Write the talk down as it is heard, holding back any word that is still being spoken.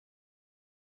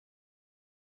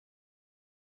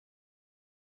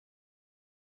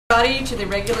Everybody to the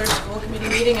regular school committee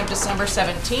meeting of December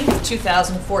 17th,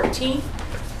 2014.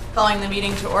 Calling the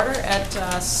meeting to order at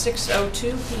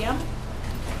 6:02 p.m.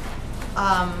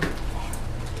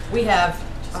 We have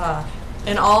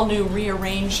an all-new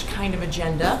rearranged kind of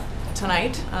agenda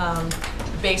tonight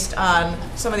based on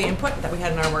some of the input that we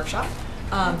had in our workshop.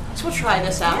 So we'll try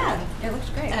this out. Yeah, it looks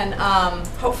great. And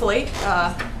hopefully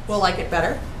we'll like it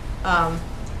better.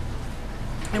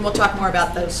 And we'll talk more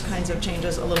about those kinds of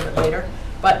changes a little bit later.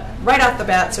 But right off the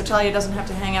bat, so Talia doesn't have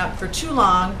to hang out for too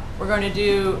long, we're going to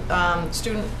do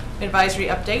student advisory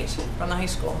update from the high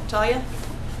school. Talia?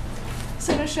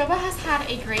 So Neshoba has had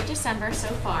a great December so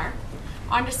far.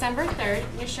 On December 3rd,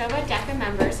 Neshoba DECA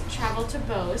members traveled to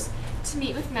Bose to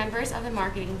meet with members of the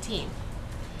marketing team.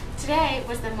 Today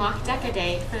was the mock DECA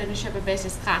day for the Neshoba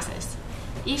business classes.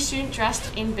 Each student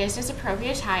dressed in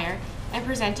business-appropriate attire and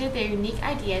presented their unique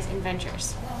ideas and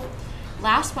ventures.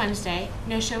 Last Wednesday,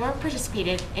 Neshoba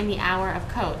participated in the Hour of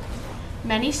Code.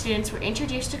 Many students were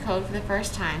introduced to code for the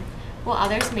first time, while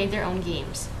others made their own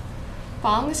games.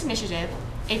 Following this initiative,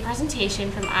 a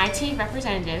presentation from IT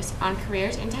representatives on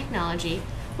careers in technology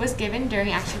was given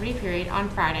during activity period on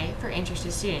Friday for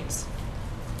interested students.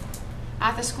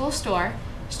 At the school store,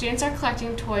 students are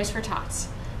collecting toys for tots.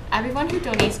 Everyone who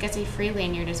donates gets a free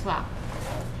lanyard as well.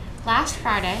 Last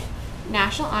Friday,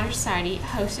 National Honor Society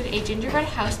hosted a gingerbread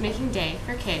house making day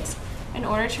for kids in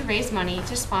order to raise money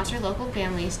to sponsor local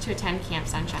families to attend Camp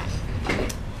Sunshine.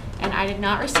 And I did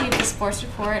not receive the sports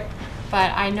report,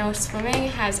 but I know swimming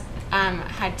has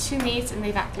had 2 meets and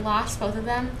they've lost both of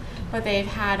them, but they've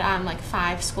had like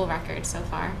 5 school records so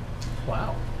far.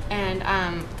 Wow. And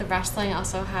the wrestling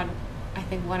also had, I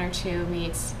think, 1 or 2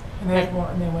 meets. And they had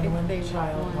one, and then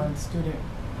one student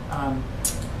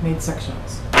made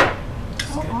sectionals.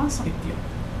 Oh, awesome. Big deal.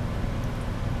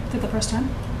 Is it the first time?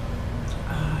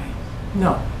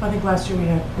 No, I think last year we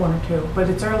had 1 or 2, but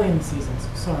it's early in the season, so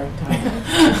sorry,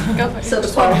 Ty. Go for it. So to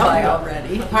qualify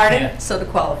already. Pardon? Yeah. So to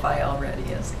qualify already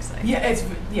is exciting. Yeah,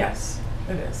 yes,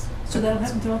 it is. So that'll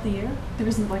happen throughout the year? There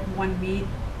isn't like one meet,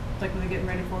 like when they're getting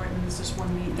ready for it, and there's just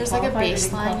one meet? There's like a Qualify, or they can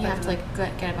baseline, you qualify have to for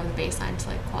like get above the baseline to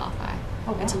like qualify.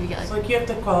 Oh, wow. Until you get So like, like you have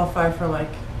to qualify for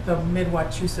like the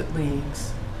Mid-Wachusett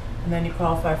leagues, and then you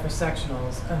qualify for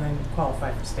sectionals, and then you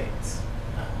qualify for states.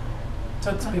 So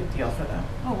it's a big deal for them.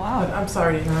 Oh, But wow. I'm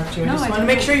sorry to interrupt you. I No, just I want to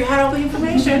make didn't. sure you had all the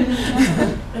information.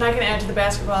 And I can add to the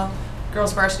basketball.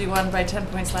 Girls varsity won by 10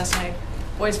 points last night.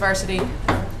 Boys varsity,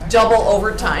 double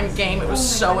overtime game. It was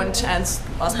so intense.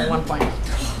 Lost by 1 point.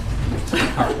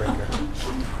 Heartbreaker.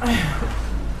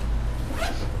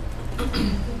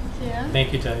 yeah.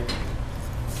 Thank you, Teddy.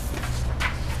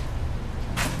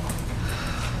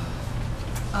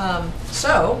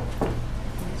 So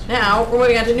now we're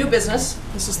moving on to new business.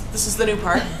 This is the new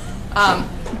part.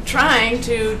 Trying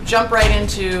to jump right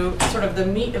into sort of the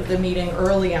meat of the meeting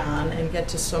early on and get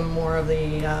to some more of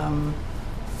the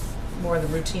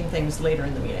routine things later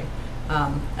in the meeting.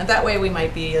 And that way we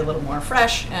might be a little more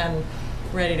fresh and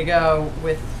ready to go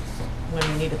with when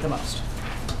we need it the most.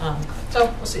 So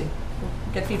we'll see.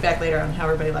 We'll get feedback later on how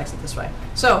everybody likes it this way.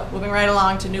 So moving right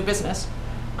along to new business.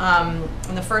 And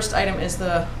the first item is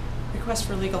the request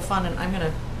for legal fund, and I'm going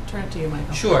to turn it to you,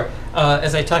 Michael. Sure.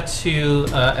 As I talked to you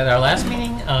at our last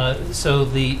meeting, so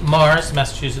the MARS,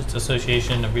 Massachusetts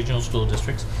Association of Regional School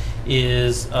Districts,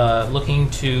 is looking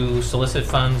to solicit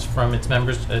funds from its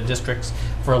members districts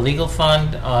for a legal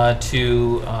fund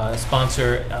to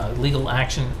sponsor legal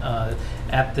action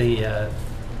at the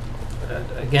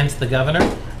against the governor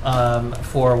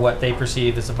for what they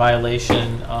perceive as a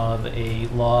violation of a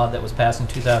law that was passed in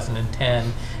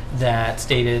 2010 that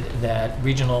stated that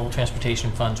regional transportation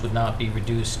funds would not be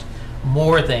reduced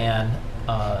more than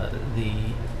the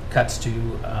cuts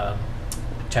to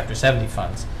Chapter 70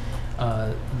 funds.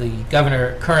 The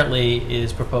governor currently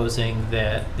is proposing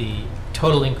that the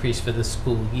total increase for this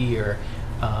school year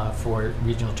for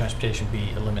regional transportation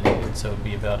be eliminated, so it would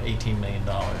be about $18 million.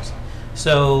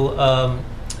 So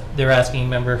they're asking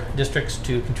member districts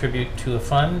to contribute to a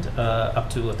fund up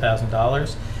to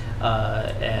 $1,000,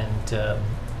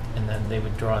 and then they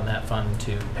would draw on that fund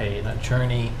to pay an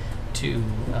attorney to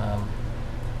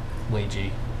wage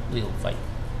a legal fight.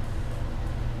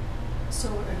 So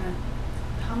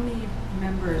how many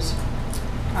members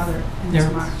are there in There's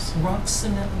this Mars?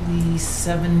 approximately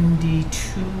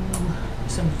 72,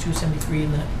 73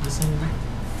 in that vicinity.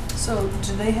 So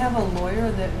do they have a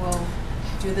lawyer that will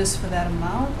do this for that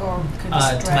amount, or could this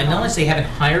To my drag on? knowledge, they haven't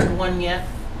hired one yet,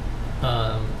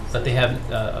 but they have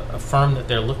a firm that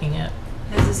they're looking at.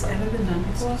 Has this ever been done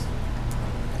before?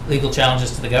 Legal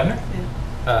challenges to the governor?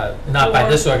 Yeah. Not by Or-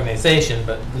 this organization,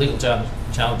 but legal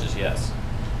challenges, yes.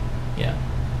 Yeah.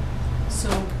 So,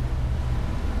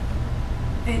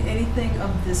 anything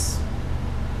of this,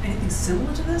 anything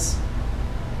similar to this?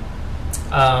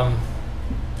 I'm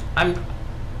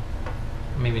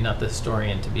maybe not the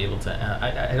historian to be able to.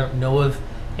 I don't know of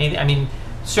anything. I mean,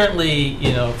 certainly,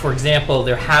 you know, for example,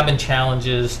 there have been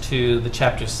challenges to the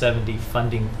Chapter 70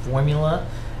 funding formula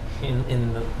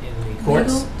in the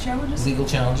courts. Legal challenges? Legal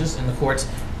challenges in the courts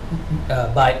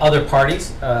by other parties,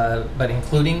 but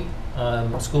including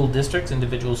school districts,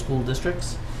 individual school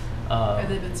districts. Have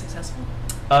they been successful?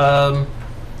 One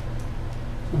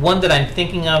that I'm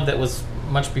thinking of that was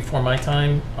much before my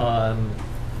time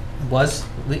was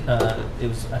it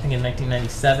was, I think, in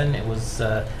 1997. It was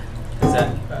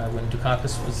when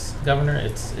Dukakis was governor.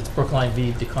 It's Brookline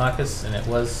v. Dukakis, and it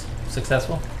was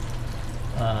successful.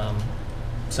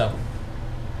 So.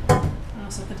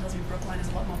 Something tells me Brookline is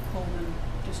a lot more pull than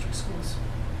district schools.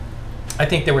 I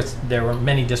think there were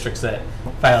many districts that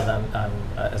filed on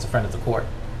as a friend of the court.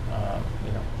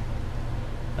 You know,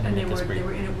 And they disagreed.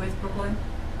 were in it with Brookline?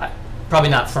 Probably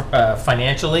not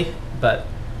financially, but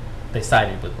they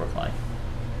sided with Brookline.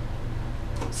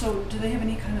 So do they have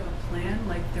any kind of a plan,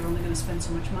 like they're only going to spend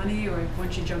so much money, or if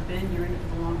once you jump in, you're in it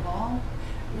for the long haul?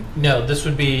 No,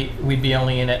 we'd be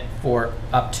only in it for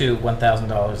up to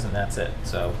 $1,000, and that's it.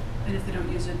 So And if they don't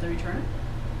use it, they return it?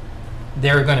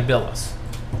 they're going to bill us,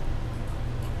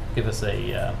 give us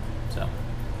a so.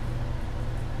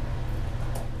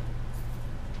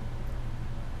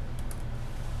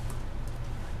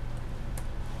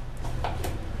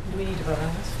 Do we need to vote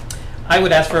on this? I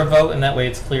would ask for a vote, and that way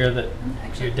it's clear that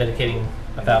Actually, you're dedicating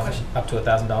up to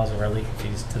 $1,000 of our legal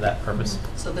fees to that purpose.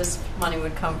 So this money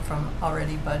would come from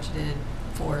already budgeted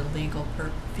for legal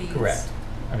fees? Correct.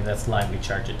 I mean, that's the line we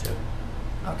charge it to.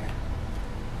 Okay.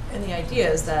 And the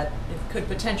idea is that it could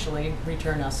potentially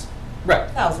return us Right.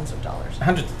 thousands of dollars,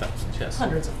 Hundreds of thousands, yes.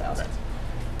 hundreds of thousands.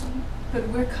 But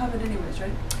we're covered anyways,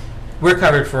 right? We're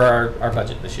covered for our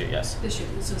budget this year, yes. This year,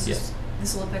 so Yes.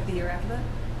 this will affect the year after that?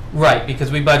 Right,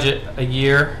 because we budget a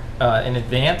year in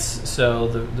advance, so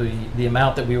the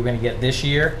amount that we were going to get this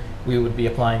year, we would be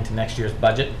applying to next year's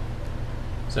budget.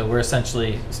 So we're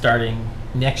essentially starting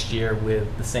next year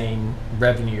with the same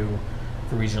revenue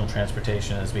for regional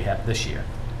transportation as we have this year.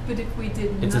 But if we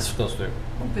did It just nothing, goes through.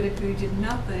 but if we did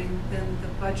nothing, then the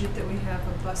budget that we have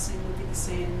for busing would be the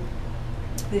same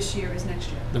this year as next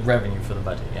year. The revenue for the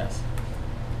budget, yes.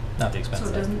 Not the expense So it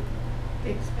side. doesn't, The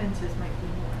expenses might be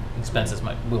more. Expenses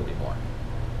will be more.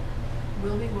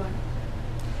 will be what?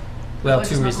 Well,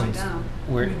 Budget's two not going reasons. down.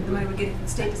 We're- I mean, the money we're getting from the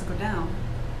state doesn't go down.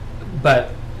 But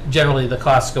generally, the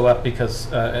costs go up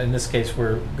because, in this case,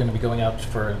 we're going to be going out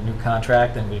for a new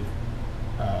contract, and we've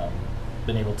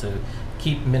been able to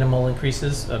keep minimal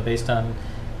increases based on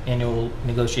annual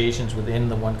negotiations within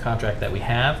the one contract that we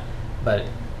have. But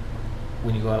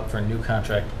when you go out for a new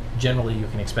contract, generally you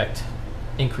can expect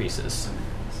increases.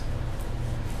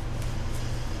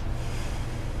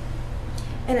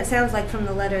 And it sounds like from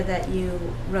the letter that you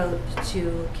wrote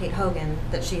to Kate Hogan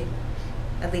that she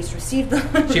at least received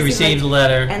the She received a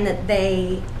letter. and that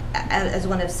they, as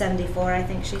one of 74, I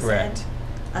think she Correct. said,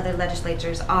 other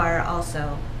legislatures are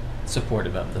also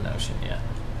Supportive of the notion, yeah.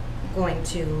 going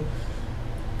to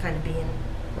kind of be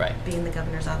Right, in the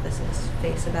governor's office's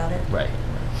face about it. right.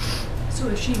 So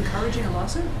is she encouraging a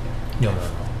lawsuit? No.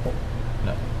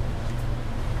 No.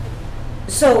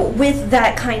 So with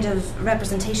that kind of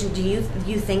representation, do you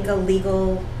think a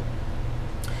legal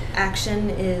action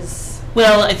is?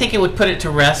 Well, I think it would put it to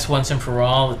rest once and for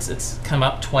all. It's come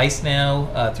up twice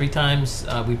now, 3 times.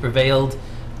 We prevailed.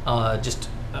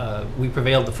 We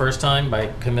prevailed the first time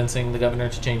by convincing the governor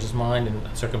to change his mind,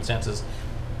 and circumstances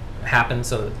happened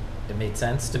so that it made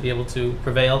sense to be able to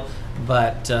prevail.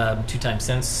 But 2 times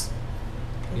since,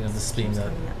 you know, this being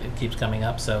it keeps coming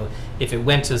up. So if it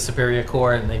went to Superior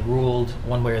Court and they ruled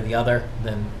one way or the other,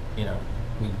 then, you know,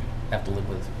 we have to live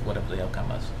with whatever the outcome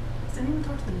was. Has anyone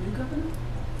talked to the new governor?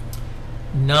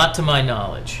 Not to my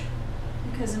knowledge.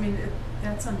 Because, I mean,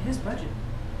 that's on his budget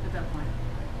at that point.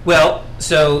 Well,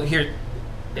 so here,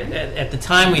 at the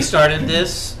time we started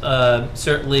this,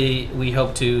 certainly we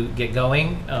hope to get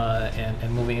going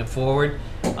and moving it forward.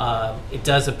 It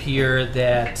does appear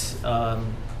that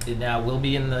it now will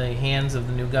be in the hands of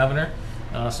the new governor.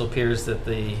 It also appears that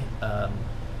the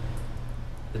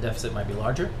deficit might be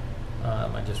larger.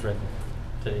 I just read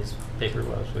today's paper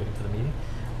while I was waiting for the meeting,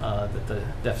 that the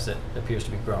deficit appears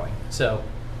to be growing. So,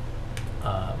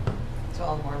 So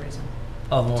all the more reason.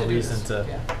 all the more to do reason this. to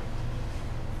Yeah.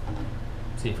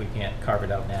 see if we can't carve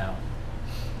it out now.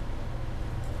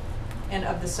 And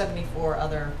of the 74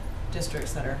 other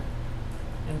districts that are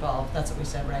involved. That's what we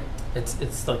said, right?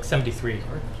 It's like 73.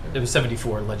 It was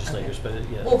 74 legislators, but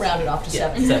yeah. We'll round it off to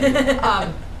Yeah, 7.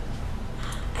 7.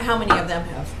 How many of them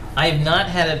have? I have not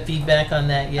had a feedback on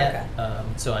that yet, Okay.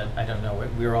 so I don't know.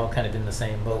 We were all kind of in the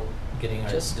same boat, getting our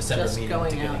December meeting to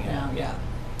going getting out now, yeah.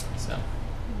 So.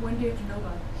 When do you have to know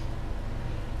about it?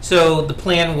 So the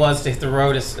plan was to hit the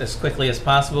road as quickly as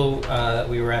possible.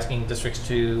 We were asking districts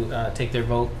to take their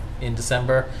vote in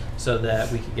December so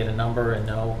that we could get a number and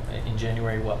know in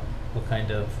January what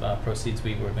kind of proceeds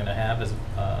we were going to have. As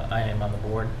I am on the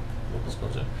board, full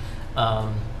disclosure,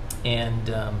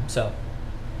 so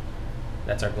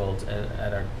that's our goal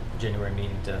at our January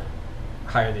meeting, to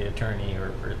hire the attorney,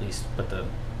 or at least put a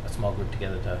small group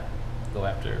together to go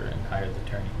after and hire the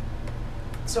attorney.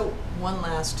 So one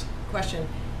last question.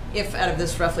 If out of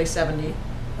this roughly 70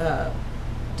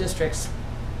 districts,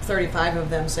 35 of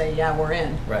them say, yeah, we're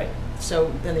in, Right.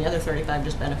 so then the other 35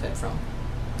 just benefit from.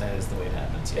 That is the way it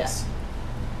happens. Yes.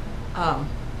 Um,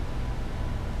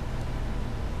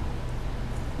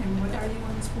 And what are you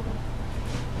on this board?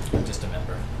 I'm just a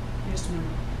member. You're just a member.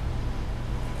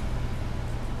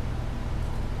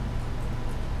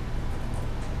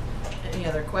 Any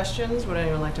other questions? Would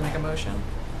anyone like to make a motion?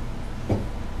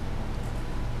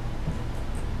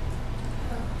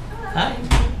 Hi.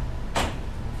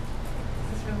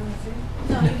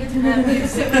 No, you get to have me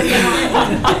sit with you.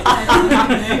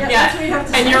 Yeah,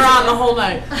 and you're on the whole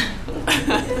night.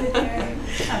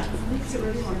 Makes it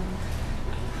really warm.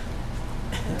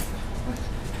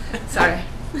 Sorry.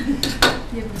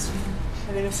 Yeah, but it's-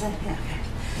 I think I'm saying, yeah, okay.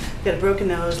 Got a broken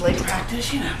nose, late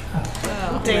practice, you know.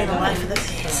 Oh, Day in the life of the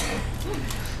thieves.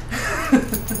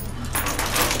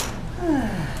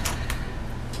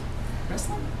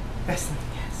 Wrestling? Wrestling,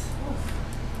 yes.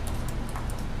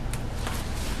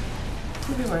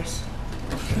 Could be worse.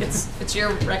 It's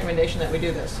your recommendation that we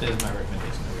do this. It is my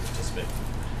recommendation that we participate.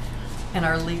 And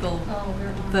our legal, Oh, we're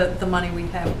on. the money we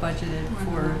have budgeted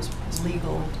for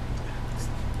legal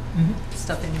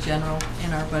stuff in general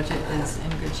in our budget is in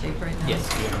good shape right now? Yes,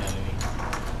 we haven't had any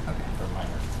Okay. for minor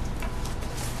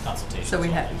consultations. So we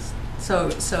on have, things.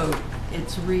 so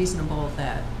it's reasonable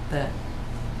that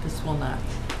this will not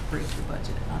break the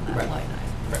budget on that Right. line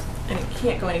item. Right. And it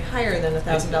can't go any higher than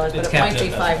 $1,000, but It's it capped might at be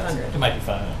 1,000. 500. It might be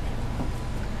 500.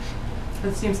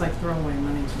 It seems like throwaway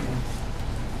money to me,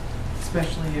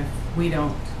 especially if we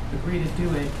don't agree to do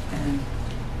it and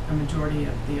a majority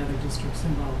of the other districts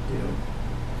involved do.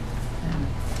 And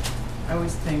I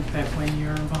always think that when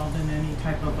you're involved in any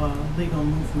type of a legal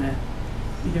movement,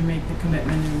 either make the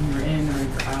commitment and you're in or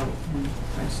you're out. And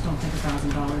I just don't think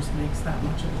 $1,000 makes that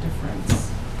much of a difference.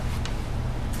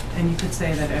 And you could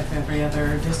say that if every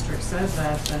other district says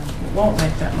that, then it won't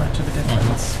make that much of a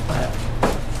difference, but.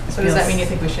 it So does that feels- mean you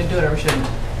think we should do it or we shouldn't?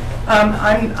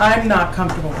 I'm not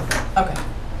comfortable with it, Okay.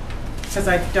 because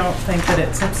I don't think that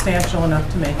it's substantial enough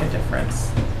to make a difference.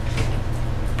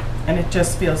 And it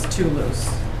just feels too loose.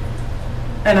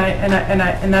 And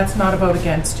that's not a vote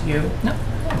against you. No.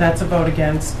 That's a vote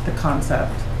against the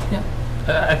concept. Yeah.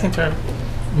 I think there are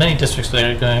many districts that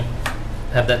are going to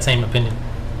have that same opinion.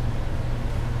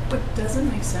 What doesn't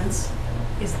make sense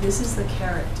is this is the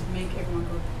carrot to make everyone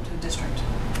go to the district.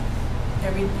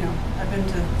 I've been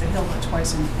to the Hill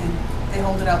twice and they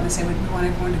hold it out and they say, we want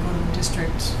everyone to go to the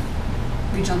district,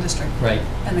 regional district. Right.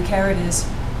 And the carrot is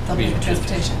they'll pay for Regional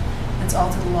transportation. And it's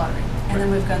all through the lottery. And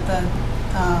then we've got the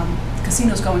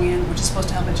casinos going in, which is supposed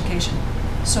to help education.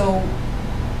 So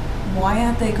why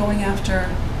aren't they going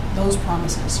after those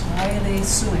promises? Why are they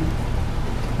suing?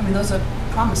 I mean, those are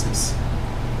promises.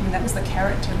 I mean, that was the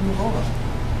carrot to move over.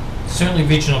 Certainly,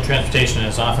 regional transportation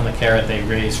is often the carrot they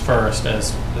raise first,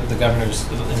 as the governor's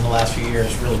in the last few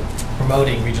years really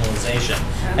promoting regionalization.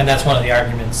 Yeah. And that's one of the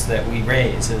arguments that we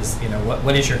raise is,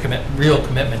 what is your real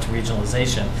commitment to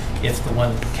regionalization if the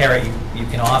one carrot you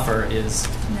can offer is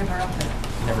Never up there.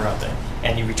 never out there,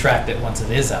 and you retract it once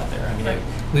it is out there. I mean, Right.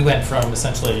 we went from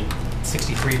essentially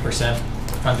 63%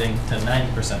 funding to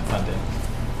 90% funding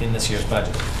in this year's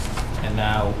budget, and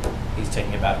now he's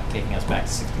taking us back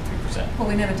to 63%. Well,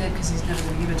 we never did because he's never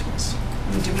going to give it to us.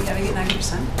 I mean, did we ever get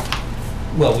 90%?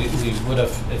 Well, we would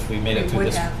have if we made it through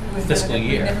this We've fiscal never,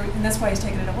 year. and that's why he's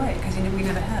taken it away, because we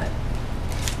never had it.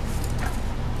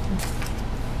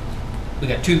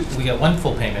 We got one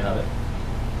full payment of it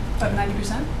But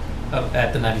 90%?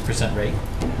 at the 90% rate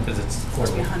because it's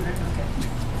Supposed to be quarterly. 100,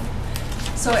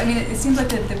 okay. So, I mean, it seems like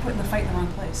they're putting the fight in the wrong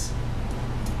place.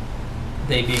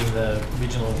 They being the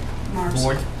regional Mars.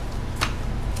 board,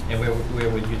 and where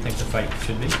would you think the fight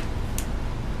should be?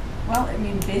 Well, I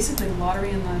mean, basically the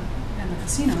lottery and the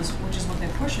casinos, which is what they're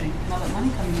pushing, and all that money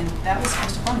coming in, that was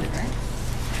supposed to fund it, right?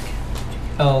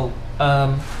 Oh,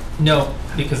 No,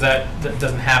 because that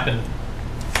doesn't happen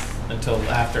until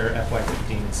after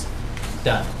FY15 is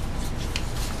done.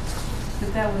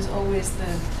 But that was always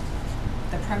the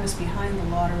premise behind the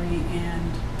lottery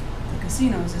and the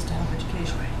casinos is to help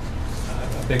education.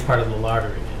 A big part of the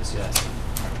lottery is, yes.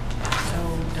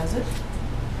 So does it?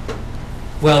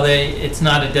 Well, it's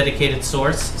not a dedicated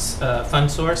source, fund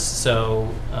source,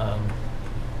 so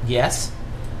yes.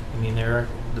 I mean,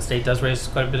 the state does raise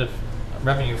quite a bit of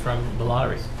revenue from the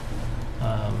lottery.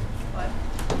 But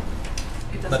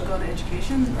it But doesn't go to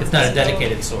education? or It's not does a it go-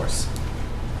 dedicated source.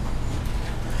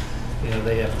 You know,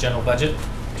 they have general budget,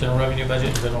 general revenue budget,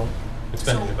 and general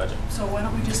expenditure budget. So why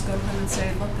don't we just go to them and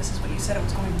say, look, this is what you said it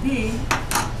was going to be,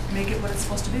 make it what it's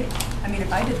supposed to be? I mean,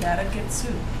 if I did that, I'd get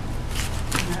sued.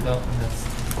 Well, and that's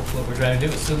what we're trying to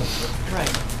do is sue them. Right.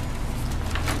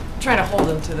 Trying to hold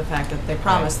them to the fact that they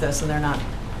promised this and they're not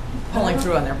pulling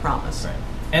through on their promise. Right.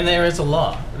 And there is a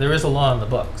law. There is a law in the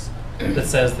books that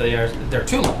says there are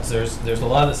two laws. There's a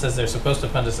law that says they're supposed to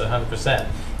fund us 100%,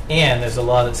 and there's a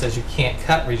law that says you can't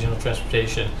cut regional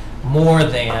transportation more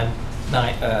than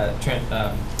Chapter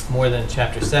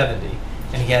 70,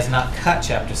 and he has not cut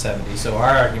Chapter 70. So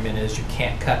our argument is you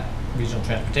can't cut regional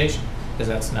transportation because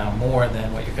that's now more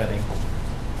than what you're cutting.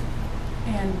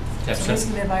 And so That's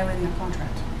basically they're violating a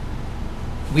contract.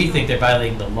 We think they're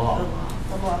violating the The law. law.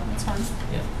 The law, that's fine.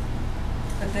 Yeah,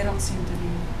 But they don't seem to be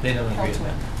they don't agree held with to it.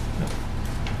 that. No.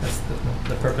 That's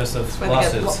the purpose of That's why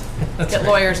they lawsuits. get, That's get right.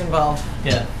 lawyers involved.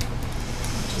 Yeah. It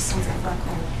just sounds like black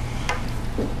hole.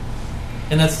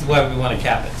 And that's why we want to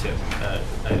cap it too.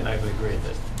 I would agree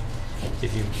that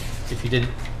if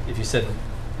you said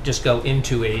just go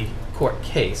into a court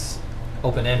case,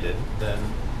 open-ended, then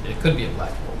it could be a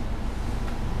black hole.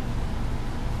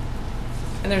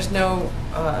 And there's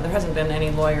there hasn't been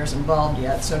any lawyers involved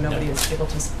yet, so nobody No. is able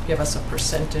to give us a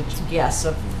percentage guess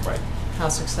of Right. how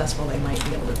successful they might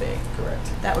be able to be. Correct.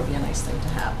 That would be a nice thing to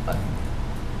have, but,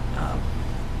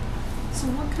 So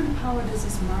what kind of power does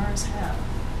this Mars have?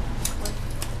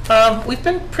 We've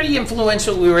been pretty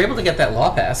influential. We were able to get that law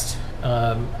passed.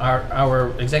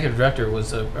 Our executive director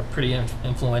was a pretty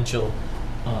influential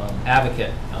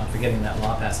advocate for getting that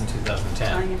law passed in 2010.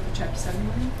 Tying into Chapter 70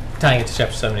 money? Tying it to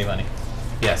Chapter 70 money,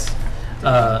 yes.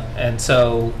 And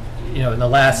so, you know, in the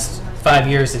last 5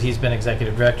 years that he's been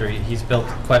executive director, he's built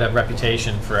quite a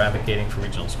reputation for advocating for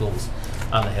regional schools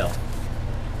on the Hill.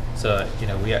 So, you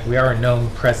know, we are a known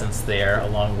presence there,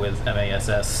 along with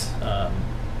MASS,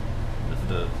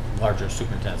 the larger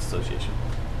superintendent's association.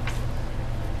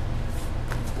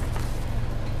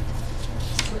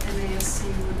 So MASC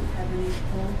wouldn't have any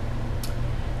pull?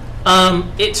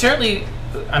 It certainly,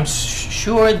 I'm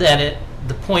sure that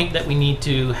the point that we need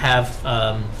to have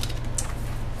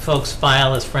folks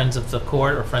file as friends of the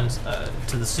court or friends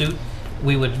to the suit,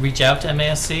 we would reach out to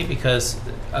MASC because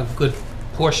a good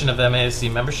portion of MASC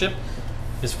membership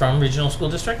is from regional school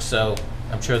districts, so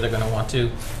I'm sure they're going to want to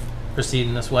proceed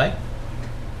in this way.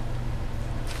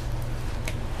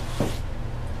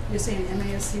 You're saying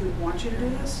MASC would want you to do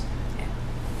this?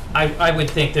 I would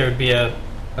think there would be a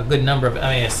good number of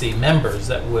MASC members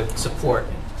that would support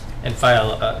and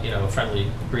file a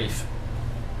friendly brief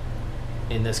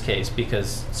in this case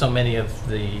because so many of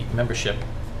the membership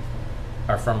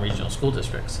are from regional school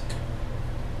districts.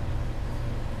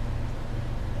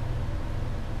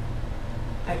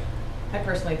 I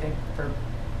personally think for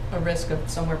a risk of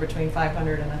somewhere between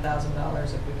 $500 and $1,000,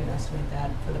 if we can estimate that,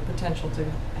 for the potential to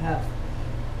have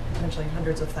potentially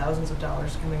hundreds of thousands of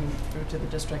dollars coming through to the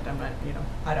district, I'm not,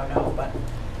 I don't know, but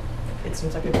it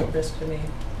seems like a good risk to me.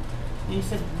 You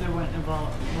said there weren't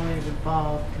lawyers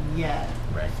involved yet.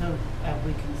 Right. So have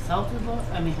we consulted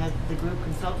has the group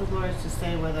consulted lawyers to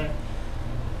say whether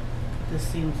this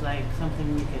seems like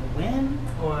something we could win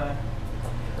or?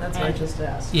 That's what I just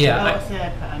asked. Yeah,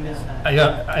 I missed that.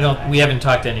 I don't. We haven't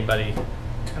talked to anybody.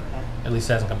 Okay. At least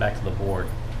it hasn't come back to the board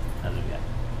as of yet.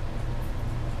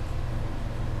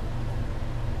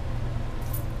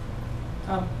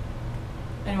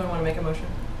 Anyone want to make a motion?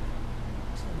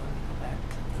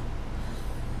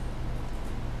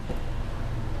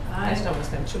 I just don't want to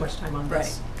spend too much time on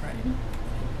this. Right.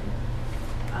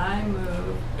 I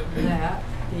move that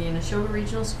the Neshoba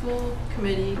Regional School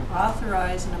Committee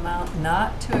authorize an amount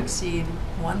not to exceed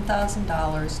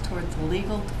 $1,000 toward the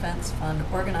Legal Defense Fund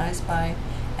organized by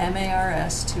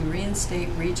MARS to reinstate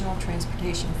regional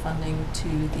transportation funding to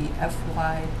the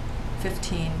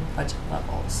FY15 budget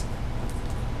levels.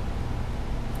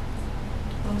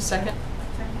 Second?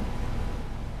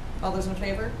 All those in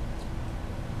favor?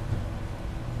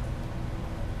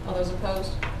 All those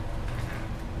opposed?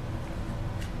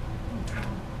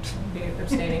 You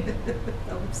abstaining?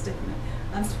 I'll abstain.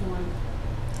 I'm sworn.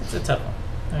 It's a tough one.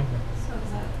 I agree. So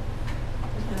is that?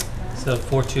 So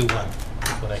 4-2-1 is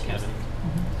what I counted.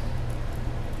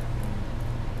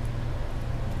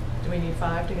 Do we need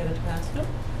 5 to get it to pass? No.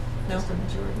 No? Just a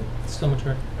majority. Still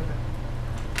majority.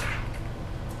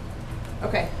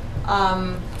 Okay.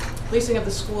 Leasing of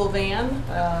the school van.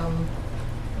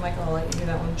 Michael, I'll let you do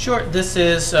that one. Sure. This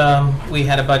is, we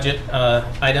had a budget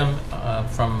item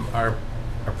from our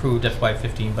approved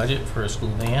FY15 budget for a school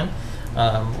van.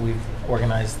 We've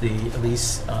organized the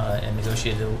lease and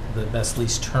negotiated the best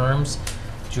lease terms.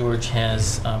 George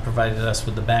has provided us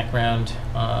with the background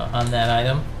on that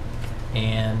item.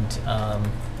 And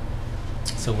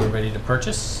so we're ready to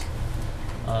purchase.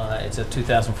 It's a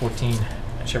 2014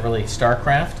 Chevrolet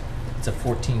Starcraft. It's a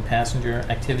 14-passenger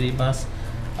activity bus.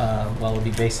 While it'll be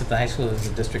based at the high school, it's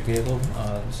a district vehicle,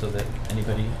 so that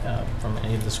anybody from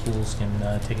any of the schools can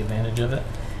take advantage of it.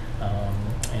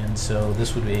 And so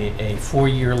this would be a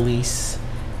 4-year lease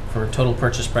for a total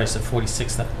purchase price of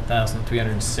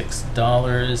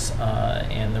 $46,306,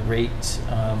 and the rate,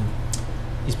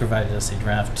 he's provided us a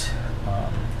draft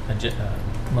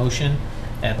motion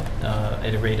at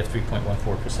a rate of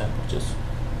 3.14%, which is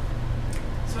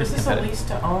So is this a lease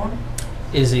to own?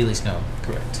 is a lease to own,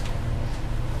 correct.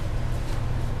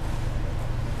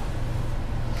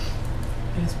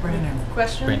 And it's brand new.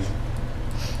 Questions? Brand new.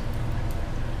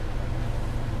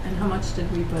 And how much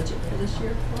did we budget for this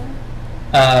year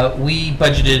for? We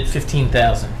budgeted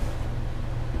 15,000.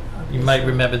 You might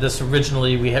remember this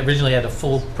originally. We had originally had a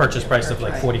full purchase price of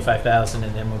like Right. 45,000,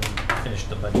 and then when we finished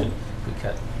the budget, we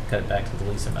cut it back to the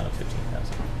lease amount of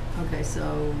 15,000. Okay,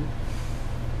 so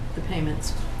the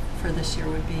payments for this year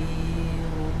would be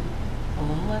a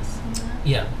little less than that?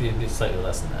 Yeah, it'd be slightly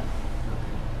less than that.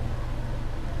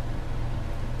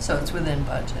 So it's within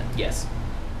budget? Yes.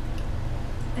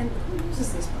 And who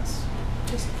uses this bus?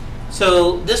 Just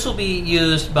So this will be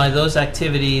used by those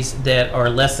activities that are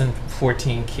less than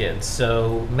 14 kids.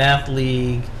 So math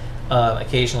league,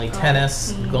 occasionally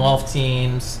tennis, golf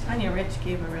teams. Tanya Rich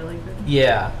gave a really good.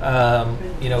 Yeah,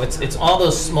 you know, it's all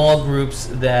those small groups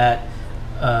that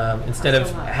instead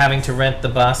of having to rent the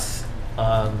bus,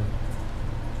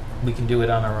 we can do it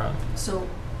on our own. So,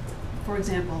 for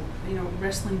example,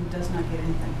 wrestling does not get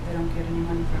anything. They don't get any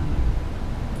money from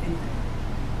anything.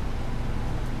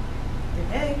 They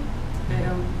pay.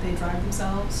 They drive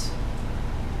themselves.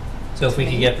 So if we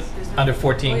can get There's no- under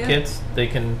 14 Oh, yeah. kids, they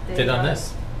can fit on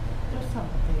this. There's some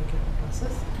that they get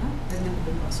buses. No, they've never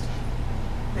been bused.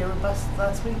 They were bused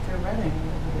last week, they're running.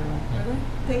 Really?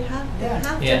 They have Yeah.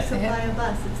 to supply a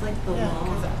bus. It's like the Yeah, law.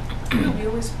 'cause You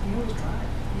always drive.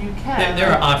 you can.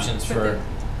 There are options But for,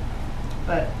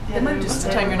 But They might just-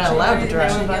 the time you're not allowed to They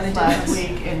drive. were Yeah, they bused do. last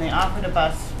week, and they offered a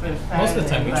bus for Saturday. most of the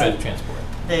time we but try to transport.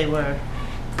 They were,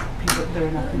 there were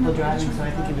enough people driving, so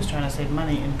I think he was trying to save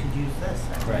money and could use this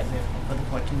as an Right. example for the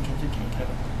 14 kids who can't get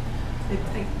it.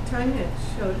 Tanya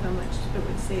showed how much it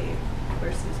would save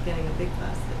versus getting a big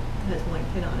bus that has one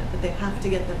kid on it, but they have to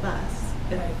get the bus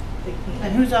if they can't.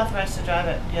 And who's authorized to drive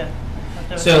it? Yeah.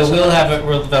 So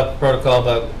we'll develop a protocol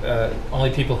about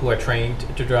only people who are trained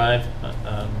to drive.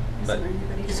 Is But there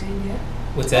anybody saying yet?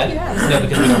 what's that? Oh, yeah. No,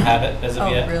 because we don't have it as of Oh,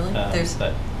 yet. really? There's-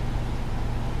 But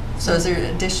So is there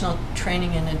additional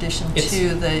training in addition It's-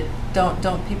 to the,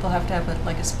 don't people have to have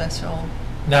like a special,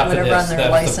 not for whatever this. on their That's the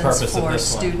license purpose of for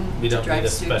this one. student- We to don't drive need a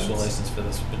special students? license for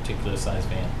this particular size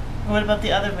van. What about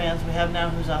the other vans we have now?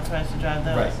 Who's authorized to drive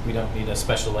those? Right. We don't need a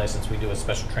special license. We do a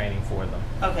special training for them.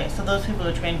 Okay, so those people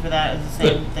who are trained for that is the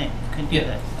same Good. thing, could do Yeah,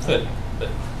 this. could. But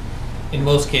in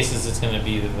most cases, it's going to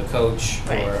be either the coach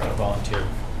Right. or a volunteer.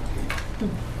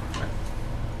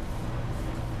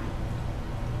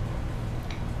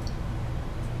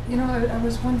 I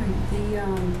was wondering,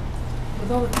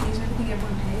 with all the fees and everything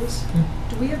everyone pays,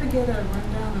 do we ever get a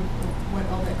rundown of what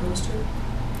all that goes to?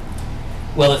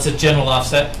 Well, it's a general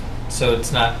offset, so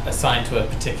it's not assigned to a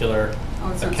particular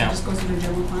Oh, so it account. just goes into the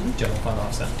general fund? General fund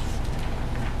offset.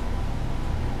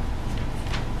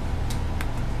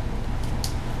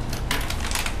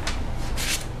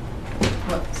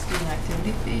 what, student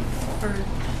activity fee for,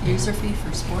 user fee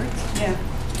for sports? Yeah.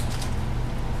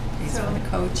 Pays for the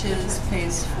coaches,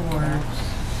 pays for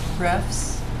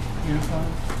refs, Uniform.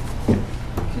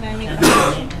 Can I make And a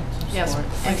maintenance of Yes. sport.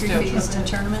 entry do. fees to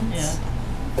tournaments?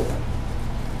 Yeah.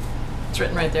 It's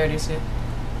written right there. Do you see it?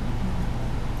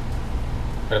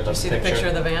 Right Do you above see the picture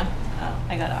of the van? Oh,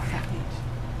 I got off that page.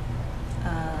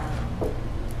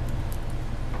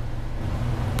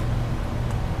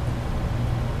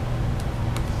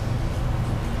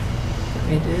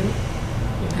 They do?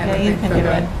 Yeah, you can do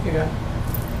it. You go.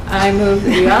 I move that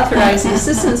we authorize the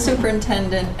Assistant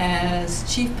Superintendent as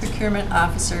Chief Procurement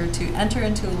Officer to enter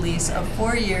into a lease of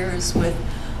 4 years with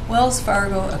Wells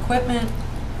Fargo Equipment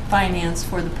Finance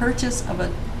for the purchase of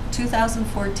a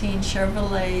 2014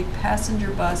 Chevrolet passenger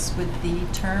bus with the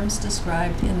terms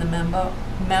described in the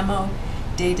memo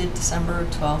dated December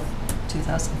 12th,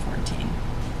 2014.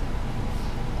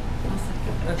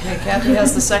 Okay, Kathy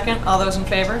has the second. All those in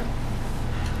favor?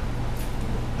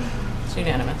 It's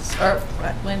unanimous. Or,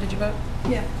 Lynn, did you vote?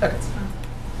 Yeah. Okay.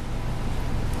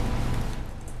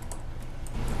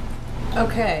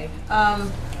 Okay,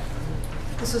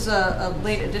 this is a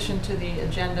late addition to the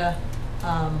agenda,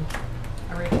 a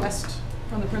request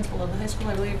from the principal of the high school,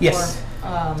 I believe, Yes.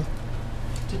 for,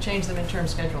 to change the midterm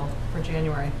schedule for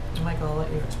January. Michael, I'll let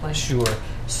you explain. Sure.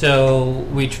 So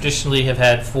we traditionally have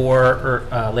had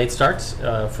 4 late starts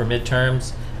for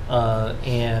midterms,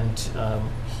 and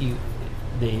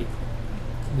they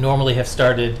normally have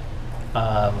started.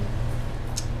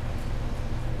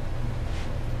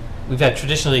 We've had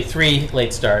traditionally 3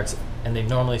 late starts, and they've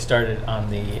normally started on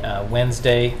the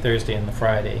Wednesday, Thursday, and the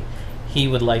Friday. He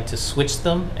would like to switch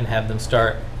them and have them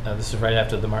start. This is right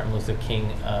after the Martin Luther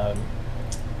King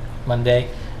Monday,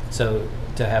 so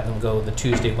to have them go the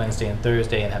Tuesday, Wednesday, and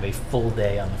Thursday, and have a full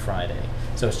day on the Friday.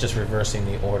 So it's just reversing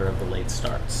the order of the late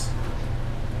starts.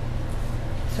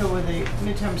 So were the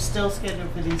midterms still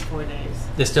scheduled for these 4 days?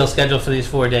 They're still scheduled for these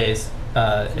 4 days.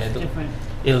 Just and different.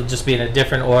 It'll just be in a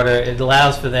different order. It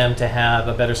allows for them to have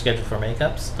a better schedule for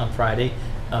makeups on Friday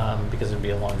because it'll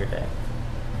be a longer day.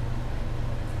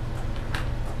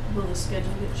 Will the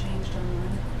schedule get changed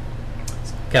online?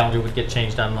 Calendar would get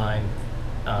changed online,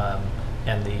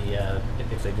 and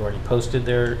if they've already posted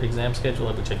their exam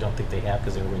schedule, which I don't think they have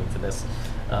because they were waiting for this,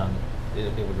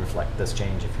 it would reflect this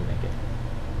change if you make it.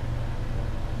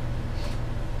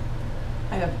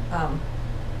 I have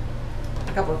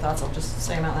a couple of thoughts. I'll just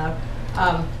say them out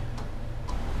loud.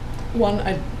 One,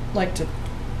 I'd like to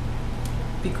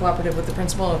be cooperative with the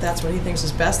principal. If that's what he thinks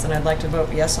is best, then I'd like to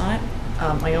vote yes on it.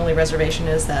 My only reservation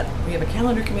is that we have a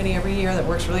calendar committee every year that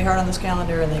works really hard on this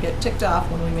calendar, and they get ticked off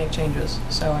when we make changes.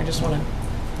 So I just want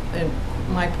to, in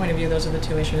my point of view, those are the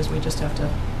 2 issues we just have to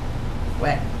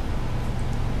weigh.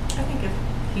 I think if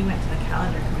he went to the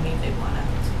calendar committee, they'd want to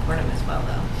support him as well,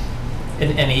 though.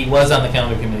 And he was on the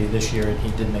calendar committee this year, and he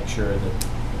did make sure that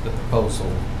the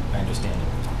proposal, I understand it,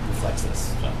 reflects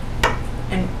this. So.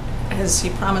 And has he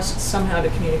promised somehow to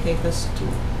communicate this to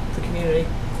the community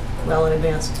well in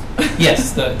advance?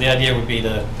 Yes, the idea would be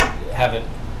to have it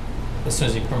as soon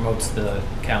as he promotes the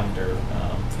calendar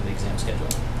for the exam schedule.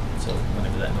 So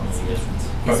whenever that normally is.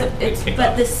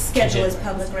 But this schedule is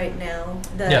public right now.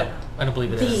 No, I don't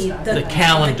believe it is. The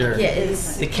calendar.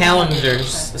 is. The calendar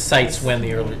cites when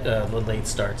the late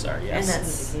starts are. Yes. And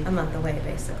that's a month away,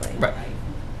 basically. Right.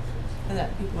 And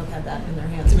that people have had that in their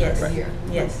hands for Yes. every year.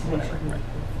 Yes. Whatever. Right.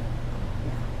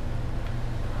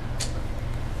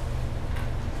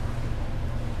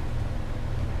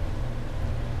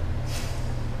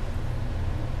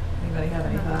 Anybody have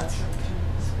any thoughts?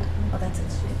 Well,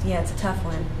 it's a tough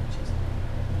one.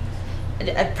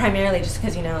 Primarily just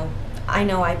because, I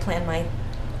know I plan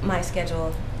my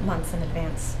schedule months in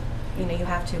advance. You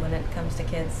have to when it comes to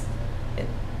kids.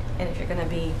 And if you're going to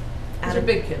be out These are of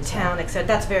big kids. town, etc.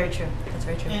 That's very true. That's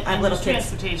very true. And, I have and little there's kids.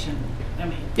 transportation. I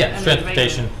mean,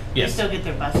 Transportation. regular- Yes. They still get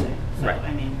their busing. So, Right.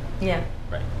 I mean, Yeah.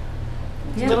 Right.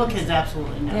 Yeah. little kids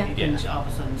absolutely know. Yeah. You can Yeah. all of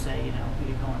a sudden say, who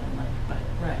you're going in, but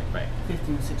Right. Right.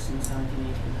 15, 16, 17,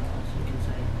 18 dollars, you can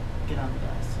say, get on the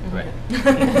bus. Right.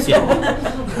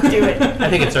 Yeah. Do it. I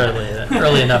think it's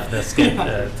early enough this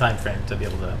time frame to be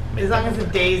able to make As that long as the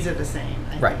work. days are the same,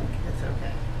 I Right. think it's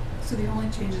okay. So the only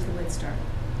change is the late start.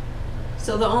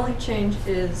 So the only change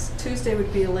is Tuesday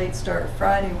would be a late start,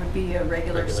 Friday would be a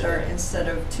regular Regular, start, yeah. instead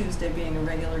of Tuesday being a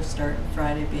regular start and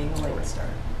Friday being a late start.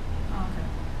 Oh, okay.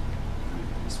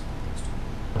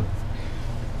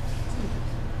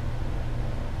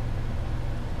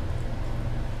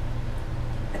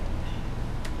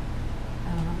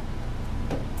 I don't know.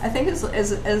 I think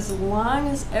as long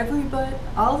as everybody,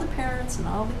 all the parents and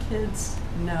all the kids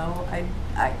know,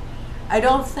 I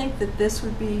don't think that this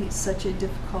would be such a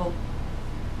difficult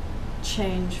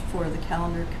change for the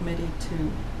calendar committee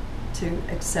to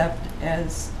accept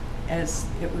as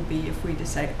it would be if we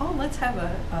decide, oh, let's have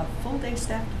a full day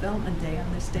staff development day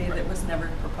on this day that was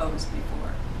never proposed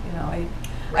before.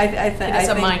 I think It is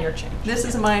a minor change. this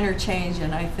is a minor change,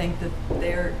 and I think that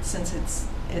since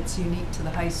it's unique to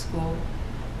the high school,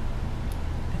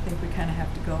 I think we kind of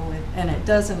have to go with, and it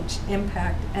doesn't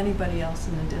impact anybody else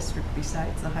in the district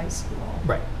besides the high school.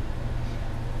 Right.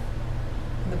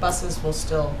 The buses will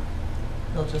still,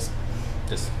 they'll just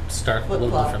just start a little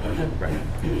Flip-flop. differently.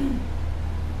 Right.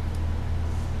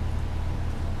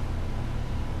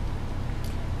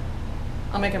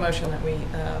 I'll make a motion that we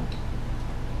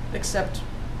accept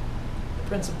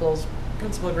Principal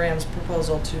Graham's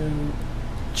proposal to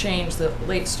change the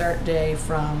late start day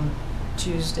from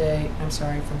Tuesday to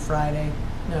Friday.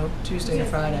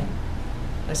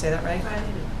 Did I say that right?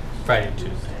 Friday,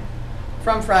 Tuesday.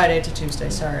 From Friday to Tuesday,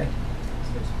 sorry.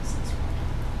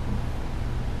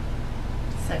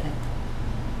 Second.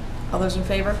 All those in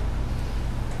favor?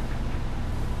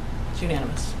 It's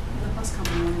unanimous. The bus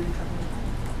company will have any trouble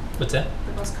with What's that? that.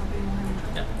 The bus company will have any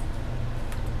trouble Yeah.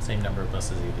 with that. Same number of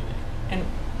buses either day. And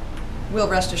we'll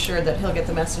rest assured that he'll get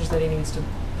the message that he needs to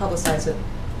publicize it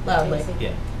loudly. Yeah.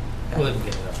 Okay. We'll even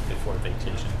get it up before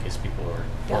vacation in case people are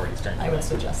Yeah, already starting to. I would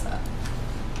suggest that.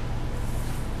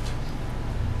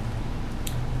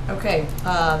 Okay,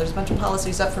 there's a bunch of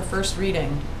policies up for first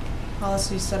reading.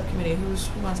 Policy Subcommittee, who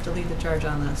wants to lead the charge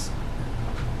on this?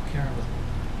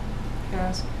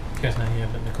 Kara's? Kara's not here,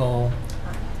 but Nicole.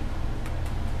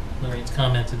 Lorraine's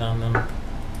commented on them. Really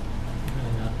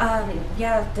not.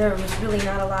 Yeah, there was really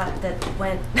not a lot that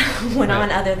went on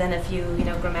Right. other than a few,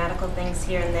 grammatical things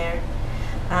here and there.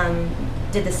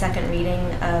 Did the second reading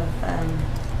of,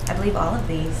 I believe, all of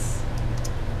these.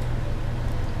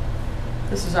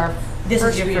 This is our This is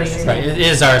first your reading. first isn't Right, it? it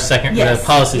is our second, the Yes,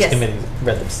 Policies yes. Committee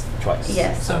read them twice.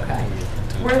 Yes. So Okay. we get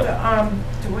into Where a couple.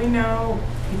 do we know,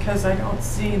 because I don't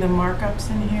see the markups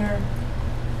in here,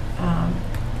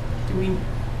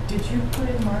 did you put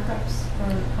in markups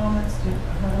for comments?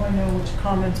 How do I know which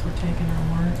comments were taken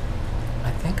or weren't?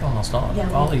 I think almost all, Yeah,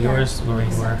 all of yeah. yours,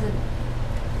 Lorraine, were.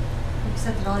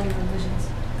 Accepted all your revisions.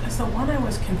 Because the one I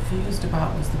was confused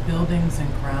about was the buildings and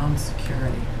ground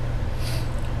security.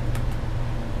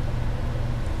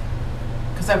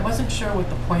 Because I wasn't sure what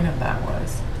the point of that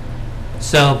was.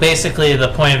 So basically, the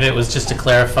point of it was just to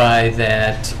clarify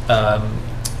that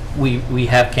we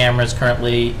have cameras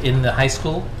currently in the high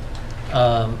school,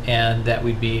 and that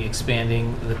we'd be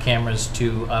expanding the cameras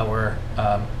to our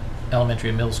elementary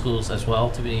and middle schools as well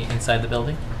to be inside the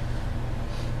building.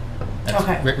 That's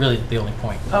Okay. really the only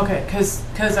point. Okay, because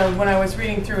when I was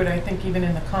reading through it, I think even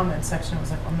in the comment section, I was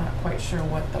like, I'm not quite sure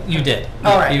what the. You did.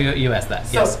 All right. You asked that,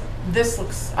 yes. So this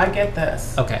looks, I get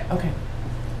this. Okay. Okay.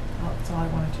 Well, that's all I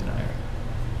wanted to know.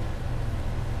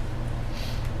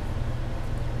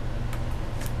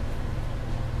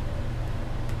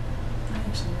 I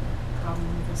actually have a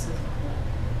problem with this as a whole.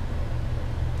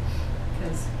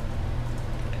 Because,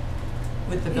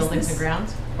 With the Is buildings and this-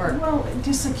 grounds? Or, well,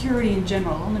 just security in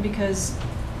general, only because,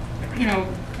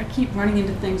 I keep running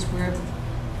into things where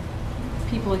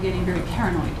people are getting very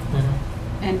paranoid. Mhm.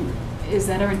 And is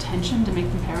that our intention, to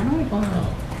make them paranoid? Oh,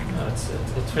 no,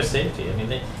 it's for safety. I mean,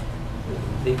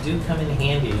 they do come in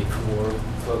handy for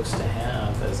folks to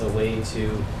have as a way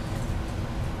to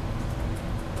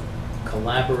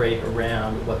collaborate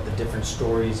around what the different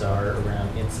stories are around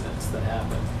incidents that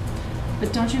happen.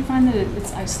 But don't you find that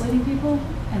it's isolating people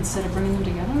instead of bringing them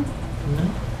together? No.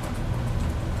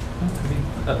 I mean,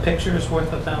 a picture is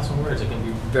worth 1,000 words. It can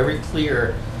be very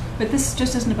clear. But this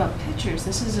just isn't about pictures.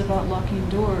 This is about locking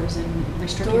doors and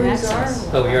restricting Doors access.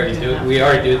 are Oh, we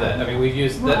already do that. I mean, we've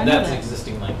used, Well, I know that's that.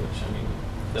 existing language. I mean,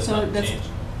 that's So not that's-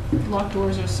 changed. Locked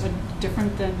doors are so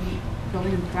different than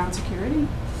building and ground security?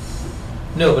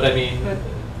 No, but I mean,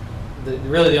 But-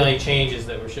 really the only change is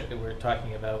that we're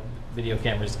talking about video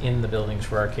cameras in the buildings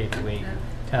for our K-8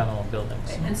 town-owned buildings.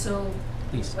 And so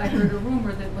Please. I heard a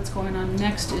rumor that what's going on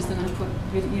next is they're going to put,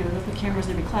 they'll put cameras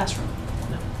in every classroom.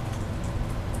 No.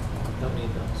 Don't need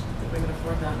those. we can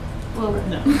afford that. Well,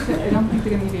 No. I don't think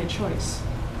they're going to give you a choice,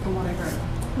 from what I heard.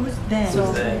 Who's they? So-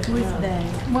 Who's they? Who is they?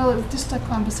 Well, it was just a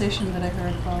conversation that I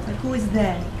heard about Like, who is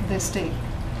they? the state,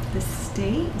 The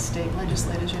state? state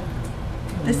legislators, yeah.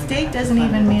 The state doesn't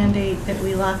even mandate that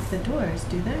we lock the doors,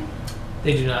 do they?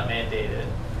 They do not mandate it.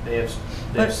 They have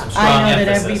But some strong I know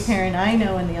emphasis. that every parent I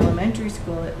know in the elementary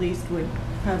school at least would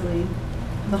probably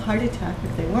have a heart attack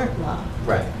if they weren't locked.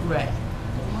 Right. Right.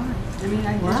 Why? I mean,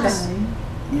 I Why? just,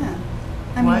 yeah.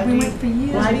 I Why mean, do we you- went for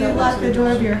years. Why do you without lock the locking door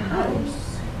of doors. your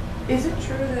house? Is it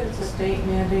true that it's a state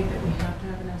mandate that we have to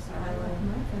have an SRO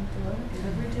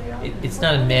every day off? It's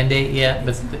not a mandate yet,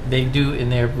 but they do in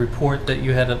their report that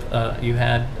you had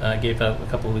gave out a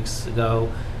couple of weeks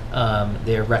ago.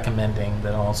 They're recommending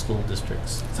that all school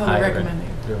districts So they're hire it. recommending.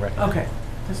 They're recommending. Okay,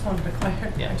 just wanted to clarify.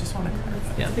 Yeah. I just want to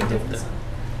clarify. Yeah. It's a big difference.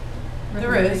 There is.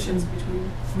 Recommendations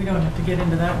between. We don't have to get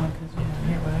into that one because we have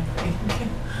here, but I think.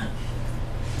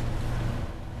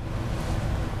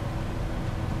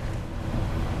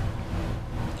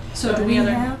 So do Any we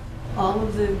other- have all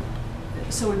of the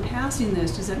So in passing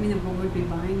this, does that mean that we're going to be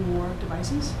buying more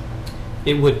devices?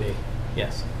 It would be,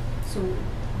 yes. So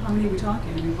how many are we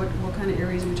talking? I mean, what kind of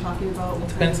areas are we talking about? What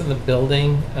Depends on kind the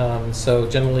building. So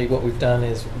generally what we've done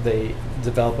is they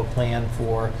develop a plan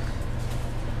for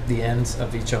the ends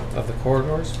of each of the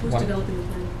corridors. Who's One- developing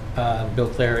the plan? Bill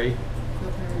Clary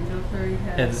Bill Perry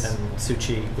and has... Sue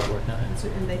Chi were working on it.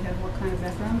 And they have what kind of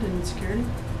background in security?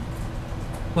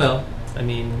 Well, I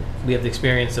mean, we have the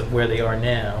experience of where they are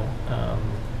now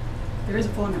There is a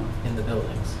formula. in the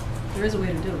buildings. There is a way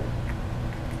to do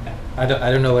it. I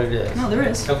don't know what it is. No, there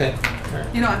is. Okay. All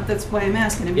right. You know, that's why I'm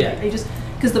asking. I mean, Yeah. I just,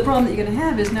 because the problem that you're going to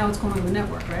have is now it's going on the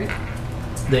network, right?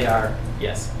 They are,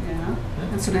 yes. Yeah.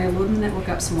 And so now you're loading the network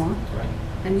up some more, Right.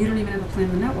 and you don't even have a plan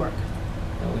of the network.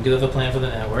 We do have a plan for the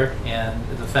network, and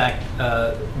the fact,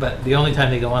 but the only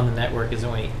time they go on the network is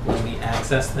when we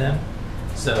access them.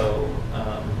 So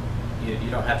you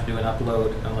don't have to do an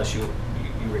upload unless you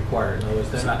require it. In other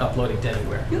words, they're not uploading to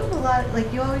anywhere. You have a lot,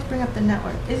 like, you always bring up the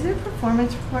network. Is there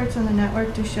performance reports on the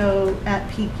network to show at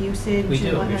peak usage? We and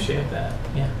do, we whatnot? share that,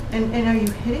 yeah. And are you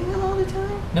hitting them all the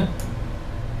time? No.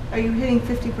 Are you hitting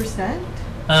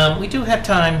 50%? We do have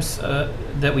times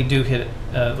that we do hit,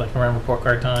 like around report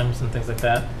card times and things like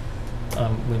that.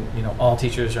 When all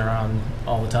teachers are on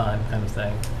all the time, kind of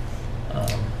thing.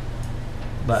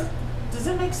 But Does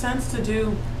it make sense to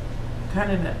do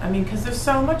kind of, I mean, because there's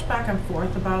so much back and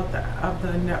forth about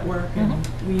the network, and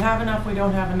we have enough, we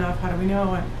don't have enough, how do we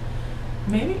know? And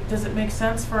maybe, does it make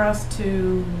sense for us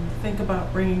to think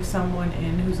about bringing someone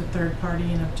in who's a third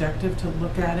party and objective to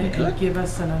look at it We and could. give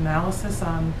us an analysis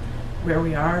on where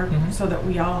we are, Mhm. so that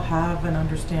we all have an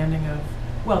understanding of,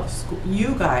 well, the school,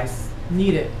 you guys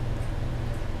need it.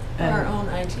 And- Our own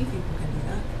IT people can do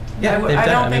that. Yeah, I they've done it. I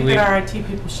don't mean, think that our IT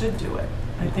people should do it.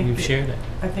 I think we've that- shared it.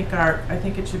 I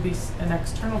think it should be an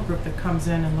external group that comes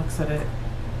in and looks at it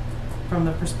from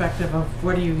the perspective of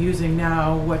what are you using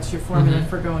now, what's your formula Mhm.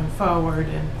 for going forward,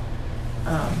 and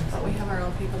But we have our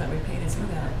own people that we pay to do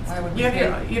that. Why would we you,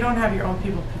 pay? you don't have your own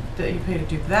people that you pay to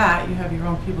do that. You have your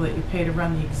own people that you pay to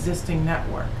run the existing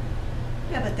network.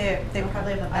 Yeah, but they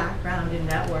probably have a background in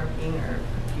networking or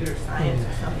computer science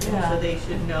or something, Yeah. so they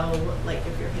should know, like,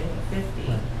 if you're hitting 50.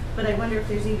 Right. But I wonder if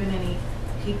there's even any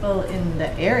people in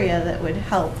the area that would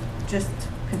help just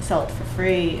consult for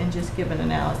free and just give an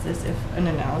analysis if an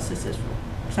analysis is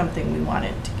something we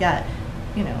wanted to get,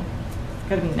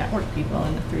 gotta be network people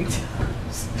in the 3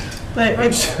 towns. But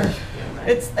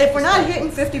it's, if we're not hitting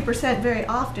 50% very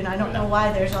often, I don't know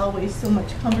why there's always so much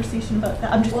conversation about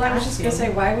that. I'm just Well, I was just gonna say,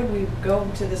 asking. why would we go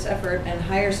to this effort and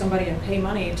hire somebody and pay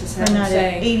money to have We're them not at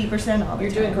say, 80% all the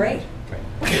you're time. doing great?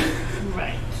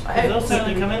 Right. They'll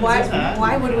certainly come in and Why, say that.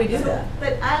 why would we do that?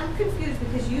 But I'm confused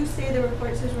because you say the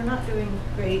report says we're not doing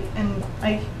great, and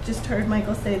I just heard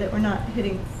Michael say that we're not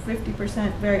hitting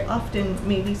 50% very often.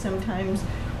 Maybe sometimes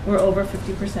we're over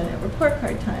 50% at report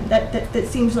card time. That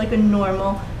seems like a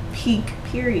normal peak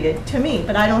period to me,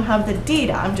 but I don't have the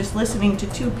data. I'm just listening to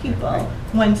two people,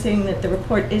 one saying that the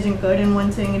report isn't good and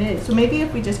one saying it is. So maybe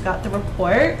if we just got the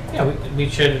report. Yeah, we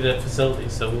shared it at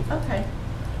facilities, so Okay.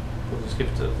 we'll just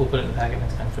we'll put it in the packet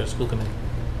next time for the school committee.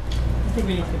 I think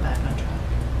we need to get back on track.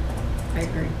 I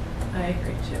agree. I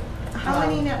agree too. How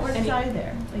many networks any- are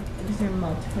there? Like, is there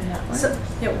multiple networks? So,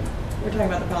 yeah, we're talking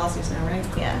about the policies now, right?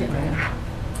 Yeah.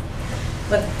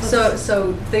 But,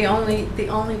 so the only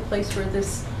place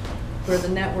where the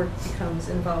network becomes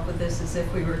involved with this is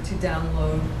if we were to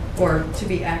download or to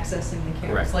be accessing the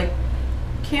cameras. Correct. Like,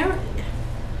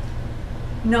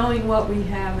 knowing what we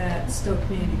have at Stowe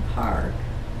Community Park,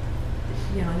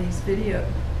 these video,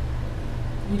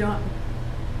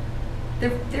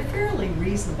 they're fairly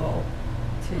reasonable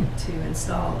to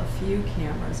install a few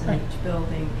cameras in Right. each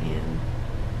building and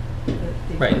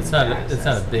the Right, it's not ability to it's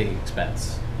not a access big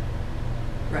expense.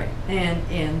 Right,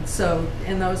 and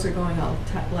those are going all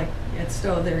the time, like at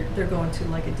Stowe, they're going to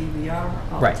like a DVR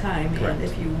all Right, the time. correct. And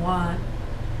if you want,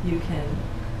 you can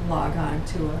log on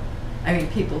to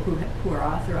people who are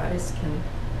authorized can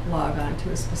log on to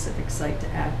a specific site to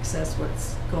access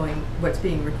what's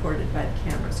being recorded by the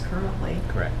cameras currently.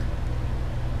 Correct.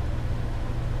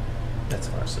 That's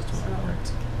how our system So-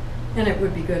 works. And it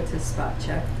would be good to spot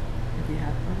check if you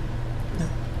have one. Yeah.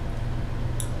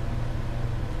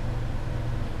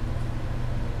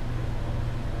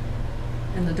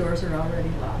 And the doors are already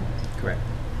locked. Correct.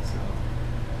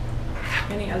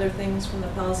 So, any other things from the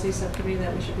policy subcommittee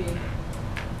that we should be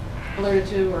alerted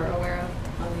to or aware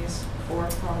of on these 4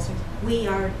 policies? We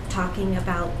are talking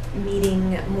about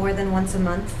meeting more than once a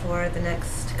month for the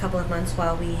next couple of months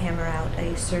while we hammer out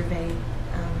a survey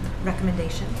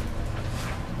recommendation,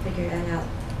 figuring out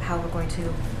how we're going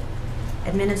to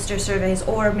administer surveys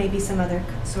or maybe some other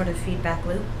sort of feedback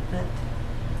loop, but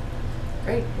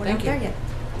Great, we're thank not you. there yet.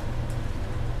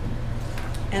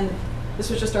 And this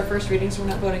was just our first reading, so we're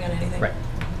not voting on anything. Right.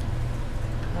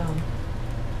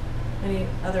 Any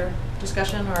other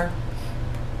discussion, or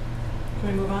can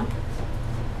we move on?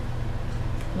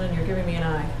 Lynn, you're giving me an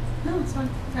eye. No, it's fine.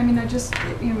 I mean, I just,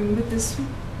 you know, with this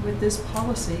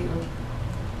policy, or,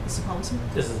 is it policy?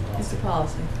 This is It's the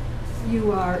policy.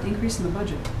 You are increasing the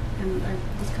budget, and I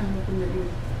was kind of hoping that you would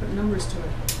put numbers to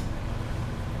it.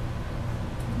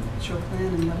 Show a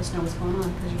plan and let us know what's going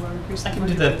on, because you are increasing I the can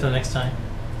budget. do that for the next time.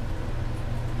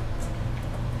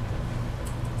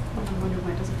 I wonder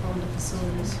why it doesn't fall into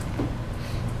facilities.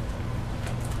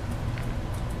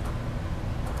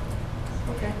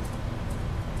 Okay.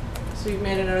 So you've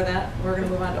made a note of that. We're going to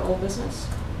move on to old business.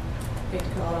 Hate to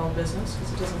call it old business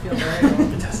because it doesn't feel very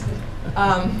old. It doesn't.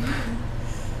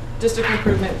 District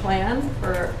improvement plan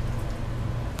for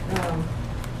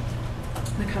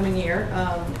the coming year.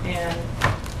 And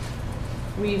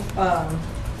we've had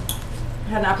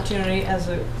an opportunity as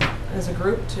a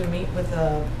group to meet with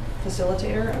a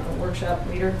facilitator, a workshop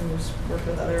leader who's worked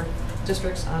with other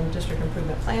districts on district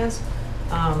improvement plans.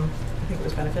 I think it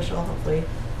was beneficial. Hopefully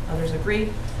others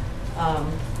agree.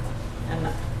 And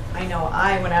I know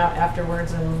I went out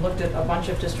afterwards and looked at a bunch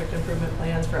of district improvement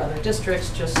plans for other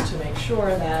districts just to make sure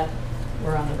that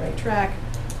we're on the right track,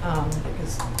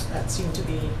 because that seemed to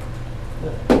be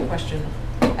the question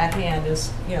at hand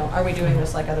is, you know, are we doing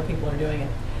this like other people are doing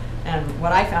it? And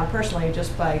what I found personally,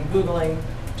 just by Googling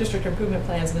district improvement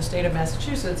plans in the state of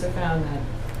Massachusetts, I found that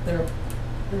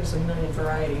there's a million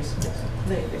varieties.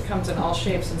 It comes in all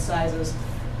shapes and sizes,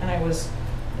 and I was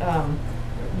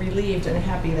relieved and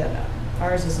happy that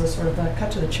ours is a sort of a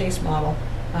cut to the chase model,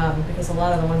 because a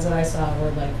lot of the ones that I saw were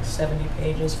like 70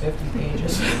 pages, 50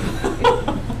 pages.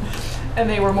 And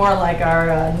they were more like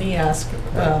our NEASC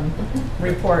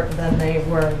report than they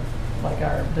were like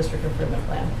our district improvement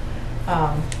plan.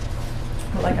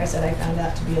 But like I said, I found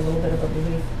that to be a little bit of a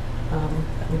relief,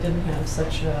 that we didn't have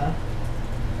such a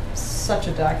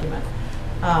document.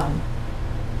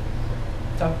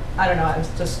 So I don't know, I was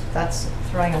just, that's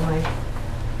throwing on my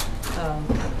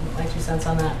 2 cents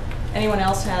on that. Anyone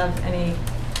else have any?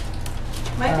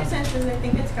 My 2 cents is I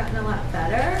think it's gotten a lot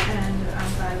better, and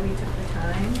I'm glad we took the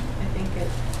time.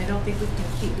 I don't think we can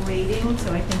keep waiting,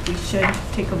 so I think we should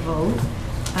take a vote.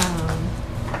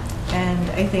 And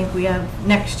I think we have,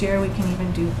 next year we can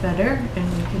even do better,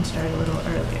 and we can start a little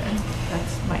earlier.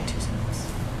 That's my 2 cents.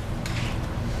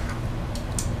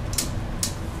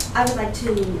 I would like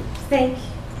to thank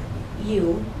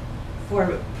you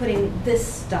for putting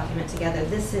this document together.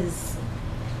 This is,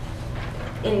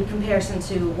 in comparison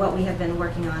to what we have been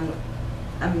working on,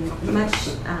 much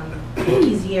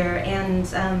easier and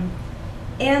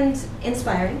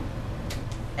inspiring.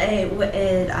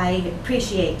 I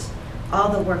appreciate all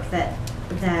the work that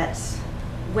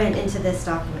went into this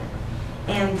document.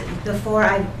 And before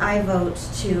I vote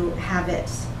to have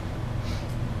it,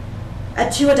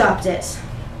 to adopt it,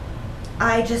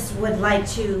 I just would like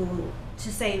to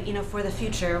say, you know, for the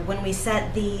future, when we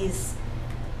set these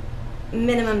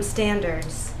minimum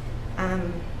standards,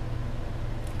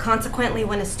 consequently,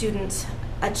 when a student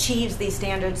achieves these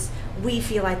standards, we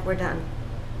feel like we're done.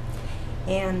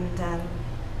 And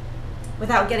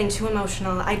without getting too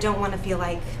emotional, I don't want to feel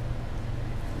like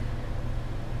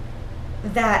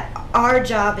that our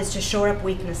job is to shore up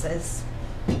weaknesses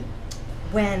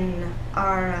when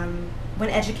when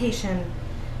education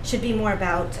should be more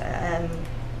about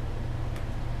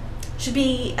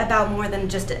more than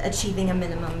just achieving a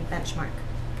minimum benchmark.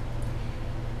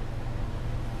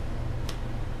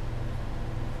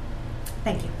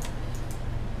 Thank you.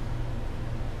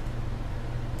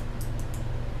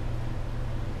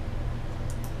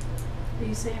 Are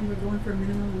you saying we're going for a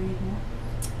minimum and we need more?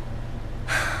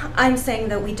 I'm saying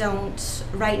that we don't,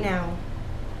 right now,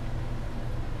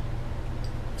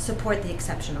 support the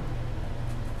exceptional.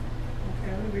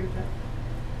 Okay, I would agree with that.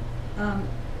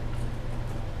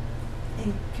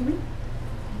 And can we?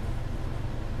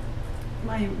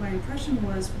 My impression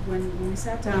was when we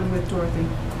sat down with Dorothy,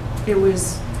 it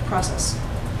was process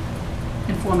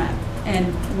and format,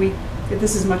 and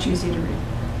this is much easier to read.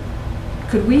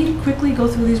 Could we quickly go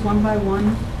through these one by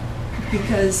one?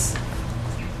 Because,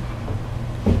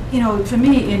 you know, for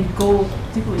me, in goal,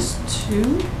 I think it was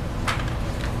 2,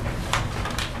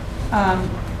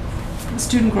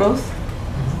 student growth.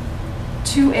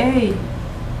 2A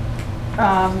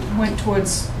went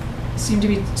towards, seemed to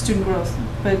be student growth,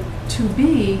 but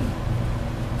 2B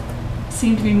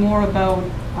seemed to be more about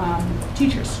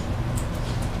teachers.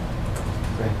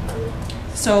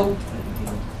 So,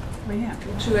 Oh, yeah.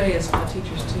 2A is for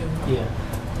teachers too. Yeah.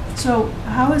 So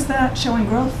how is that showing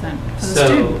growth then for the So-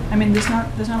 student? I mean, there's not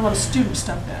a lot of student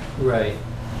stuff there. Right.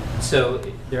 So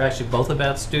they're actually both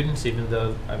about students, even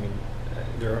though, I mean,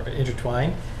 they're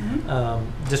intertwined.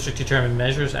 District determined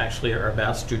measures actually are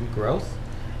about student growth.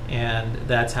 And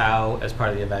that's how, as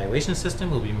part of the evaluation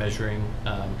system, we'll be measuring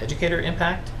educator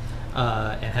impact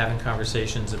and having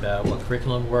conversations about what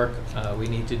curriculum work we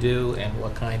need to do and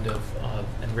what kind of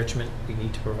enrichment we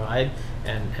need to provide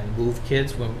and move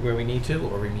kids where we need to,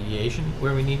 or remediation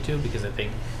where we need to, because I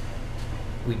think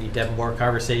we need to have more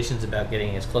conversations about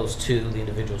getting as close to the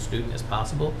individual student as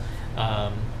possible.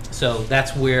 So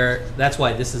that's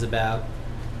why this is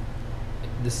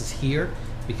here,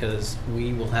 because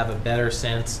we will have a better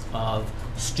sense of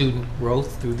student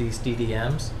growth through these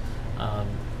DDMs,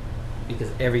 because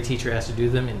every teacher has to do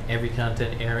them in every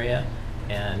content area,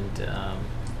 and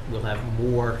we'll have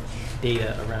more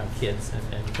data around kids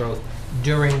and growth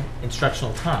during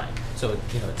instructional time. So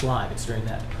it's live. It's during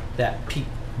that peak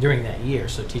during that year,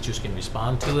 so teachers can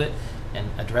respond to it and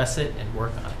address it and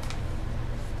work on it.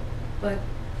 But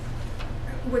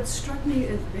what struck me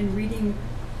in reading,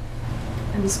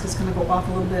 and this is going to go off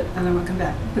a little bit and then we'll come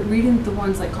back, but reading the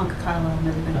ones like Concord Carlisle and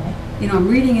everything, I'm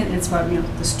reading it and it's about,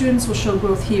 the students will show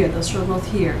growth here, they'll show growth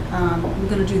here. We're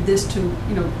going to do this to,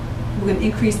 we're going to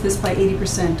increase this by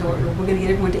 80%, or we're going to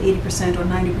get everyone to 80% or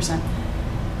 90%.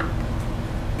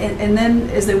 And then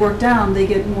as they work down, they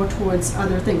get more towards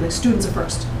other things, like students are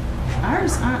first.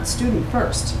 Ours aren't student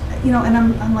first, and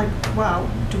I'm like, wow,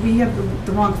 do we have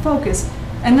the wrong focus?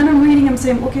 And then I'm reading, I'm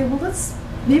saying, okay, well,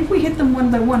 maybe we hit them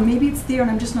one by one. Maybe it's there and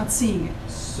I'm just not seeing it.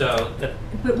 So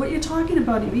But what you're talking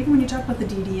about, even when you talk about the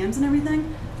DDMs and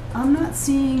everything, I'm not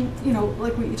seeing,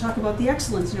 like when you talk about the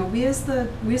excellence, where's the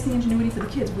ingenuity for the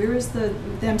kids? Where is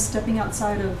them stepping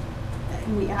outside of,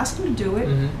 and we ask them to do it,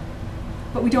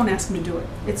 but we don't ask them to do it.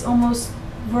 It's almost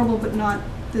verbal, but not,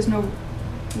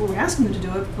 we're asking them to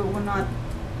do it, but we're not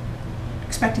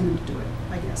expecting them to do it,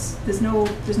 I guess. There's no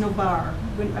bar.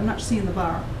 I'm not seeing the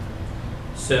bar.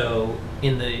 So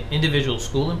in the individual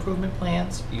school improvement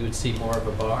plans, you would see more of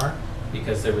a bar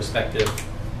because they're respective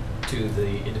to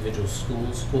the individual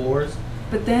school scores.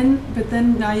 But then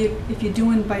now if you're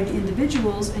doing by the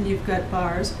individuals and you've got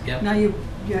bars, Yep. now you're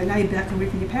back away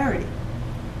from your parity,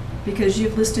 because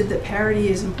you've listed that parity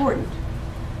is important.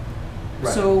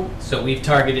 Right. So we've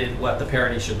targeted what the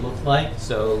parity should look like.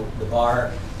 So the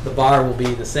bar will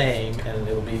be the same, and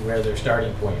it will be where their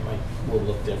starting point will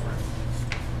look different.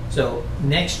 So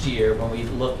next year, when we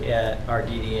look at our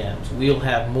DDMs, we'll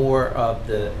have more of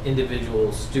the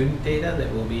individual student data that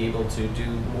we'll be able to do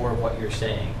more of what you're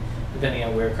saying. Depending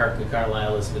on where Concord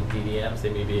Carlisle is with DDMs, they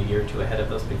may be a year or two ahead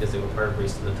of us because they were part of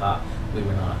Race to the Top. We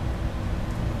were not.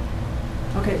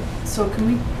 okay, so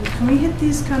can we hit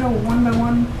these kind of one by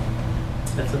one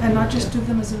and not just do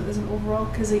them as an overall?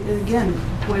 Because again,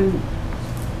 when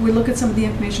we look at some of the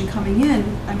information coming in,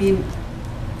 I mean,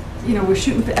 we're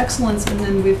shooting for excellence, and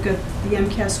then we've got the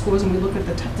MCAS scores, and we look at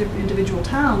the individual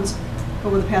towns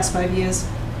over the past 5 years.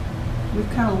 We've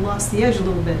kind of lost the edge a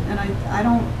little bit, and I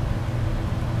don't.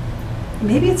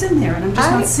 Maybe it's in there, and I'm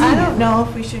just not seeing it. I don't know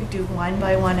if we should do one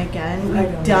by one again. I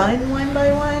don't We've done one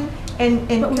by one, and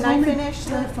But we've can I only finish?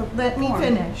 done it for Let me form.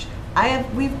 finish.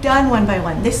 We've done one by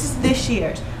one. This is this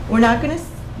year's. We're not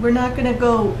gonna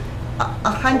go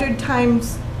 100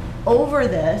 times over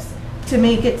this to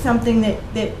make it something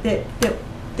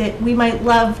that we might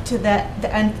love to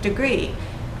the nth degree.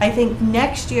 I think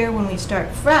next year when we start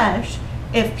fresh,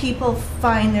 if people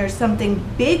find there's something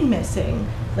big missing,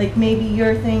 like maybe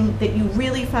your thing that you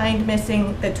really find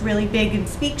missing that's really big and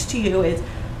speaks to you is,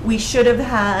 we should have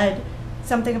had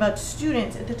something about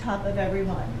students at the top of every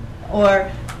one. Or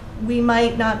we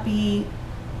might not be,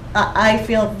 I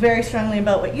feel very strongly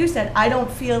about what you said. I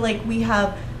don't feel like we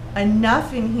have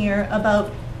enough in here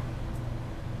about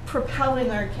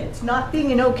propelling our kids, not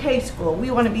being an okay school. We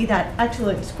want to be that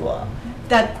excellent school.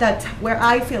 That's where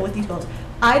I feel with these goals.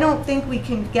 I don't think we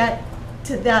can get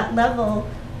to that level,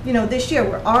 this year.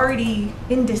 We're already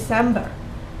in December.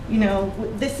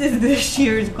 This is this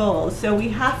year's goal. So we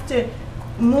have to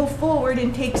move forward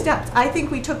and take steps. I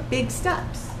think we took big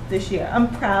steps this year.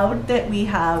 I'm proud that we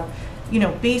have,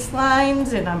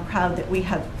 baselines, and I'm proud that we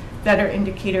have better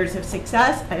indicators of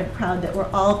success. I am proud that we're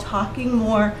all talking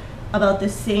more about the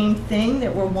same thing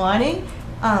that we're wanting,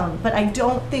 but I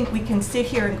don't think we can sit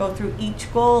here and go through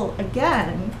each goal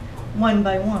again one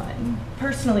by one,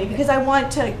 personally, because I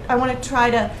want to try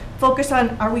to focus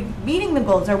on, are we meeting the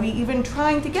goals? Are we even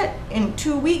trying to get in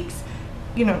 2 weeks,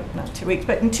 not 2 weeks,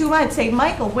 but in 2 months, say,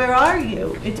 Michael, where are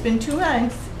you? It's been 2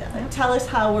 months, tell us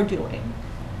how we're doing.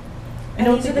 I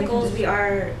don't these are think the we can goals just- we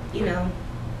are,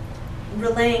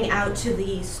 relaying out to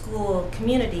the school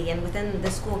community, and within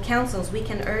the school councils, we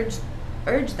can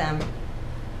urge them,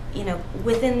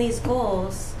 within these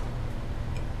goals,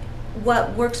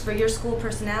 what works for your school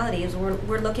personality is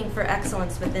we're looking for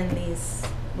excellence within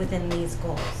these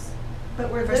goals. But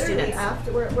we're for literally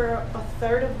students. we're a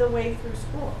third of the way through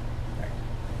school.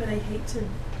 But I hate to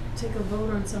take a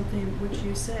vote on something which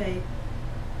you say,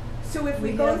 So if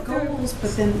we we go have through. goals,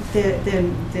 but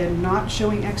then they're not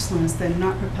showing excellence, they're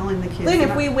not propelling the kids. Lynn, they're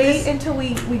if we not- wait until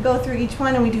we go through each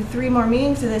one and we do 3 more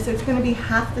meetings of this, it's gonna be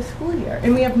half the school year,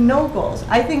 and we have no goals.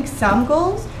 I think some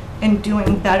goals and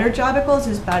doing better job at goals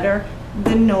is better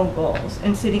than no goals,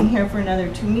 and sitting here for another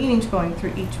 2 meetings going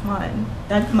through each one.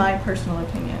 That's my personal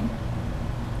opinion.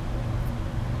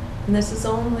 And this is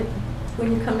only,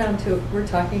 when you come down to it, we're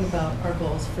talking about our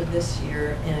goals for this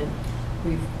year, and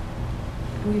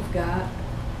we've got,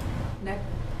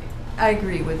 I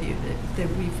agree with you that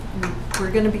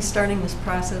we're gonna be starting this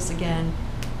process again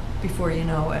before you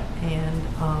know it, and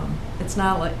it's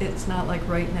not like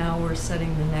right now we're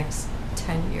setting the next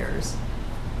 10 years.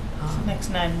 Next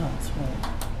 9 months,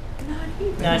 right? Not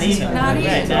even. Not even, Not right,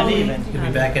 even. not even. You'll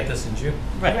be back at this in June.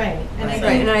 Right. And I Right,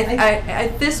 think, and I,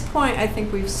 at this point, I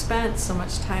think we've spent so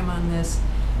much time on this.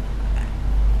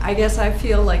 I guess I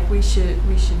feel like we should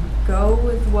go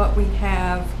with what we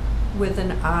have with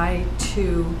an eye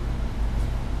to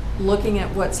looking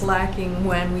at what's lacking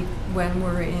when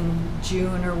we're in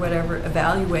June or whatever,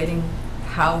 evaluating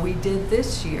how we did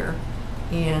this year,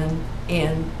 and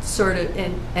sort of,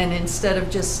 and instead of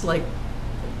just like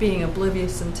being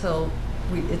oblivious until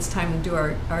it's time to do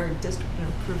our district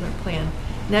improvement plan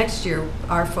next year,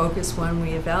 our focus when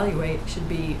we evaluate should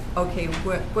be, okay,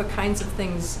 what kinds of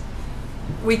things,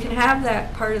 we can have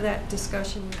that, part of that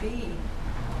discussion be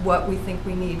what we think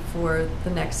we need for the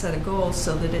next set of goals,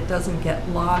 so that it doesn't get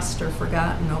lost or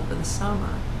forgotten over the summer,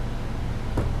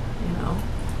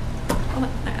 Well,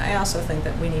 I also think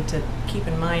that we need to keep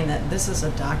in mind that this is a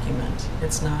document.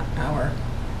 It's not our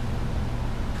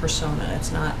persona.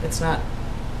 It's not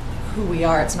who we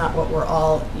are. It's not what we're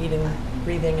all eating,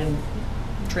 breathing, and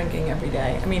drinking every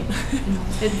day. I mean,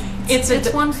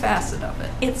 It's one facet of it.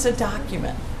 it's a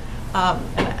document.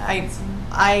 And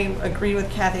I agree with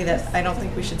Kathy that I don't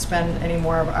think we should spend any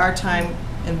more of our time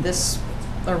in this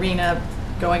arena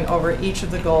going over each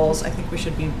of the goals. I think we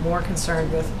should be more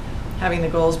concerned with having the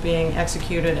goals being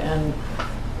executed and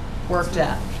worked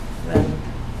at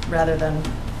rather than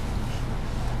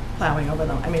plowing over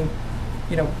them. I mean,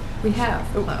 We have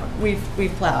plowed. we've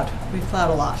plowed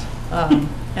a lot.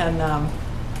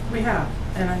 We have,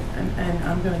 and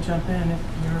I'm gonna jump in if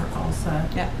you're all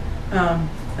set. Yeah.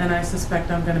 And I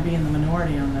suspect I'm gonna be in the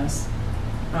minority on this.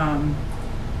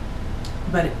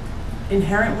 But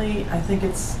inherently, I think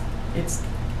it's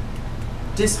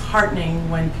disheartening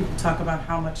when people talk about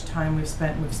how much time we've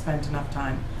spent enough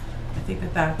time. I think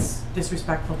that that's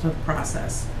disrespectful to the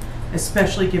process,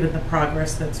 especially given the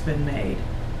progress that's been made.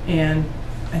 And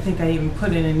I think I even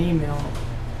put in an email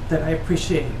that I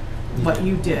appreciate what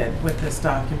you did with this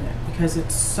document, because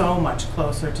it's so much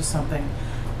closer to something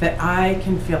that I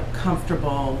can feel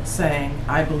comfortable saying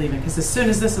I believe in, because as soon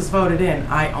as this is voted in,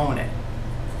 I own it.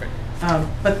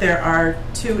 But there are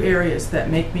 2 areas that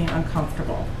make me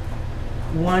uncomfortable.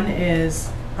 One is,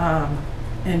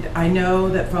 and I know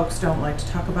that folks don't like to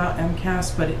talk about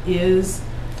MCAS, but it is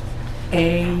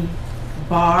a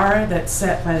bar that's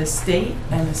set by the state,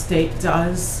 and the state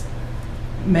does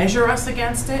measure us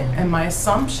against it. And my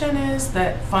assumption is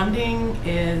that funding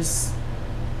is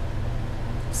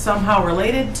somehow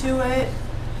related to it.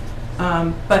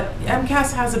 But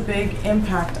MCAS has a big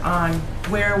impact on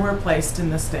where we're placed in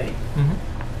the state.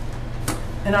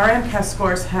 And our MCAS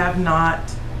scores have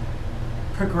not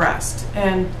progressed.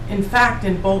 And in fact,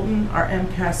 in Bolton, our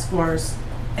MCAS scores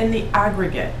in the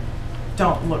aggregate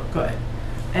don't look good.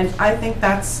 And I think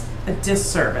that's a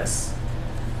disservice.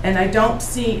 And I don't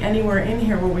see anywhere in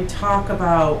here where we talk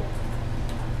about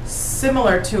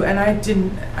similar to, and I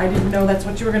didn't know that's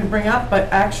what you were going to bring up,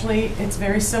 but actually it's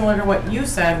very similar to what you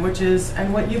said, which is,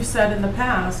 and what you've said in the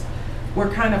past,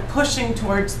 we're kind of pushing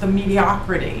towards the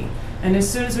mediocrity. And as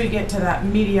soon as we get to that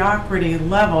mediocrity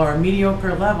level or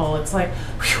mediocre level, it's like,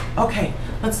 whew, okay,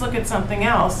 let's look at something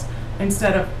else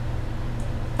instead of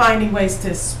finding ways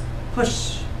to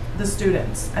push the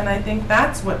students. And I think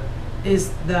that's what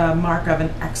is the mark of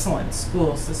an excellent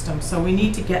school system. So we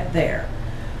need to get there.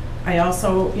 I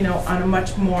also, on a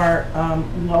much more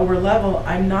lower level,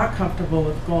 I'm not comfortable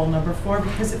with goal number 4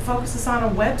 because it focuses on a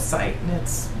website, and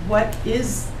it's what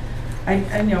is,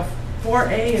 I know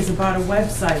 4A is about a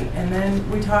website, and then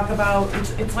we talk about,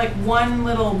 it's like one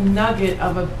little nugget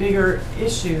of a bigger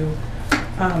issue.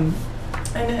 And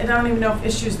I don't even know if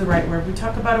issue is the right word. We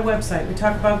talk about a website, we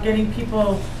talk about getting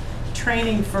people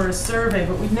training for a survey,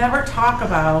 but we never talk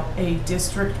about a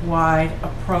district-wide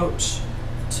approach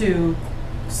to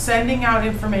sending out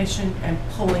information and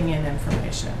pulling in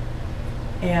information.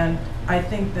 And I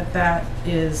think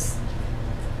that's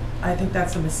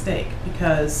a mistake,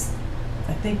 because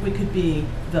I think we could be,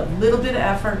 with a little bit of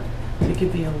effort, we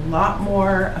could be a lot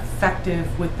more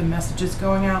effective with the messages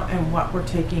going out and what we're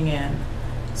taking in,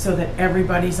 so that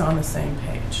everybody's on the same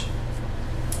page.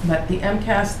 But the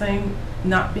MCAS thing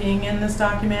not being in this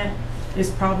document is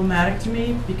problematic to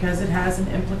me because it has an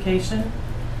implication.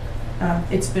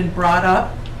 It's been brought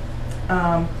up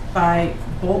by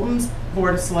Bolton's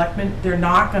Board of Selectmen. They're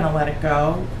not going to let it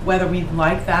go, whether we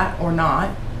like that or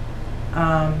not.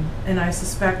 And I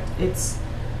suspect it's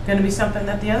going to be something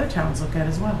that the other towns look at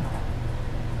as well.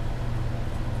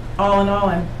 All in all,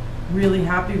 I'm really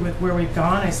happy with where we've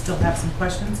gone. I still have some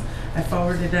questions. I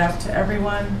forwarded it out to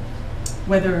everyone.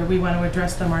 Whether we want to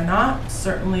address them or not,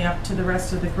 certainly up to the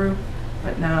rest of the group.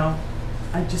 But now,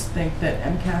 I just think that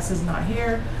MCAS is not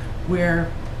here.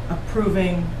 We're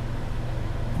approving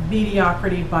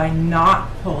mediocrity by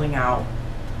not pulling out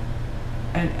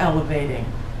and elevating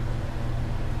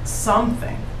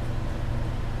something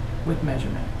with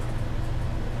measurement.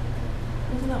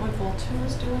 Isn't that what Goal 2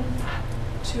 is doing?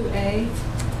 2A?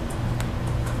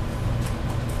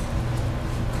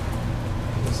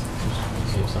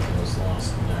 See if something was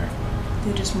lost in there.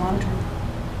 They're just monitoring.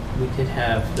 We could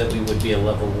have that we would be a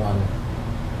level 1.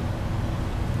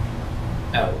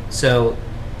 Oh, so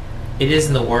it is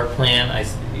in the work plan.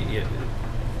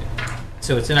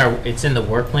 So it's in the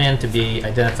work plan to be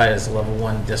identified as a level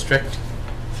 1 district,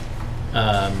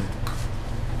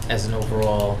 as an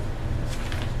overall,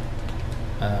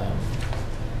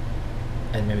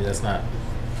 and maybe that's not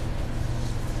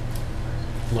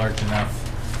large enough.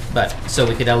 But, so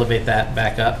we could elevate that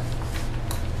back up.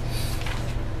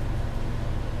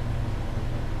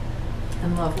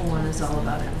 And level 1 is all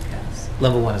about MCAS.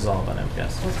 Level 1 is all about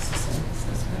MCAS. What's the same? Is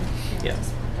this right? Yeah.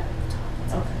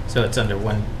 Okay. So it's under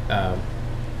one,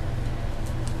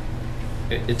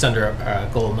 it's under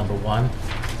goal number 1.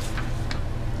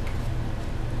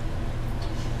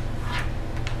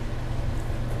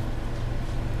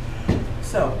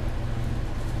 So,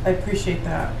 I appreciate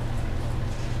that.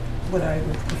 What I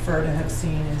would prefer to have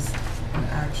seen is an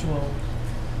actual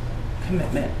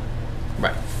commitment.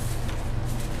 Right.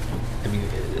 I mean,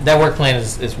 that work plan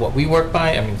is what we work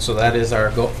by. I mean, so that is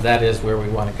our goal. That is where we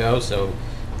want to go. So,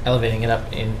 elevating it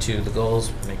up into the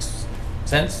goals makes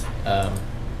sense, and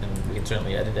we can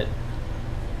certainly edit it.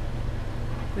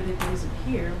 But if it isn't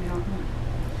here, we don't know.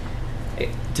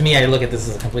 To me, I look at this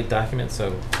as a complete document.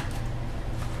 So,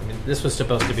 I mean, this was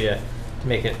supposed to be to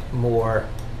make it more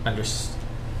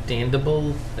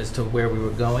understandable as to where we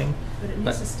were going. But it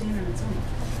needs to stand on its own.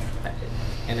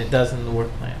 And it does in the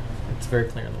work plan. It's very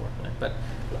clear in the work plan. But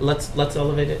let's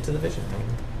elevate it to the vision. I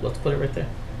mean, let's put it right there.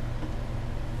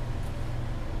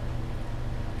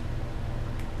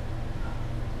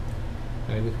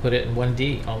 I mean, we could put it in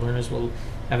 1D. All learners will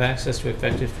have access to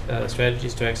effective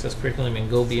strategies to access curriculum and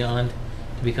go beyond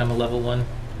to become a level 1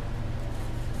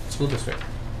 school district.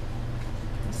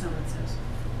 That's not what it says.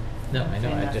 No, I know.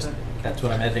 And That's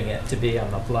what I'm editing it to be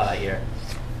on the fly here.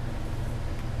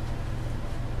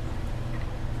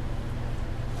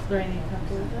 Lorraine, you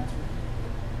comfortable with that?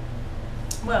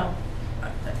 Well,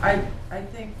 I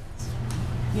think,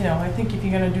 I think if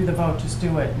you're gonna do the vote, just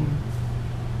do it. And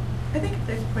I think if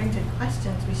there's pointed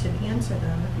questions, we should answer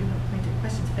them if you have pointed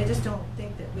questions. I just don't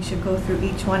think that we should go through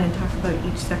each one and talk about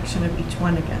each section of each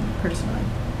one again, personally.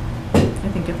 I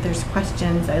think if there's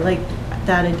questions, I liked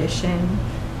that addition,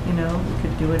 we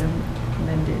could do it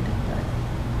amended, but.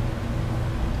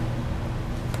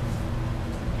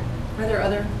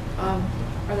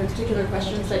 Are there particular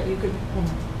questions that you could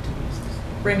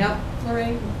bring up,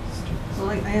 Lorraine? Well,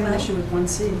 I have an issue with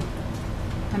 1C.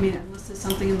 I mean, unless there's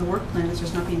something in the work plan that's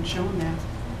just not being shown there.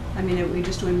 I mean, are we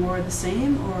just doing more of the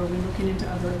same, or are we looking into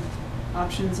other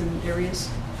options and areas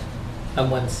On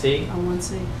 1C, on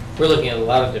 1C? we're looking at a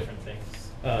lot of different things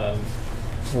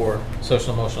for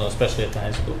social emotional, especially at the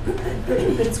high school. But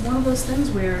it's one of those things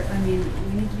where, I mean,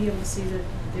 we need to be able to see that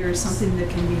there is something that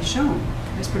can be shown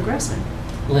as progressing.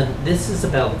 Lynn, this is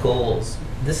about goals.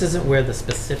 This isn't where the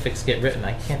specifics get written.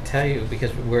 I can't tell you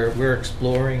because we're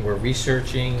exploring, we're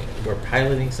researching, we're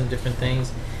piloting some different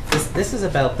things. This is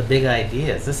about the big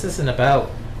ideas. This isn't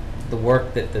about the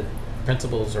work that the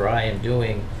principals or I am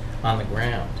doing on the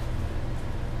ground.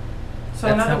 So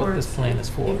in That's other not what words, this plan is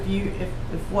for.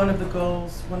 If one of the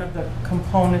goals, one of the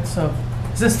components of,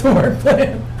 is this the work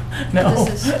plan? No.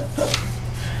 This is-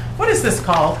 What is this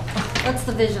called? That's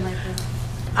the vision, I think.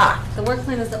 Ah, The work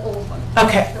plan is the old one.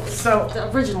 okay, That was so, the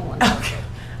original one.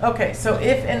 okay, so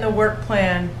if in the work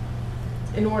plan,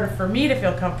 in order for me to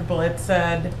feel comfortable, it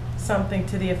said something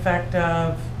to the effect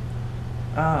of,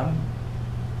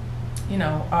 you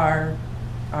know, our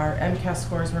MCAS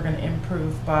scores were gonna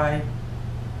improve by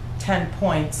 10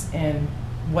 points in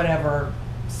whatever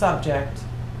subject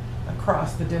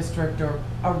across the district, or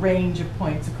a range of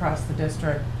points across the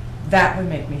district, that would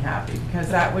make me happy, because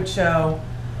that would show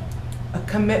a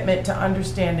commitment to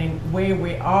understanding where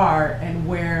we are and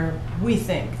where we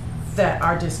think that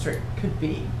our district could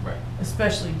be. Right.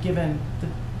 Especially given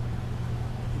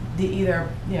the either,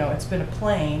 you know, it's been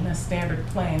a standard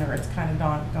plane, or it's kind of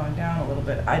gone down a little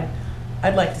bit.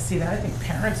 I'd like to see that. I think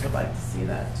parents would like to see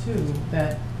that too,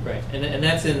 that. Right, and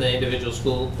that's in the individual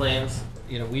school plans.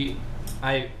 You know,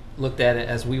 I looked at it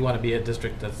as we want to be a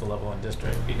district that's the level 1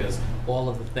 district, because all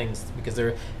of the things, because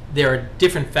there are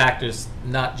different factors,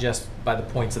 not just by the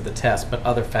points of the test, but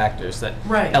other factors that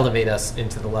Right. elevate us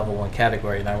into the level 1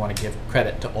 category, and I want to give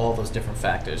credit to all those different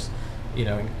factors, you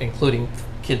know, including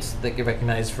kids that get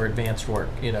recognized for advanced work,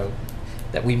 you know,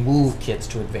 that we move kids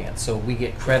to advance, so we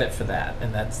get credit for that,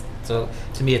 and that's, so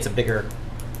to me it's a bigger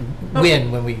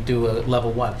win when we do a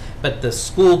level 1. But the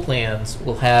school plans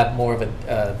will have more of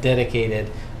a dedicated,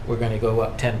 we're going to go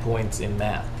up 10 points in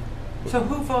math, So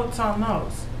who votes on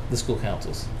those? the school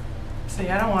councils. See,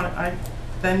 I don't want to,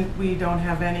 then we don't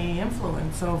have any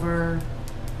influence over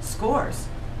scores.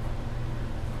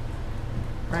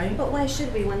 Right? But why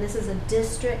should we, when this is a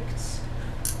district?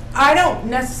 I don't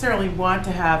necessarily want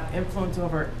to have influence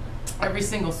over every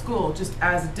single school. Just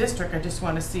as a district, I just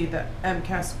want to see the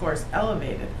MCAS scores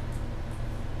elevated.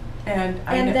 And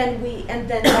And then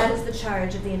that is the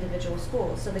charge of the individual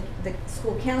schools. So the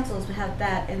school councils would have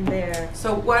that in their.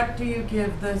 So what do you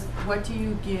give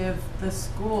the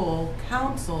school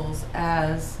councils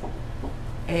as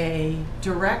a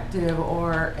directive,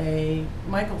 or a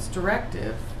Michael's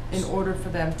directive, in order for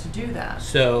them to do that?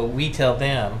 So we tell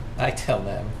them, I tell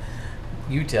them,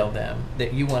 you tell them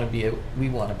that we want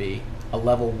to be a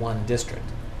level 1 district.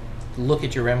 Look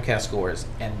at your MCAS scores,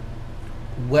 and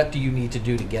what do you need to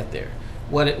do to get there?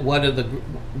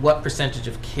 What percentage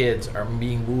of kids are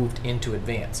being moved into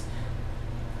advance?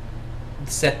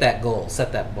 Set that goal,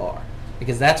 set that bar,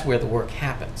 because that's where the work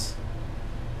happens.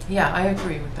 Yeah, I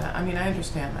agree with that. I mean, I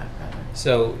understand that better.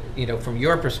 So, you know, from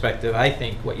your perspective, I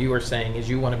think what you are saying is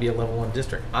you want to be a level 1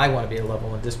 district. I want to be a level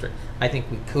 1 district. I think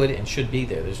we could and should be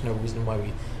there. There's no reason why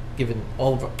we, given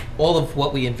all of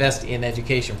what we invest in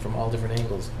education from all different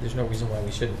angles, there's no reason why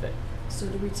we shouldn't be. So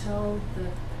do we tell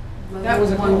the That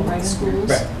was a level goal, 1 right? schools?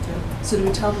 Right. So do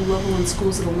we tell the level 1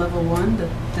 schools that are level 1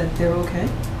 that they're okay?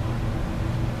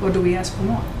 Or do we ask for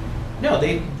more? No,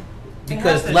 They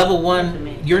because have to- level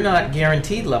 1, you're not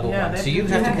guaranteed level Yeah, 1, they so you do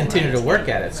have to have to continue to work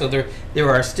at maintain, it. So there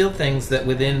are still things that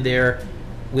within their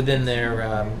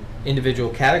individual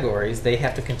categories they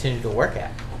have to continue to work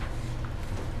at.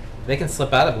 They can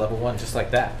slip out of level 1 just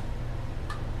like that.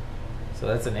 So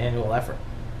that's an annual effort.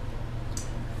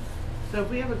 So if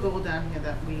we have a goal down here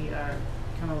that we are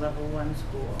kind of level 1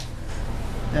 school,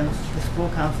 then the school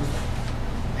councils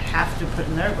have to put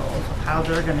in their goals of how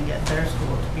they're going to get their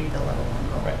school to be the level 1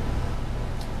 goal. Right.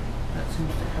 That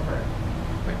seems to cover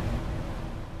it.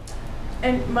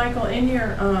 And Michael, in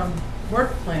your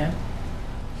work plan,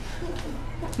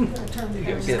 You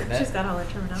get that? She's got all her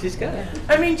terminology. She's got it.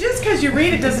 I mean, just because you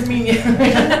read it doesn't mean you.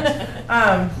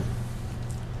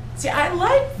 See, I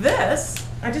like this.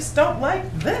 I just don't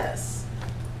like this.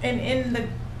 And in the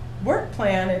work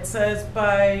plan, it says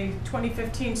by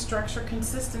 2015, structure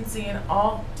consistency in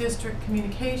all district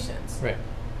communications. Right.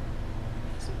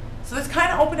 So that's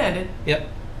kind of open-ended. Yep.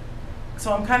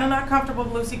 So I'm kind of not comfortable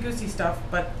with loosey-goosey stuff,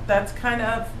 but that's kind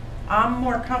of, I'm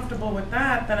more comfortable with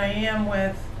that than I am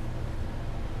with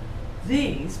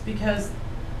these, because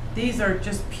these are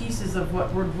just pieces of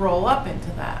what would roll up into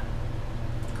that.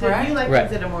 So Correct? you like Right.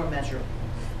 things that are more measurable.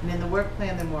 And in the work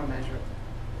plan, they're more measurable.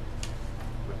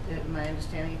 Am I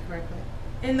understanding it correctly?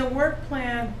 In the work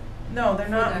plan, no, they're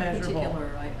not For that measurable.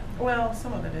 particular item. Well,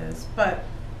 some of it is, but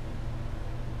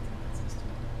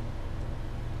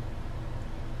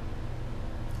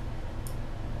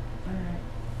all right.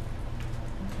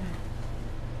 Okay.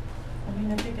 I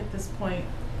mean, I think at this point,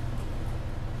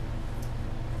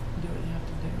 do what you have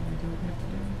to do. We do what we have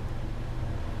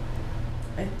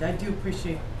to do. I do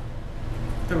appreciate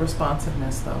the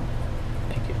responsiveness, though.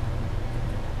 Thank you.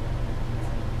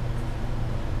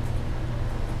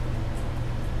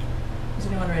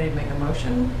 anyone ready to make a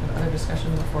motion? Other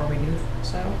discussion before we do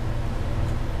so?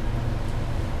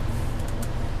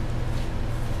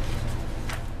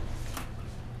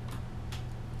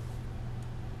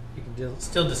 You can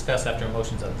still discuss after a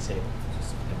motion's on the table.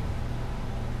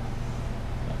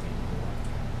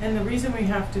 And the reason we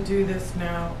have to do this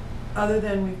now, other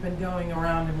than we've been going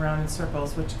around and round in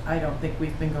circles, which I don't think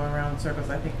we've been going around in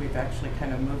circles, I think we've actually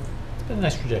kind of moved. It's been a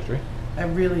nice trajectory. I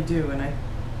really do, and I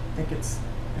think it's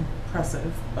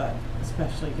impressive, but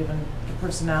especially given the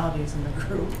personalities in the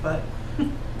group. But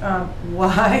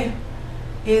why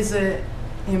is it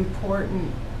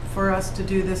important for us to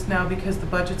do this now? Because the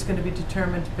budget's going to be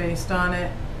determined based on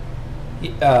it,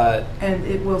 and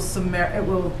it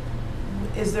will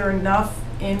is there enough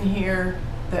in here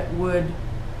that would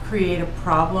create a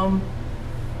problem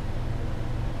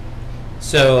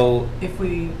So if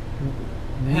we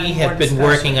we had have more been discussion?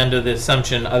 working under the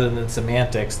assumption, other than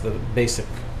semantics, the basic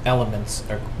elements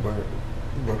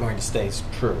we're going to stay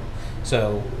true.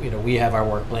 So, we have our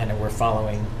work plan and we're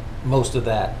following most of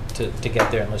that to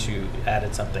get there, unless you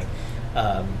added something.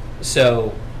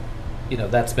 So,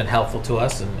 that's been helpful to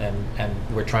us, and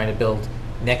we're trying to build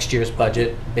next year's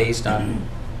budget based on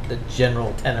the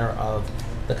general tenor of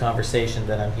the conversation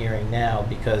that I'm hearing now,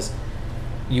 because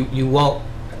you won't,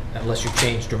 unless you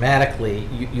change dramatically,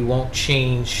 you won't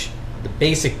change the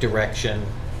basic direction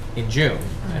in June.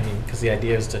 I mean, because the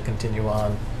idea is to continue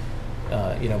on,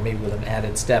 maybe with an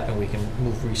added step, and we can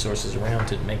move resources around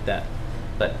to make that.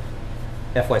 But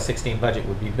FY16 budget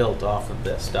would be built off of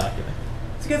this document.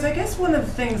 Because I guess one of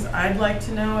the things I'd like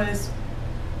to know is,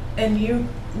 and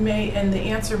the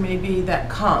answer may be that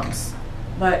comes,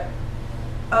 but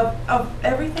of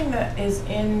everything that is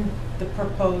in the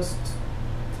proposed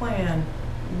plan,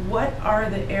 what are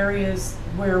the areas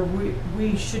where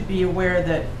we should be aware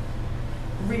that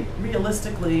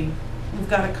realistically we've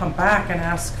got to come back and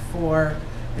ask for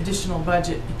additional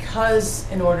budget, because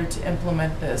in order to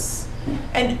implement this,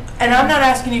 and I'm not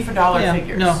asking you for dollar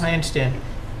figures. No, I understand.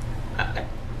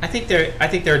 I think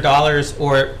there are dollars,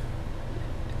 or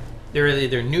there are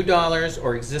either new dollars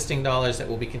or existing dollars that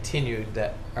will be continued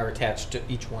that are attached to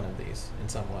each one of these in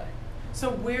some way.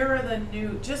 So where are the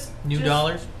new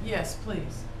dollars? Yes,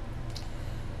 please.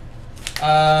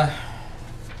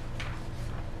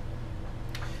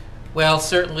 Well,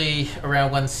 certainly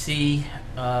around 1C,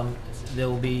 there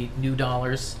will be new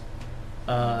dollars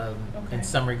in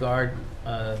some regard,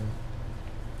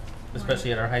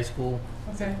 especially at our high school.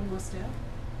 Is that from West Ave?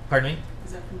 Pardon me?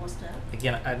 Is that from West Ave?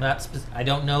 Again, I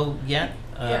don't know yet.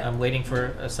 Yeah. I'm waiting for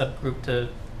a subgroup to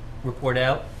report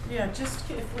out. Yeah, if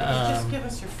we could just give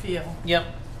us your feel. Yep.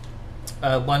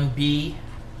 1B,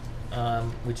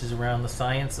 which is around the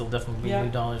science, there'll definitely be Yeah. new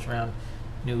dollars around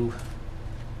new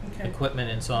Okay.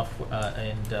 equipment and software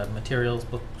and materials,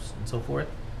 books, and so forth.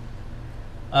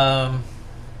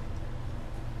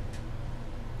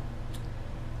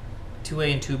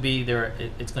 2A and 2B,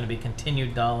 it's going to be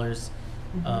continued dollars.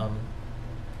 Mhm.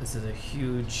 This is a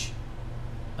huge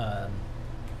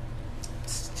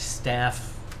staff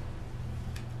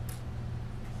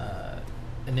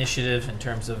initiative in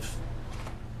terms of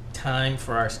time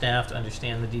for our staff to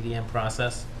understand the DDM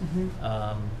process. Mhm.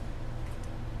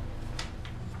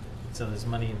 So there's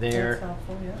money there. That's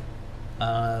helpful,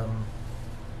 yeah.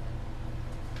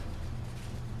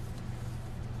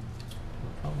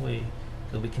 Probably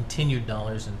there'll be continued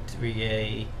dollars in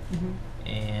 3A, Mhm.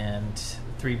 and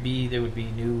 3B there would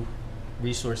be new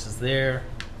resources there.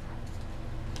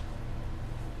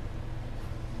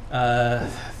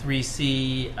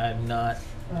 3C, I'm not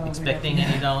Oh, expecting yeah.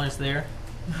 any dollars there.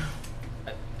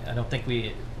 I don't think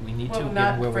we need to, Well, given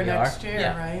not where for we are. next year,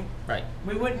 Yeah, right? right.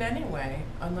 We wouldn't anyway,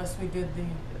 unless we did the.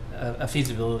 A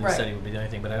feasibility Right. study would be the only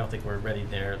thing, but I don't think we're ready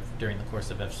there during the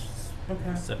course of Okay.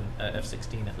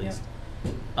 F16 at Yeah. least.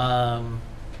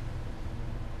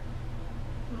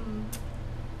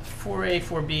 4A,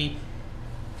 4B,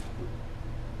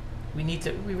 we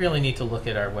really need to look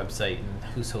at our website and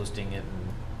who's hosting it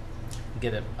and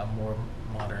get a more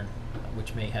modern,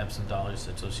 which may have some dollars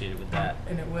associated with that.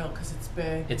 And it will, because it's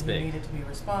big. It's and big. We need it to be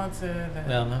responsive. And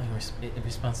Well, no,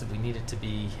 responsive, we need it to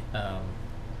be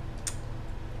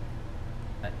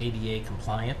ADA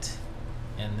compliant,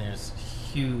 and there's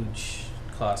huge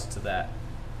cost to that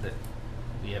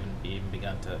we haven't even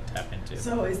begun to tap into.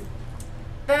 So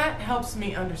that helps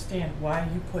me understand why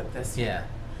you put this here. Yeah,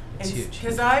 it's huge.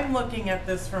 Because I'm looking at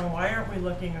this from, why aren't we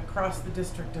looking across the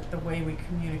district at the way we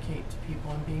communicate to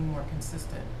people and being more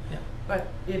consistent? Yeah. But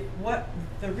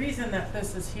the reason that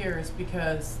this is here is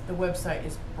because the website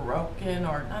is broken,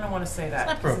 or I don't want to say that. It's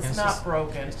not 'cause broken. It's not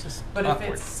broken. It's just But awkward.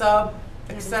 if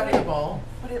acceptable.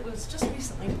 But it was just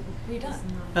recently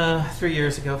redone. 3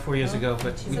 years ago, 4 years ago,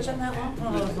 but Has it been that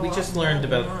long? we just learned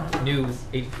about new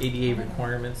ADA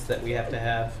requirements that we have to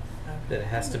have, that it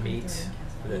has to meet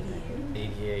the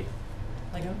ADA.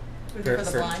 Like, For, for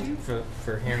the blind?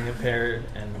 for hearing impaired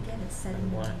and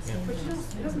blind, yeah. But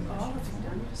it doesn't all have to be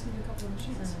done, you just need a couple of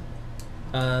machines.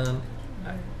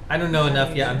 I don't know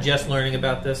enough yet. I'm just learning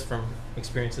about this from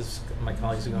experiences my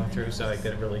colleagues are going through, so I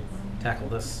could really tackle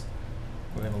this.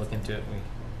 We're going to look into it. We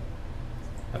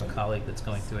have a colleague that's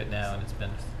going through it now, and it's been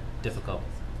difficult.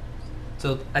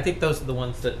 So I think those are the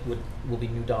ones that will be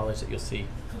new dollars that you'll see.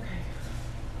 Okay.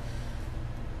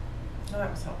 No, that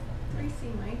was helpful.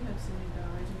 3C might have some new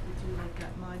dollars if we do like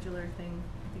that modular thing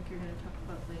I think you're gonna talk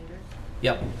about later.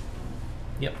 Yep.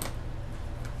 Yep.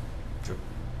 True.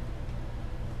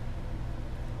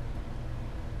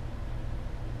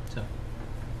 So.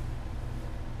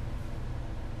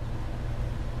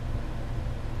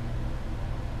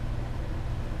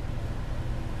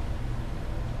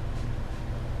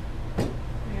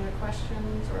 Any other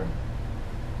questions or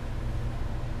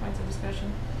points of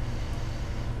discussion?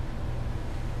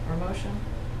 Or motion?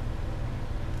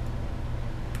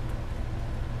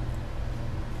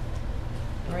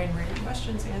 Lorraine, were your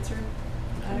questions answered?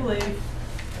 I believe.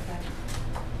 Okay.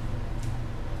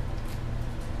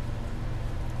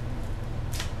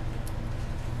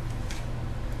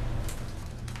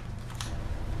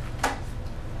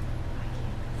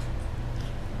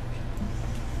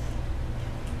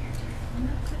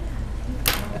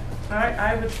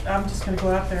 I'm just gonna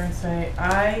go out there and say,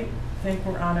 I think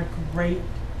we're on a great,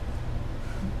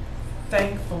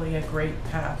 thankfully a great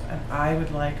path, and I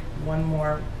would like one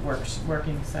more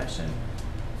working session.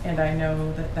 And I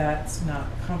know that that's not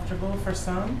comfortable for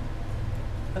some,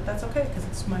 but that's okay, because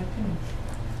it's my opinion.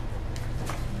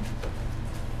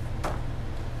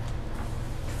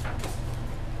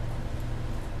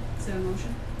 Is that a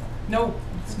motion? No,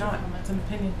 it's not, it's an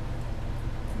opinion.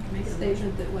 You can make it a Statement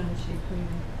motion. that when she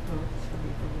votes, she'll be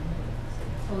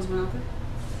voting. Oh, is one out there?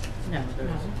 No, there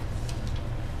No. isn't.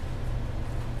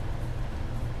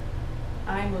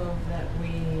 I move that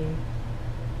we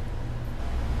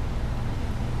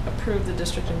approve the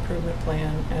district improvement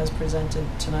plan as presented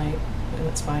tonight in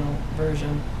its final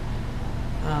version.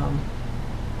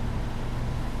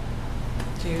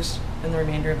 To use in the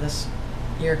remainder of this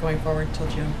year going forward till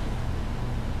June.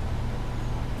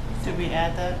 Did we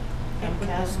add that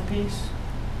MCAS piece?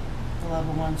 The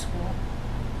level 1 school?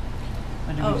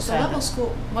 Or did we Oh, just the add level that? school,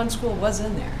 one school was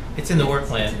in there. It's in the work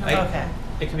plan. Okay,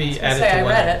 It can be I was gonna added say, to I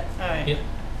one. read it. all right. Yep.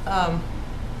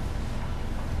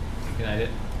 You can add it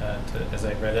as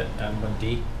I read it on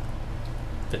 1D.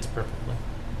 Fits perfectly.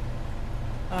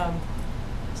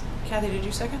 Kathy, did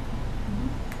you second?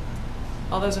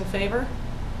 All those in favor?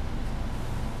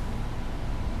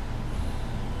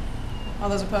 All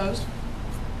those opposed?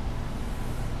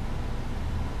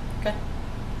 Okay.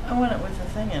 I want it with the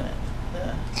thing in it.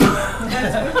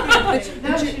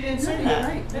 No, she didn't say that.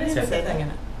 Right. There is a Yeah. thing in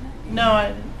it. No,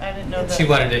 I didn't know that. She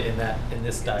wanted it in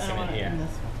this I don't document want it in here.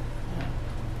 this one.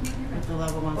 Yeah. With the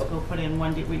level 1 school, put in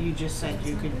 1D, what you just said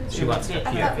you could. She wants it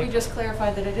I here. thought we just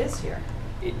clarified that it is here.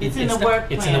 It's in the work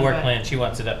It's in the plan, work but- plan. She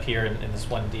wants it up here in this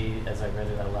 1D as I read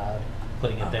it out loud,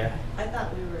 putting it there. I thought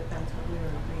that's what we were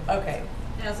agreeing. Okay.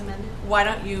 As amended? Why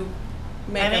don't you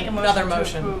I make make a another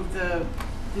motion to motion? approve the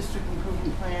district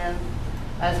improvement plan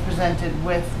as presented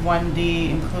with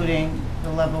 1D, including the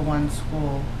level 1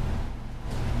 school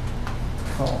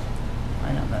goal.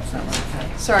 I know that's not what I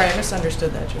said. Sorry, I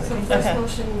misunderstood that, Julie. So first Okay.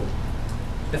 motion,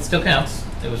 It still counts.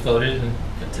 It was voted and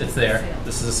it's there.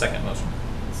 This is a second motion.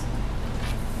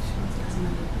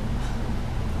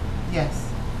 Yes,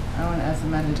 I want it as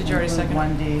amended Did to you already include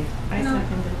second? 1D. I No.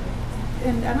 seconded it.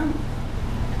 And I don't,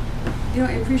 you know,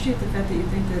 I appreciate the fact that you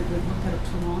think that we've looked at it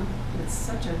too long, but it's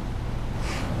such a,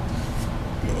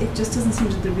 it just doesn't seem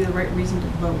to be the right reason to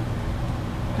vote.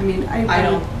 I mean,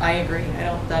 I agree.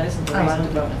 That isn't the Oh, I reason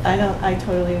to don't vote. I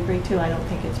totally agree too. I don't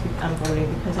think it's, I'm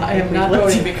voting because I I think am we not looked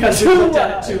voting because we looked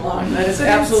at it too long. That is But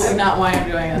it's- absolutely not why I'm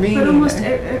doing it.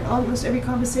 But almost every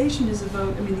conversation is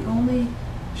about, I mean, the only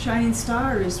shining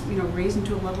star is, you know, raising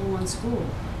to a level 1 school.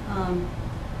 I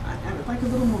would like a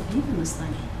little more beef in this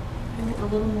thing. A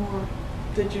little more.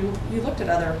 Did you looked at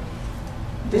other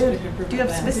Did. district improvement Do you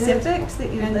have plans? specifics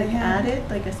that you And they like have- added,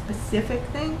 like a specific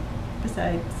thing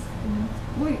besides, you know?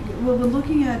 Well, we're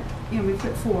looking at, you know, we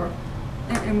put 4,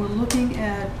 and we're looking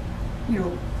at, you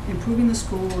know, improving the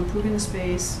school, improving the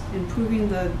space, improving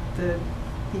the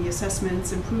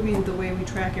assessments, improving the way we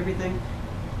track everything.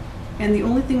 And the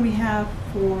only thing we have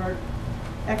for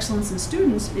excellence in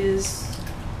students is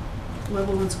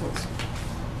level 1 schools.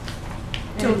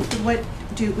 So what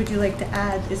would you like to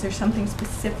add? Is there something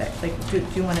specific? Like, do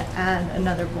you want to add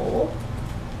another goal?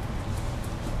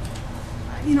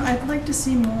 You know, I'd like to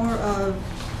see more of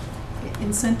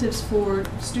incentives for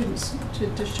students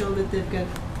to show that they've got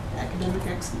academic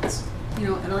excellence. You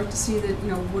know, I'd like to see that, you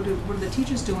know, what are the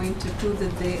teachers doing to prove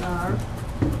that they are,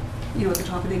 you know, at the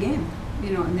top of their game,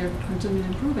 you know, and they're continually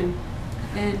improving.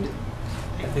 And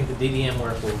I think the DDM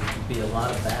work will be a lot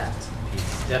of that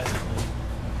piece, definitely.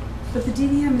 but the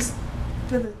DDM is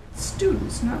for the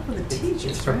students, not for the teachers,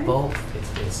 It's for right?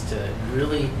 both. It's to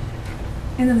really.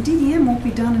 And then the DDM won't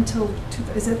be done until,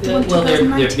 is that the one, Well,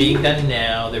 2019? they're being done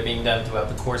now. They're being done throughout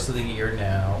the course of the year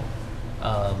now.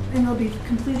 And they'll be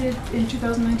completed in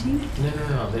 2019?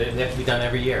 No. They have to be done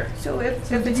every year. So if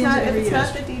So it's begins not every year.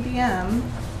 the DDM,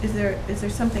 is there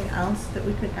something else that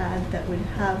we could add that would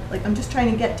have, like, I'm just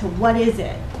trying to get to what is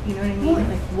it? You know what I mean? Well-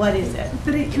 Like, what is it?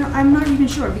 But you know, I'm not even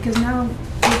sure, because now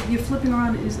you're flipping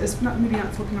around, is not, maybe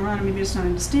not flipping around, maybe it's not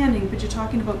understanding, but you're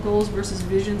talking about goals versus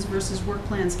visions versus work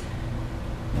plans.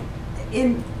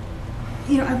 And,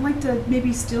 you know, I'd like to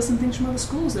maybe steal some things from other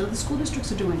schools that other school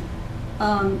districts are doing,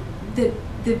 that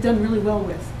they've done really well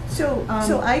with. So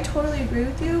I totally agree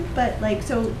with you, but like,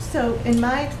 so in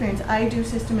my experience, I do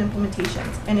system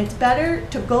implementations, and it's better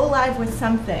to go live with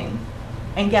something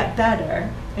and get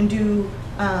better and do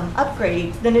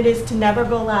upgrades than it is to never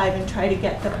go live and try to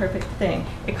get the perfect thing.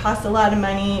 It costs a lot of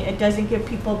money. It doesn't give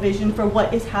people vision for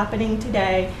what is happening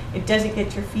today. It doesn't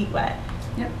get your feet wet.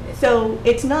 Yep. So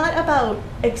it's not about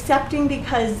accepting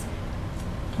because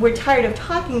we're tired of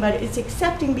talking about it. It's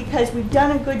accepting because we've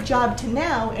done a good job to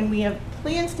now, and we have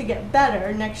plans to get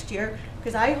better next year,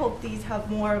 because I hope these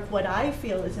have more of what I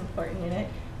feel is important in it.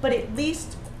 But at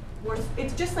least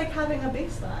it's just like having a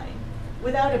baseline.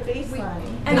 Without a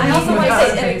baseline, And I also want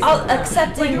to say, we're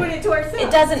accepting, doing it to ourselves. it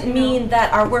doesn't mean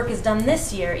that our work is done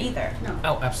this year either.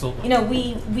 Oh, absolutely. You know,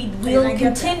 we I will get that.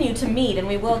 continue to meet, and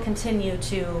we will continue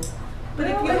to. But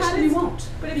if Well, you actually, we have won't,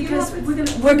 but if you because have we're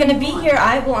We're going to move be on. here.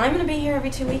 I'm going to be here every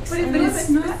 2 weeks. But if and you have a it's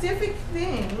not- specific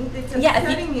thing that's Yeah, if you-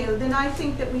 upsetting you, then I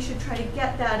think that we should try to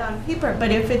get that on paper. But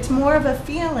if it's more of a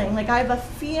feeling, like I have a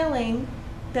feeling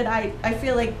that I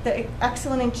feel like the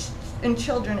excellence in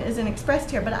children isn't expressed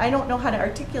here, but I don't know how to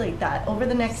articulate that. Over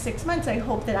the next 6 months, I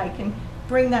hope that I can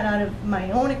bring that out of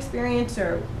my own experience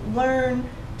or learn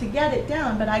to get it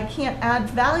down, but I can't add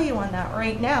value on that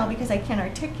right now because I can't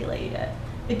articulate it.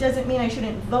 It doesn't mean I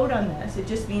shouldn't vote on this. It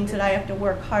just means that I have to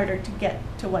work harder to get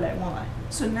to what I want.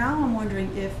 So now I'm wondering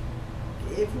if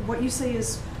what you say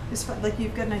is like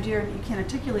you've got an idea and you can't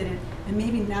articulate it, and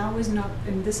maybe now is not,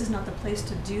 and this is not the place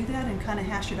to do that and kind of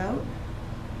hash it out.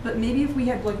 But maybe if we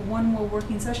had like one more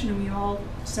working session and we all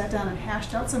sat down and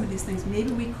hashed out some of these things,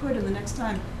 maybe we could, in the next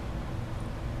time,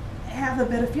 have a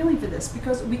better feeling for this.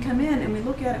 Because we come in and we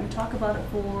look at it and we talk about it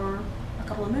for a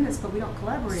couple of minutes, but we don't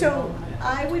collaborate at all So on it.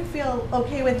 I would feel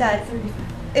okay with that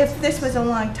if this was a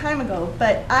long time ago,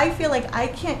 but I feel like I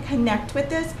can't connect with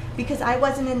this because I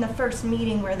wasn't in the first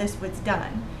meeting where this was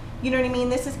done. You know what I mean?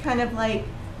 This is kind of like,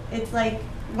 it's like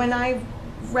when I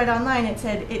read online, it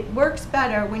said it works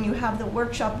better when you have the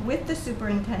workshop with the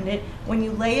superintendent, when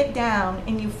you lay it down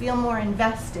and you feel more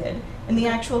invested in the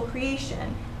actual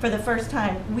creation for the first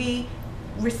time. We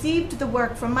received the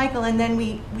work from Michael, and then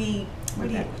we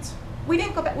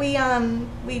didn't go back.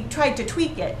 We tried to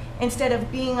tweak it instead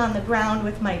of being on the ground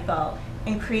with Michael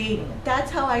and creating it. That's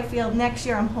how I feel next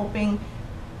year. I'm hoping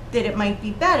that it might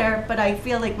be better, but I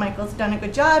feel like Michael's done a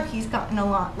good job. He's gotten a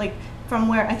lot, like, from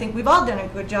where I think we've all done a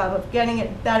good job of getting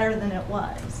it better than it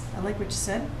was. I like what you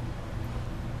said,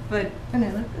 but And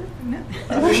I look good.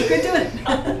 I look good doing it.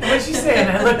 What'd she say?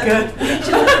 And I look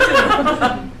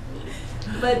good.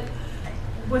 But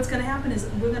what's going to happen is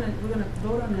we're going to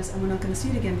vote on this, and we're not going to see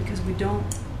it again because we don't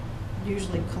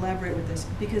usually collaborate with this,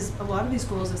 because a lot of these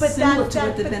goals are But similar that- to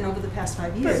what they've but- been over the past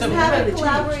 5 But years. we They've haven't really changed.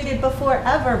 collaborated before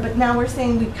ever, but now we're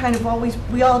saying we kind of always,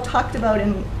 we all talked about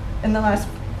in the last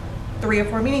 3 or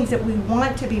 4 meetings that we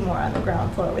want to be more on the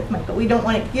ground floor with Michael. We don't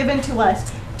want it given to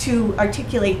us to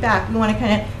articulate back. We want to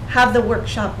kind of have the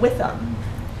workshop with them.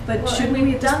 But Well, shouldn't and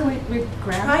we at this point We've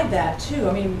grab? tried that too.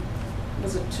 I mean,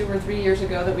 was it 2 or 3 years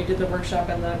ago that we did the workshop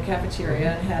in the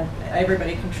cafeteria and had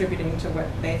everybody contributing to what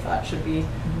they thought should be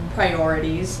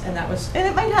priorities, and that was. And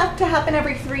it might have to happen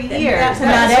every 3 and years, that- and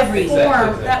that not was a every form-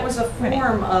 Exactly. That was a Right.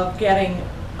 form of getting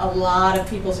a lot of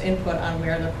people's input on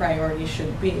where the priorities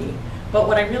should be. But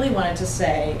what I really wanted to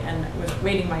say, and was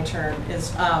waiting my turn,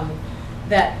 is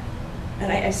that,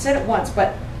 and I said it once,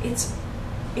 but it's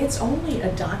only a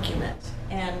document,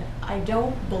 and I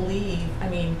don't believe, I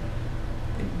mean,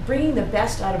 bringing the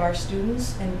best out of our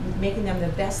students and making them the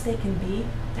best they can be,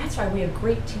 that's why we have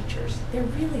great teachers. They're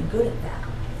really good at that.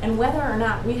 And whether or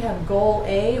not we have goal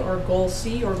A or goal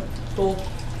C or goal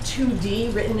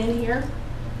 2D written in here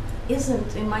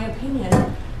isn't, in my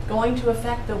opinion, going to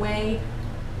affect the way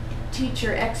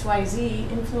teacher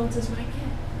XYZ influences my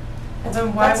kid.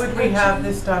 Then why would we have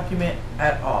actually- this document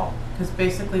at all? Because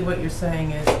basically what you're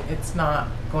saying is it's not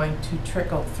going to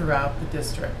trickle throughout the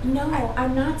district. No,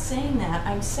 I'm not saying that.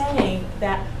 I'm saying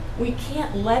that we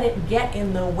can't let it get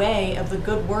in the way of the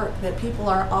good work that people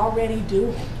are already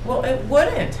doing. Well, it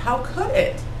wouldn't. How could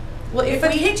it? Well, if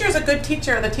a teacher's a good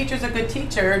teacher, the teacher's a good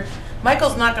teacher,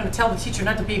 Michael's not going to tell the teacher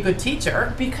not to be a good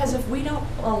teacher. Because if we don't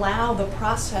allow the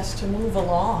process to move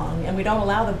along and we don't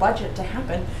allow the budget to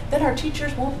happen, then our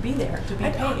teachers won't be there to be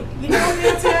paid. You know,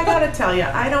 Nancy, I got to tell you,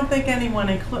 I don't think anyone,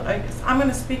 I'm going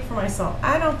to speak for myself.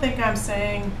 I don't think I'm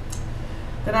saying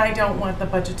that I don't want the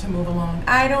budget to move along.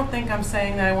 I don't think I'm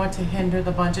saying that I want to hinder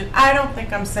the budget. I don't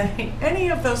think I'm saying any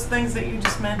of those things that you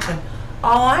just mentioned.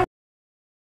 All I'm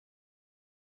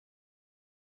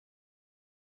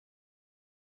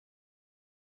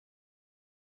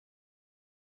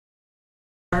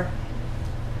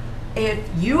If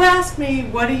you ask me,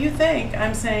 what do you think?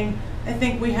 I'm saying, I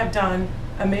think we have done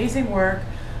amazing work.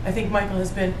 I think Michael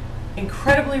has been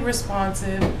incredibly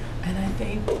responsive, and I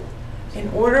think in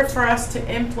order for us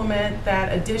to implement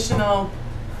that additional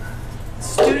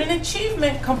student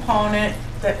achievement component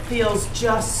that feels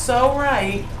just so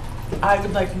right, I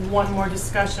would like one more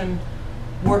discussion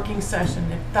working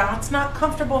session. If that's not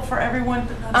comfortable for everyone,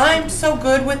 I'm so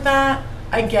good with that.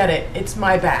 I get it. It's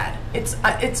my bad.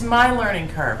 It's my learning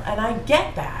curve, and I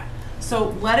get that.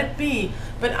 So let it be.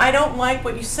 But I don't like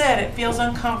what you said. It feels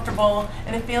uncomfortable,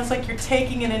 and it feels like you're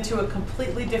taking it into a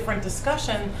completely different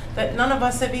discussion that none of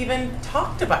us have even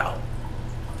talked about.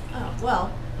 Oh,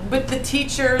 well. But the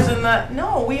teachers and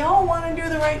no, we all want to do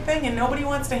the right thing, and nobody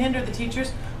wants to hinder the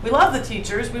teachers. We love the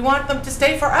teachers. We want them to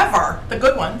stay forever, the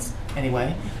good ones,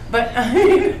 anyway. But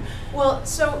Well,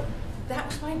 so that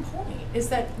was my point, is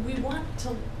that we want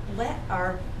to let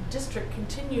our district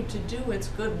continue to do its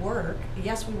good work.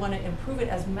 Yes, we want to improve it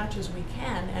as much as we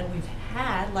can, and we've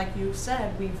had, like you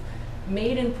said, we've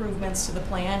made improvements to the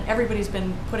plan. Everybody's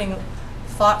been putting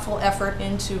thoughtful effort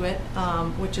into it,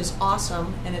 which is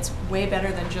awesome, and it's way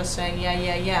better than just saying,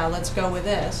 yeah, let's go with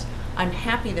this. I'm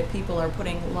happy that people are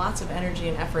putting lots of energy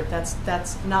and effort.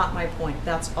 That's not my point.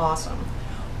 That's awesome.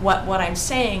 What I'm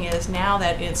saying is, now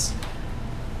that it's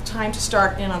time to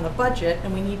start in on the budget,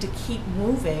 and we need to keep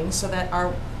moving so that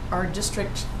our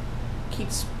district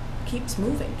keeps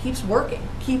moving, keeps working,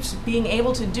 keeps being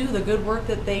able to do the good work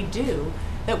that they do,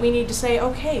 that we need to say,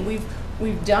 okay,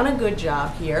 we've done a good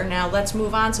job here, now let's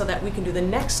move on so that we can do the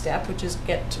next step, which is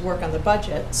get to work on the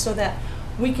budget, so that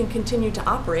we can continue to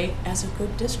operate as a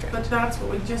good district. But that's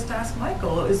what we just asked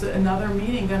Michael. Is another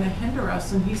meeting going to hinder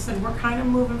us? And he said we're kind of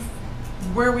moving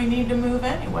where we need to move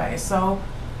anyway. So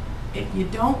if you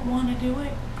don't want to do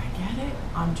it, I get it.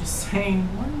 I'm just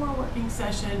saying one more working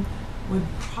session would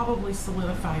probably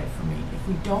solidify it for me. If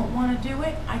we don't want to do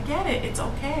it, I get it. It's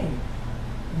okay.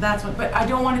 That's what. But I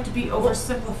don't want it to be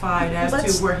oversimplified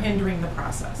as to we're hindering the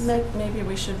process. Maybe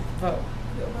we should vote.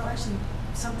 Well, actually,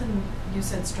 something you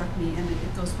said struck me, and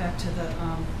it goes back to the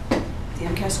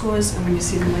MCAS scores, and when you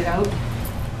see them laid out.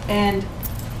 And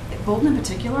Bolton in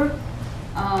particular,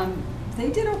 they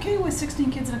did okay with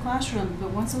 16 kids in a classroom,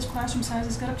 but once those classroom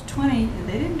sizes got up to 20,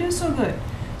 they didn't do so good.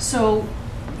 So,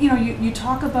 you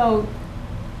talk about,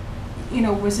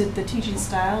 was it the teaching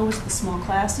style, was it the small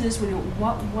classes,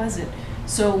 what was it?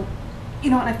 So,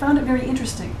 and I found it very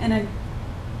interesting, and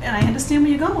I understand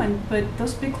where you're going, but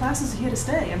those big classes are here to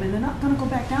stay. I mean, they're not going to go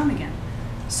back down again.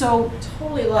 So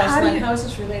Totally lost. How is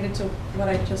this related to what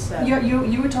I just said?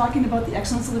 you were talking about the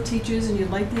excellence of the teachers, and you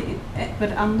like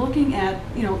but I'm looking at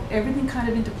everything kind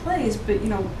of into plays. But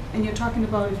and you're talking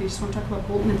about, if you just want to talk about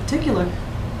Bolton in particular,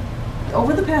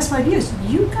 over the past 5 years,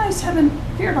 you guys haven't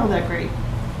fared all that great.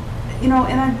 And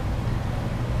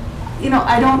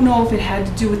I don't know if it had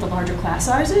to do with the larger class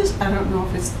sizes. I don't know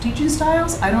if it's teaching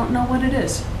styles. I don't know what it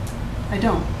is. I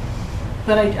don't.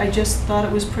 But I just thought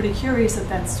it was pretty curious that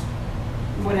that's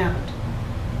what happened.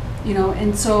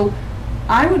 And so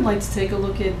I would like to take a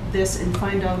look at this and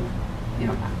find out,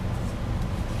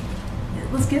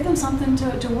 let's give them something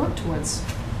to work towards.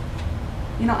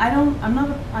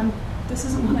 This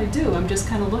isn't what I do. I'm just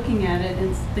kind of looking at it,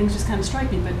 and things just kind of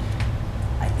strike me. But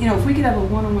if we could have a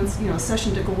one-on-one,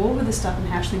 session to go over this stuff and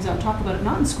hash things out, and talk about it,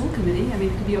 not in school committee. I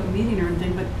mean, it could be open meeting or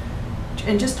anything,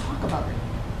 and just talk about it.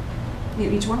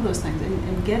 Each one of those things,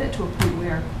 and get it to a point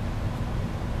where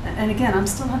And again, I'm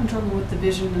still having trouble with the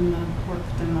vision and the work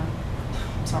and the,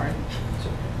 I'm sorry.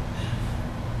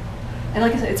 And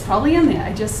like I said, it's probably in there.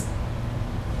 I just,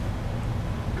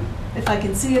 if I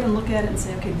can see it and look at it and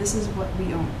say, okay, this is what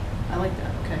we own. I like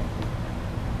that, okay.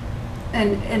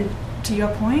 And to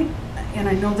your point, and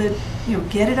I know that, you know,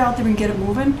 get it out there and get it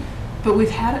moving, but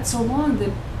we've had it so long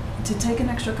that to take an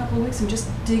extra couple of weeks and just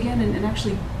dig in and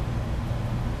actually,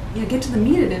 you know, get to the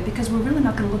meat of it, because we're really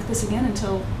not going to look at this again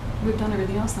until we've done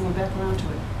everything else, then we're back around to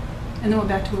it. And then we're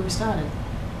back to where we started.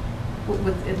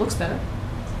 It looks better.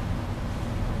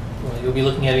 Well, you'll be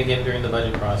looking at it again during the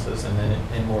budget process, and then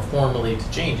and more formally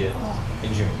to change it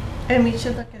in June. And we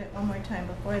should look at it one more time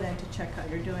before then to check how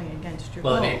you're doing against your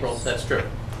Well, goals. in April, that's true.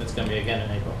 It's going to be again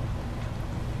in April.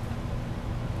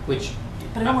 Which.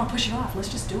 But I don't want to push it off. Let's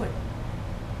just do it.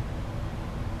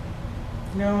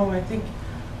 No, I think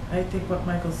what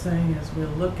Michael's saying is we'll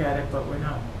look at it, but we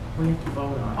have to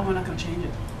vote on it. Oh, we're not going to change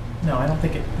it. No, I don't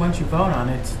think it, once you vote on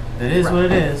it, it is what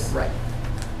it is. Right.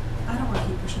 I don't want to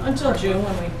keep pushing it. Until June,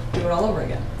 when we do it all over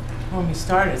again. When we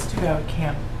started, it's too bad we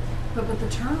can't. But with the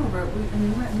turnover, we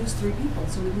might lose 3 people,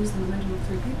 so we lose the momentum of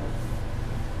 3 people.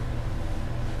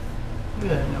 We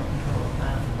have no control of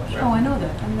that. Oh, I know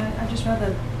that. I mean, I'd just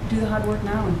rather do the hard work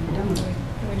now and be done with it.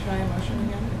 Can we try a motion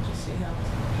again and just see how?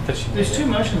 There's 2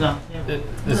 motions on.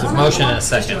 This is a motion and a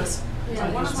second. Yeah,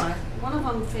 one of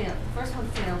them failed. The first one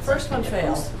failed. First one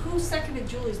failed. Who seconded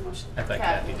Julie's motion? I thought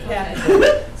Kathy did. Yeah.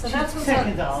 So that's what's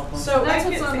Second on, all of them. So that's I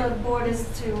what's can on think- the board, is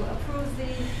to approve the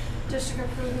district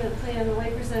improvement plan the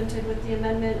way presented with the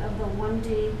amendment of the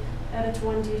 1D, edit to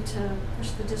 1D to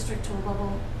push the district to a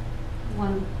level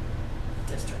 1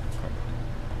 district.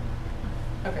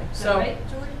 Okay, Is that so right,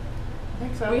 Julie? I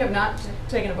think so. we have not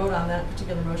taken a vote on that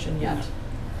particular motion yet.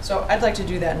 So I'd like to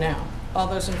do that now. All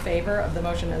those in favor of the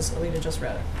motion as Alita just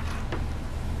read it?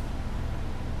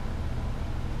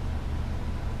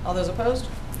 All those opposed?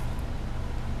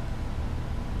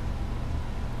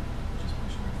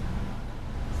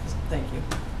 Thank you.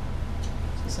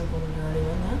 It's a simple majority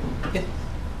on that.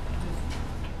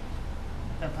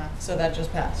 That passed. So that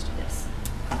just passed. Yes.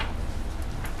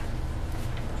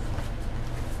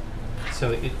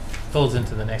 So it folds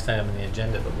into the next item on the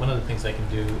agenda, but one of the things I can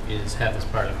do is have as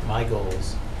part of my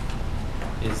goals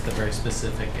is the very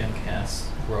specific MCAS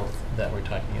growth that we're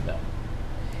talking about.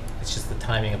 It's just the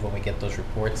timing of when we get those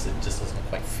reports, it just doesn't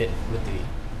quite fit with the,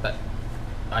 but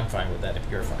I'm fine with that if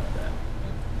you're fine with that.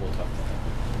 We'll talk about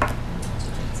that.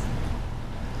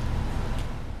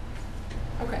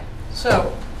 Okay,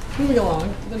 so moving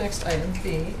along, the next item, B,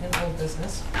 in old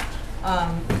business,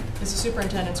 is the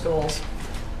superintendent's goals,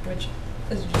 which,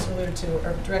 as you just alluded to,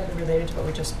 are directly related to what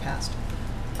we just passed.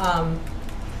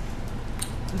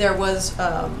 There was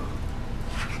a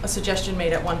suggestion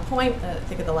made at one point, I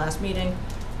think at the last meeting,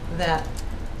 that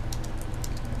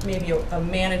maybe a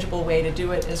manageable way to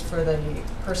do it is for the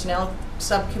personnel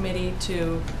subcommittee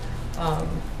to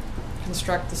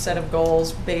construct a set of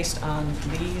goals based on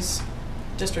these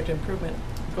district improvement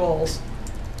goals,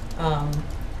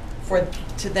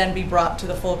 to then be brought to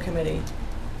the full committee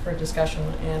for discussion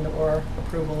and or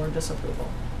approval or disapproval.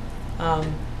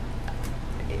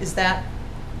 Is that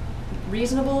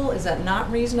reasonable? Is that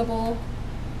not reasonable?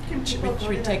 Can Should people we- should go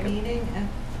we to take that a- meeting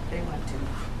if they want to?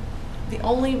 The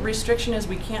only restriction is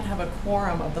we can't have a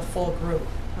quorum of the full group.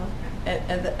 Okay.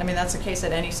 I mean, that's the case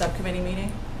at any subcommittee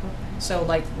meeting. Okay. So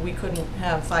like, we couldn't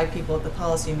have 5 people at the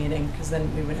policy meeting, because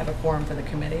then we would have a quorum for the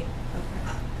committee.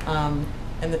 Okay.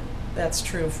 And that's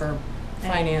true for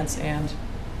finance and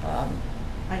I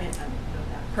didn't know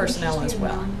that. personnel as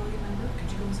well. Could you just be a non-voting member?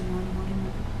 Could you go as a non-voting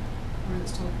member? Or is it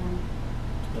still a quorum?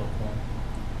 Still cool.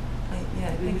 Yeah,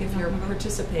 I think if you're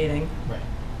participating, Right.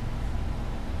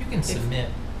 You can submit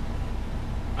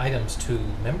items to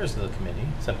members of the committee,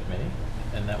 subcommittee,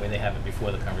 and that way they have it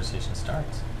before the conversation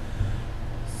starts.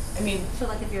 I mean, So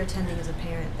like if you're attending as a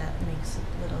parent, that makes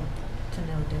little to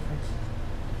no difference.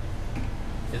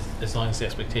 As long as the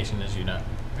expectation is you're not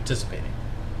participating.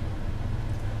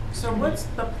 So what's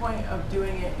the point of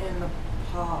doing it in the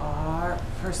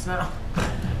personnel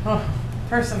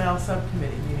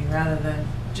subcommittee meeting rather than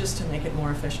just to make it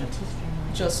more efficient.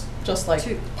 Just like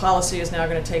policy is now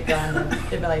going to take on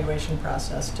the evaluation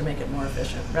process to make it more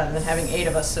efficient, rather than having 8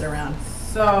 of us sit around.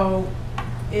 So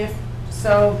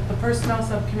the personnel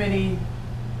subcommittee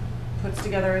puts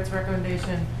together its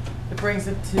recommendation, it brings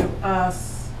it to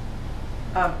us.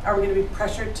 Are we going to be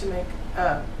pressured to make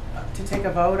to take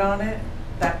a vote on it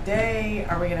that day?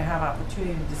 Are we gonna have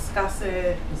opportunity to discuss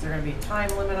it? Is there gonna be a time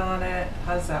limit on it?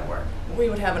 How does that work? We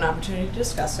would have an opportunity to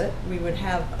discuss it. We would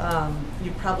have,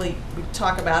 we'd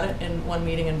talk about it in one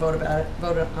meeting and vote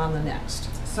on the next.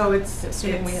 So it's,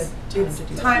 Assuming we had time it's to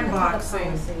do that. time How the boxing,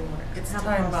 policy works. it's How the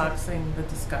time policy- boxing the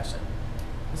discussion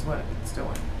is what it's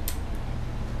doing.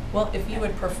 Well, if you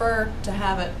would prefer to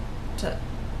have it,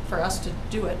 for us to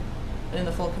do it in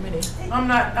the full committee. I'm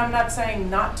not saying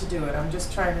not to do it. I'm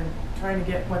just trying to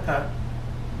get what the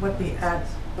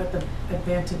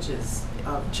advantages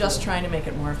of Just trying to make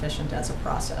it more efficient as a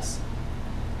process.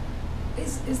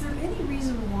 Is there any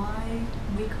reason why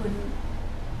we couldn't,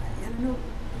 I don't know,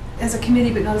 as a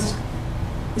committee, but not as,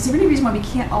 is there any reason why we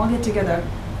can't all get together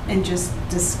and just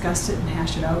discuss it and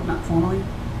hash it out, not formally?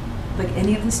 Like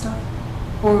any of this stuff?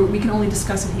 Or we can only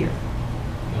discuss it here?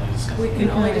 We can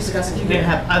only discuss it You here. can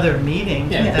have other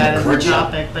meetings Yeah. with that as Could a you?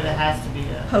 topic, but it has to be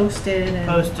a Posted and.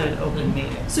 posted open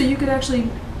meeting. So you could actually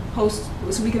post,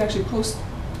 so we could actually post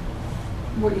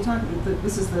what you're talking about,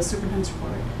 this is the superintendent's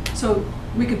report. So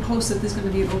we could post that there's gonna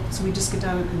be an open, so we just get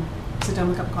down and sit down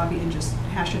with a cup of coffee and just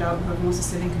hash it out, and whoever wants to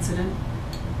sit in can sit in.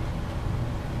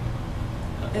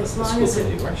 As The long school as it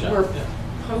committee workshop, We're yeah.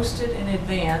 posted in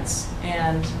advance,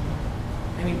 and,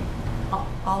 I mean,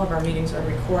 all of our meetings are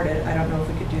recorded. I don't know if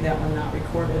we could do that one not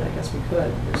recorded. I guess we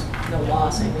could. There's no law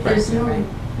saying we There's can't, no, right?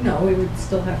 no, we would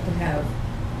still have to have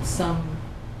some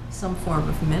form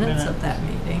of minutes of that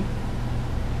meeting.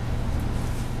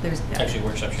 There's, Actually,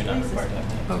 workshops you're not required to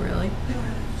have. oh, really?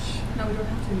 No, we don't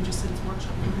have to, we just said it's a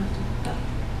workshop, we don't have to.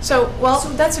 So, well,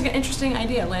 that's an interesting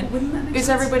idea, Lynn. Wouldn't that make Is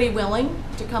sense? everybody willing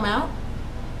to come out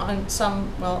on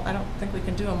some, well, I don't think we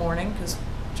can do a morning because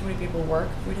too many people work.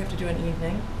 We'd have to do an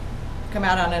evening. Come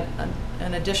out on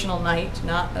an additional night,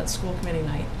 not a school committee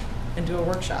night, and do a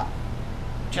workshop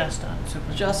Just on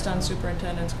superintendent. just on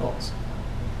superintendent's goals.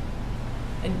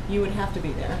 And you would have to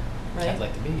be there, right? I'd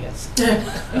like to be, yes. Well,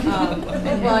 I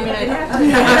mean,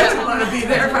 I want to be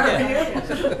there if I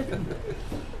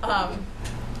were you.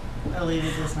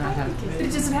 Alita does not have to be.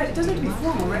 It doesn't have to be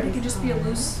formal, right? It could just be a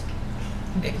loose.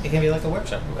 It can be like a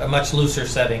workshop, a much looser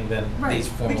setting than Right. these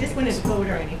formal We just meetings. wouldn't vote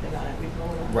or anything on it, we'd vote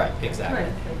on it. Right, exactly.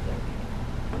 Right.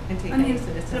 And take I mean, any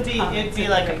citizens' It'd be comments like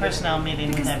at a the regular personnel meeting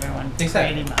with Because- everyone,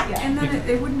 Exactly. pretty much. Yeah. And then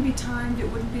it wouldn't be timed, it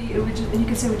wouldn't be, it would just, and you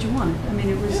could say what you wanted. I mean,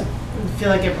 it was, I feel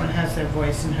like everyone has their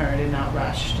voice and heard and not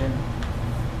rushed and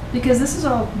because this is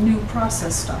all new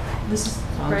process stuff. This is, as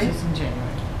long as right? it's in January.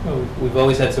 Well, we've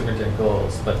always had superintendent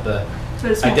goals, but the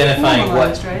But it's more identifying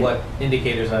formalized, right? what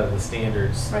indicators out of the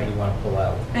standards Right. you want to pull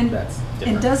out, And- that's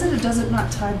different. And does it or does it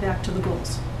not tie back to the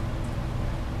goals?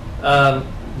 There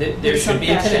should be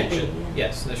a That should be, connection.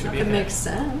 Yes, there should be a It makes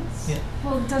connection. sense. Yeah.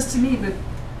 Well, it does to me, but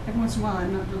every once in a while,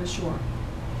 I'm not really sure.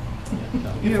 Yeah,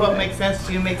 no. If what makes sense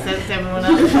to you makes sense to everyone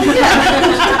else.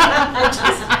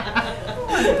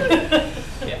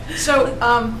 Yeah. So,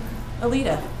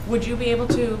 Alita, would you be able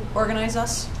to organize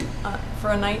us for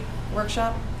a night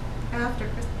workshop? After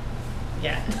Christmas.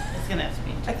 Yeah, it's gonna have to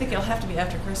be. I think it'll have to be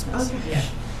after Christmas. Yeah.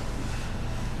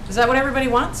 Is that what everybody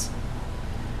wants?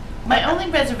 My only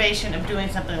reservation of doing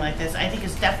something like this, I think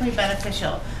is definitely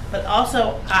beneficial, but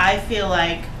also I feel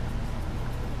like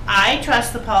I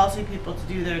trust the policy people to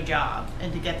do their job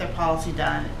and to get their policy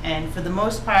done, and for the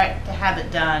most part, to have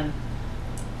it done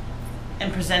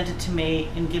and present it to me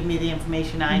and give me the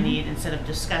information I need instead of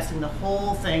discussing the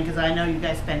whole thing, because I know you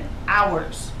guys spend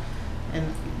hours,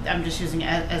 and I'm just using it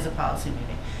as a policy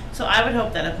meeting. So I would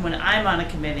hope that if, when I'm on a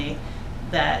committee,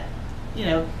 that, you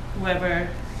know, whoever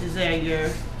is there, your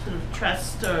sort of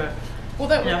trust or, Well,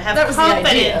 that, you know, have that was the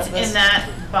idea confidence of this. in that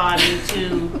body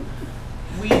to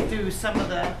weed through some of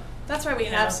the. That's why we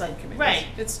you have know, subcommittees. right.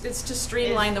 It's to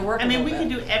streamline the work. I a mean, little we bit.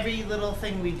 can do every little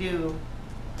thing we do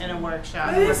in a workshop.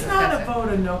 But and it's not a discuss it. vote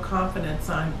of no confidence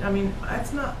on, I mean,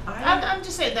 it's not, I'm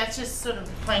just saying, that's just sort of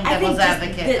playing I think devil's just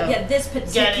advocate the, of yeah, this getting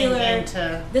particular,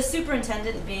 into. the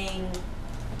superintendent being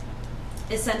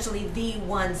essentially the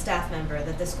one staff member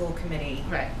that the school committee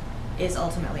Right. is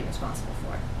ultimately responsible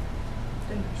for.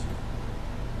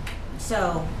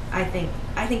 So I think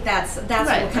that's Right, what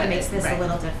kind right, of makes this right. a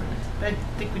little different. But I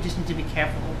think we just need to be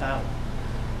careful about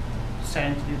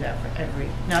starting to do that for every,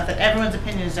 not that everyone's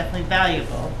opinion is definitely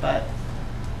valuable, but.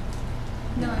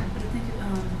 No, but I think,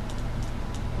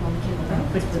 well, we can't go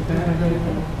back. It's a bad idea.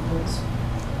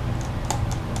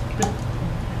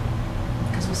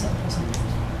 Because we're set precedent.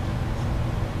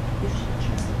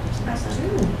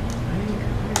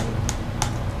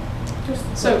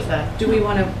 So, What's that? do we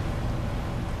want to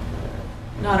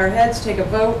nod our heads, take a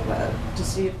vote to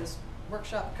see if this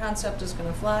workshop concept is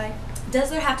going to fly? Does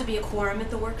there have to be a quorum at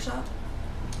the workshop?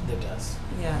 There does.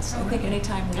 Yes, I think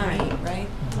anytime we All right. meet, right?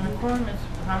 The quorum is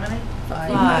how many?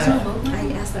 Five.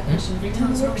 I asked that question every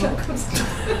time the workshop comes.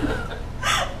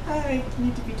 I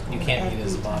need to be told. You can't meet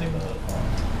as a every body time. without a quorum.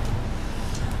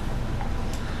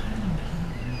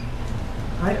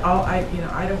 I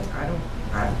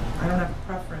don't have a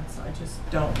preference, I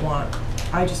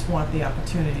just want the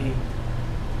opportunity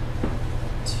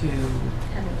to,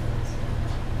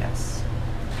 yes.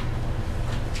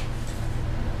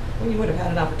 Well, you would have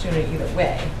had an opportunity either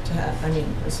way to have, I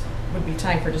mean, this would be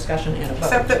time for discussion and a vote.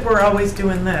 Except that we're always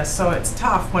doing this, so it's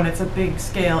tough when it's a big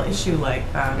scale issue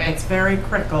like that. Right. It's very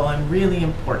critical and really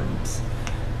important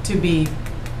to be,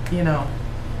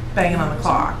 banging on the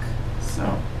clock,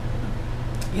 so.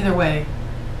 Either way,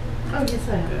 Oh, yes,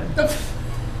 I am. good.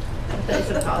 That's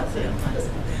a policy on mine.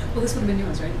 Well, this would have been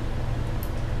yours, right?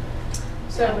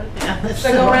 So, Yeah, should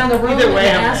I go around the room either and way,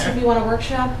 I'm ask there. if you want a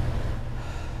workshop?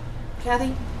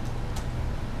 Kathy?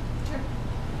 Sure.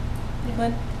 You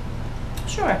Glenn?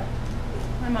 Sure.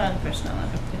 I'm on personnel.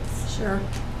 Sure.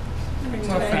 Bring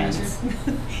more friends.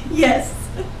 Yes.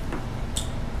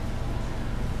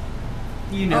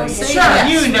 You know Oh, you say do.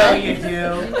 yes, You know right? you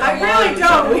do. I really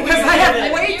don't, because I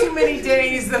have way too many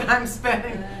days that I'm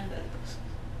spending.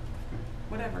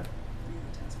 Whatever.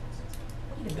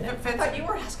 Wait a If minute, it I fits- thought you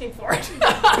were asking for it. No,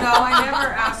 I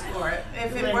never ask for it.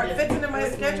 If it Lynn did. fits into my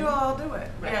schedule, I'll do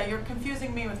it. Right. Yeah, you're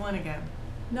confusing me with Lynn again.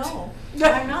 No,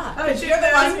 I'm not. Oh, Because you're the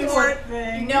one who said- said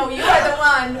thing. No, you are the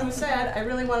one who said, I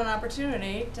really want an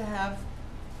opportunity to have.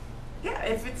 Yeah,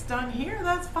 if it's done here,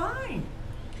 that's fine.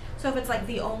 So if it's like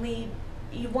you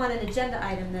want an agenda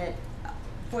item that,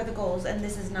 for the goals, and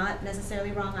this is not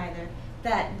necessarily wrong either,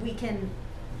 that we can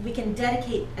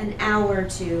dedicate an hour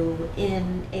to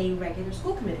in a regular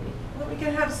school committee meeting. Well, we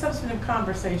can have substantive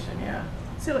conversation, yeah.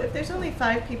 So if there's only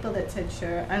 5 people that said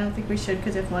sure, I don't think we should,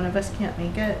 because if one of us can't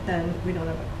make it, then we don't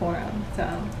have a quorum, so,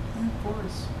 Of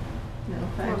course. no,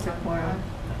 5's a quorum.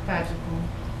 Five's a quorum.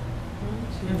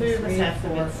 1, 2, Three of us 3, have to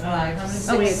be- 4, 5, how many- 6,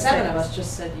 Oh, we have 7 6. of us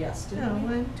just said yes, No, didn't we?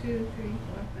 1, 2, 3,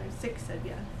 4, 5, 6 said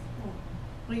yes.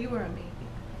 Well, you were a maybe.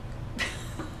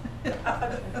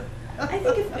 I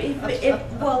think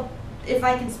if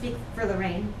I can speak for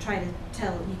Lorraine, try to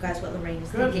tell you guys what Lorraine is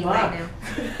Good thinking luck. right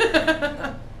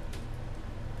now.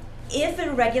 If in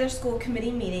a regular school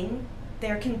committee meeting,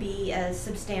 there can be a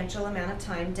substantial amount of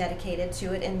time dedicated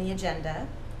to it in the agenda,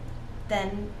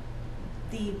 then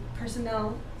the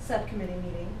personnel subcommittee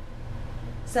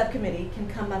can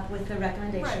come up with the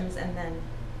recommendations and then,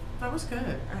 That was good. all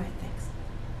right, thanks.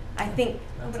 I think,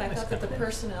 No, but I thought that the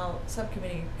personnel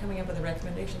subcommittee coming up with the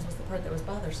recommendations was the part that was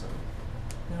bothersome.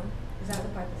 No? is that the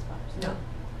part that's bothersome?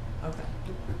 No. Okay.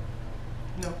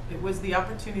 No, it was the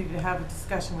opportunity to have a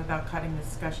discussion without cutting the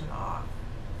discussion off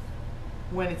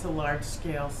when it's a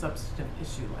large-scale substantive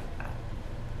issue like that,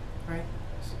 right?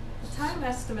 The time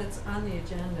estimates on the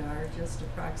agenda are just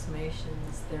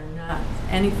approximations. They're not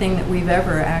anything that we've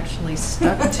ever actually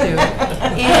stuck to.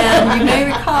 And you may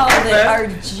recall that our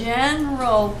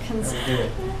general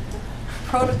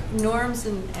norms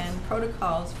and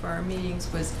protocols for our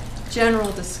meetings was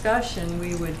general discussion.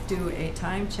 We would do a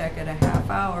time check at a half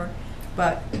hour,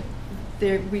 but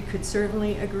we could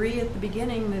certainly agree at the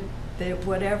beginning that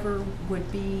whatever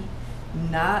would be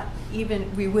not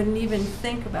even, we wouldn't even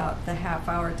think about the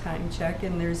half-hour time check,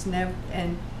 and there's never,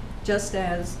 and just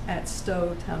as at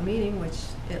Stowe Town Meeting, which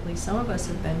at least some of us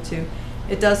have been to,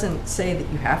 it doesn't say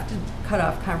that you have to cut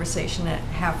off conversation at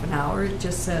half an hour. It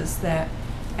just says that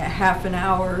at half an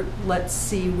hour, let's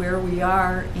see where we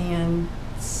are and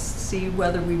see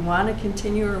whether we want to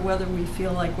continue or whether we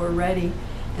feel like we're ready,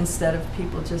 instead of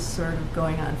people just sort of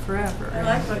going on forever. I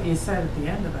like what you said at the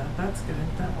end of that. That's good.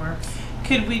 That works.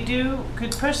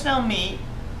 Could personnel meet,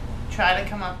 try to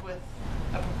come up with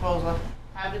a proposal,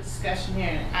 have a discussion here,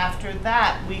 and after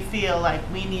that, we feel like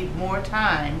we need more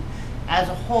time as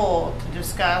a whole to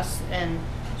discuss and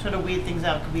sort of weed things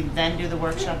out? Could we then do the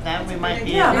workshop then? We might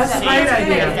be Yeah, able to that's a see great if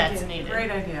idea. that's needed.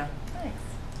 Great idea. Thanks.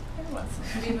 Everyone's-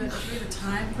 Do we have a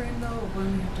time frame though, of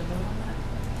when we have to vote on that?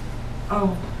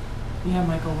 Oh, yeah,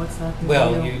 Michael, what's that?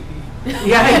 Well, Yeah. the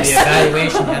Yikes.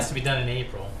 evaluation has to be done in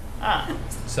April, Ah,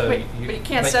 so But you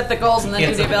can't set the goals and then you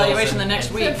do can't the set goals evaluation the in- next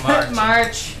in week. March.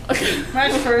 March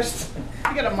 1st.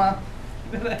 You got a month.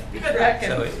 You got reckon.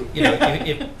 So,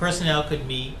 if personnel could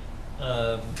meet,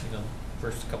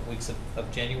 first couple weeks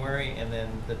of January, and then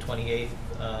the 28th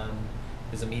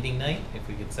is a meeting night, if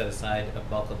we could set aside a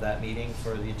bulk of that meeting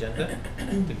for the agenda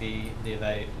to be the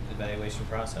evaluation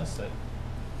process, that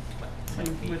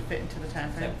might be, Would fit into the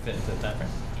time frame. that fit into the timeframe.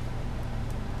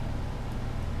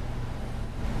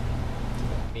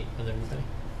 Meet with everybody.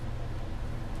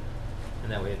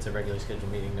 And that way it's a regular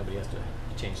scheduled meeting, nobody has to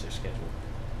change their schedule.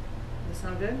 Does that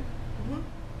sound good? Mm-hmm.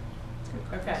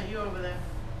 Are Okay. you over there?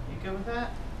 You good with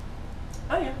that?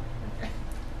 Oh, yeah.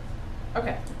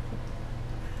 Okay.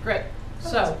 Great. Oh,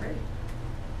 So, that's great.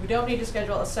 we don't need to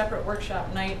schedule a separate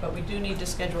workshop night, but we do need to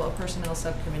schedule a personnel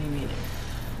subcommittee meeting.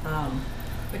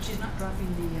 But she's not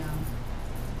dropping the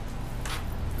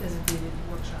designated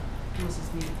workshop unless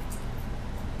it's needed.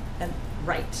 And,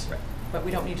 right. But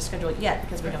we don't need to schedule it yet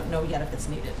because we don't know yet if it's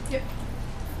needed. Yep.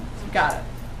 Got it.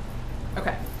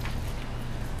 Okay.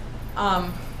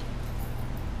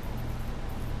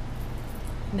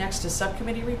 Next is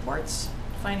subcommittee reports,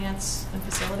 finance and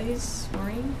facilities.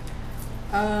 Maureen?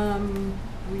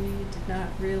 We did not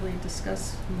really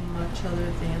discuss much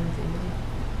other than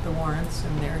the warrants,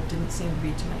 and there didn't seem to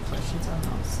be too many questions on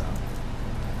those, so.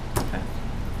 Okay.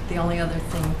 The only other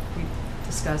thing we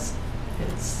discussed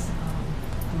is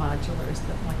modulars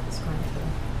that Mike was going to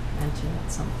mention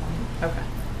at some point. Okay.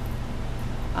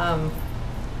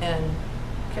 And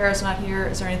Kara's not here.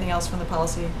 Is there anything else from the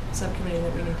policy subcommittee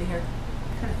that we need to hear?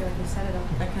 I kind of feel like you set it up.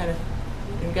 I kind of,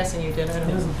 I'm guessing you did. I don't It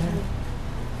know. wasn't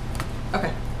bad.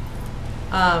 Okay.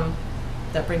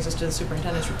 That brings us to the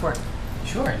superintendent's report.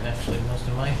 Sure, and actually most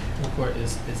of my report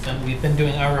is done. We've been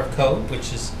doing Hour of Code, which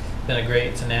has been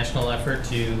it's a national effort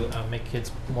to make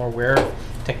kids more aware of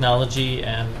technology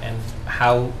and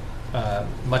how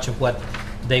much of what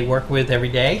they work with every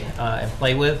day and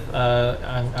play with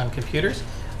on computers,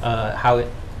 how it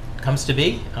comes to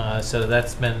be. So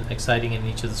that's been exciting in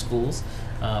each of the schools.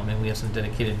 And we have some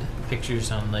dedicated pictures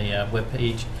on the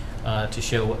webpage to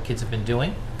show what kids have been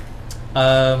doing.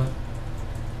 I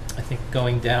think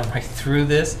going down right through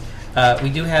this, we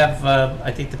do have,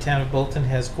 I think the town of Bolton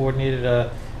has coordinated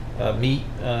a meet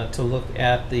to look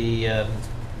at the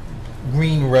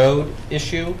Green Road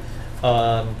issue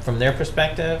from their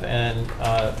perspective, and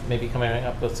maybe coming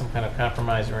up with some kind of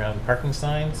compromise around parking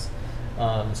signs.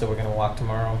 So we're going to walk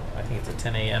tomorrow, I think it's at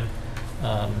 10 a.m.,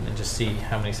 and just see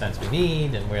how many signs we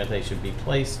need and where they should be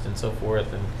placed and so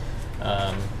forth. And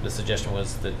the suggestion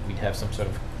was that we'd have some sort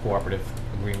of cooperative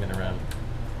agreement around,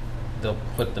 they'll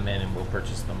put them in and we'll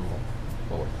purchase them,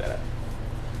 we'll work that out.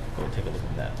 We'll take a look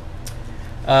at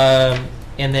that.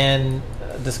 And then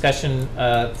discussion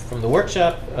from the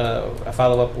workshop, a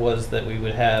follow-up was that we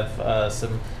would have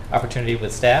some opportunity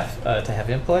with staff to have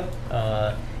input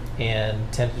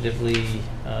and tentatively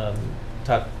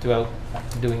talk about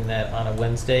doing that on a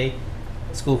Wednesday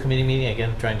school committee meeting,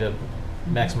 again trying to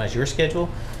maximize your schedule,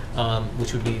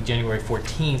 which would be January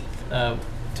 14th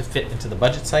to fit into the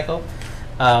budget cycle.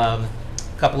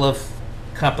 Couple of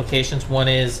complications. One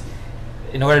is,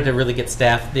 in order to really get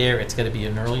staff there, it's got to be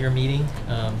an earlier meeting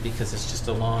because it's just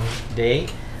a long day.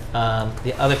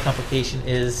 The other complication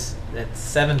is at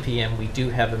 7 p.m. we do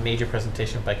have a major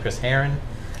presentation by Chris Herron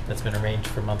that's been arranged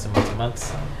for months and months and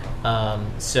months.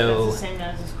 So That's the same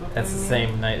night as the school committee that's the meeting?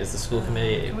 same night as the school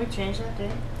committee. Can we change that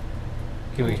date?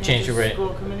 Can we change the rate?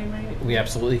 School committee meeting? We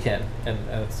absolutely can, and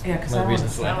that's Yeah, 'cause one I of the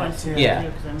reasons want why. I want to. Yeah. too,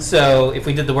 'cause I'm- So if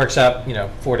we did the workshop,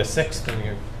 4 to 6, then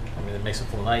it makes a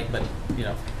full night, but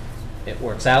it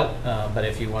works out. But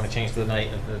if you want to change the night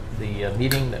of the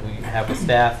meeting that we have with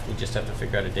staff, we just have to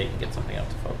figure out a date and get something out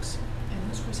to folks. And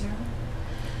who's Chris Herron?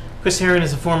 Chris Herron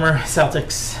is a former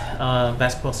Celtics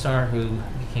basketball star who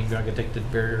became drug addicted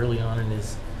very early on in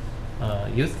his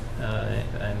youth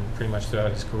and pretty much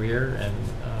throughout his career, and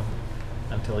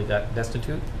until he got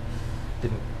destitute,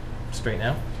 didn't straighten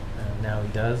out. Now he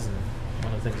does, and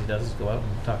one of the things he does is go out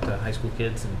and talk to high school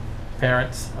kids and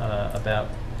parents about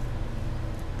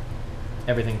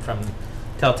everything from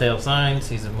telltale signs.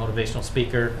 He's a motivational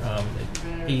speaker.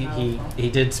 He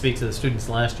did speak to the students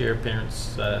last year.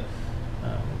 Parents and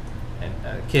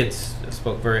kids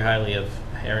spoke very highly of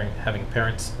having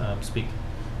parents speak.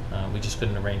 We just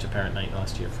couldn't arrange a parent night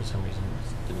last year for some reason.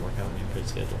 It didn't work out in a good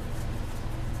schedule.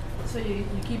 So you're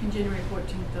keeping January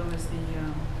 14th though as the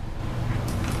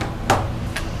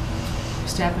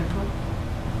staff input?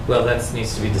 Well, that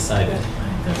needs to be decided. I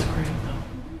think that's great,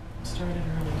 though. Start it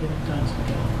early, get it done.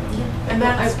 And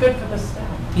that's good for the staff.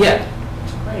 Yeah,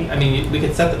 It's great. I mean, we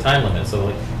could set the time limit, so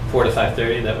like 4 to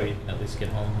 5:30. That way you can at least get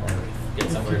home or get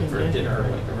somewhere for dinner or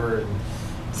whatever. And,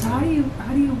 So how do you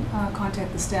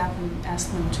contact the staff and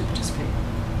ask them to participate?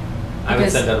 I would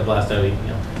Because- send out a blast out.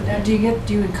 Do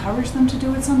you encourage them to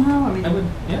do it somehow? I mean, I would,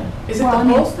 yeah. Is it Well, I the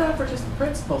mean- whole staff or just the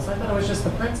principals? I thought it was just the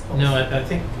principals. No, I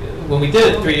think when we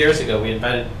did it 3 years ago, we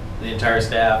invited the entire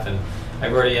staff, and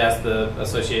I've already asked the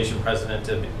association president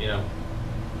to,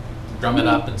 drum it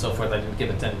up and so forth. I didn't give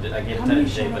a tentative. I gave a how many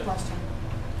tentative showed date, up but last time?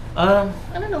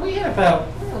 I don't know. We had about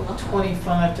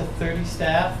 25 to 30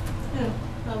 staff. Yeah,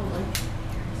 probably.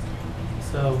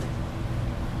 So,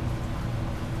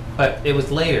 but it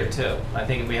was later too. I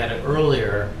think if we had it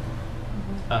earlier,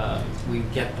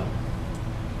 we'd get them.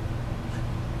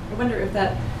 I wonder if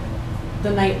the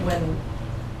night when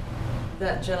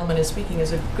that gentleman is speaking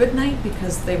is a good night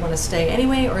because they want to stay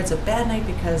anyway, or it's a bad night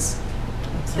because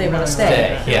they want to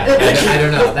stay. Yeah, I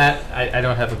don't know. That I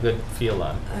don't have a good feel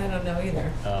on. I don't know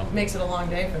either. Makes it a long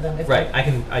day for them. If Right. I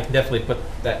can definitely put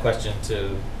that question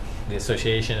to the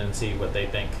association and see what they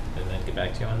think, and then get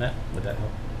back to you on that. Would that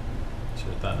help? Should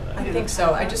have thought of that. I think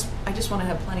so. I just want to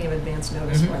have plenty of advance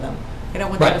notice Mhm. for them. I don't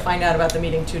want them Right. to find out about the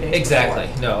meeting 2 days Exactly.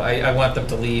 before. No, I want them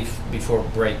to leave before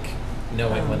break,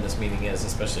 knowing when this meeting is,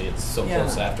 especially it's so Yeah.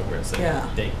 close afterwards. Like Yeah.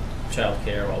 date,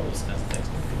 childcare, all those kinds of things.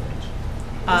 Can be arranged.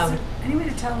 Is there any way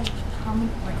to tell how many,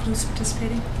 like who's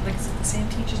participating? Like is it the same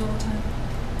teachers all the time?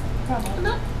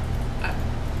 Probably.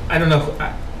 I don't know.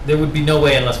 There would be no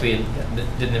way unless we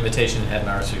did an invitation and had an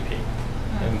RSVP,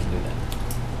 and we can do that.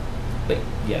 But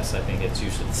yes, I think it's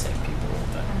usually the same people all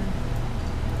the time.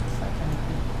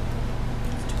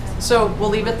 So we'll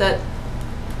leave it that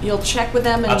you'll check with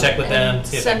them and I'll check with them, and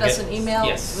see if I send can us get- an email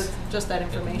yes. with just that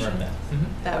information. Confirm that.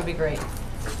 Mhm. That would be great.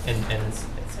 And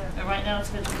So right now it's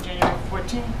good for January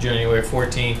 14th. January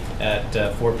 14th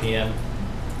at 4 p.m.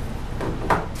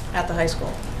 At the high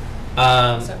school.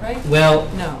 Is that right? Well,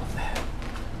 No.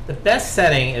 the best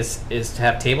setting is to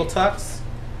have table talks,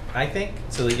 I think,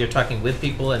 so that you're talking with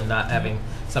people and not having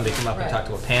somebody come up and Right. talk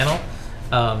to a panel.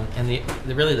 And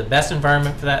really the best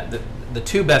environment for that, the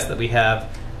two best that we have,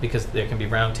 because there can be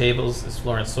round tables, is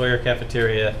Florence Sawyer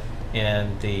Cafeteria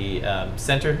and the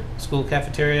Center School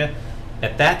Cafeteria.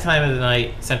 At that time of the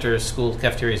night, Center School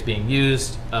Cafeteria is being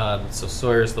used, so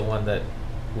Sawyer's the one that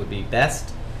would be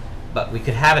best. But we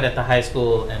could have it at the high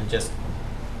school and just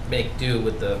make do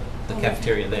with the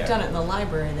cafeteria there. We've done it in the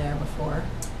library there before.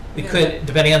 We could,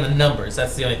 depending on the numbers,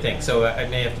 that's the only thing. So I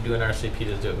may have to do an RSVP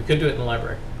to do it. We could do it in the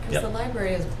library. Because Yep. the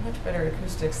library has much better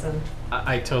acoustics than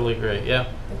I totally agree, yeah.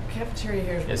 the cafeteria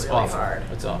here is It's really awful. hard.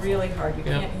 It's awful. Really hard. You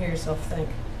Yeah. can't hear yourself think.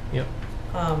 Yep.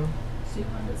 So you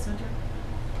want the center?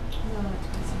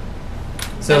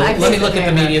 So And I let think me look that at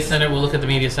the they're media not- center. We'll look at the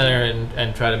media center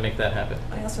and try to make that happen.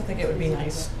 I also think it would be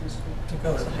nice to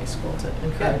go to the high school, to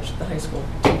encourage the high school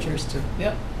teachers to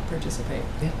Yep. participate.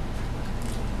 Yep.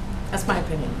 That's my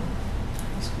opinion.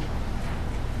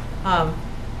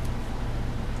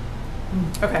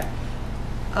 Okay.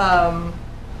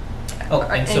 Oh,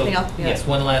 and so, anything else? Yeah. yes,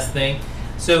 one last thing.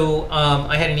 So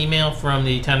I had an email from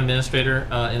the town administrator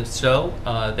in Stowe.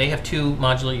 They have 2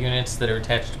 modular units that are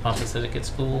attached to Pompacitic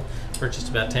School, purchased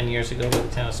about 10 years ago by the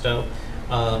town of Stowe.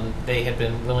 They had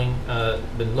been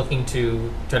looking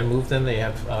to try to move them. They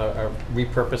have a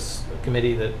repurpose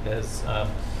committee that has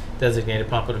designated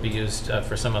Pompa to be used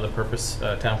for some other purpose,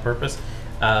 town purpose.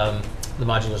 The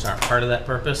modulars aren't part of that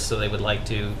purpose, so they would like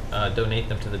to donate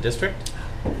them to the district.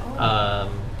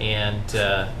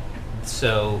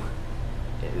 So,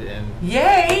 and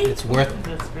Yay! it's worth,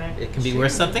 That's great. it can be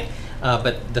worth something.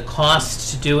 But the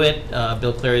cost to do it,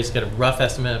 Bill Clary's got a rough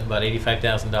estimate of about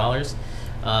 $85,000.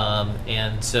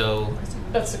 And so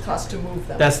That's the cost to move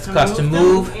them. that's the To cost to move them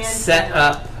move, and set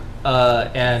up,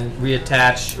 and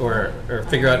reattach or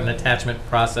figure out an attachment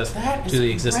process That to is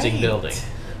the existing great. building.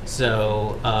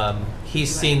 So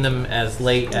he's seen them as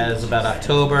late as about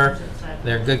October.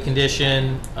 They're in good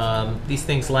condition. These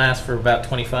things last for about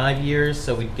 25 years,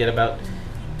 so we get about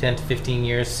 10 to 15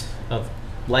 years of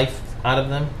life out of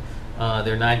them.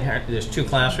 There's 2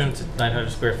 classrooms,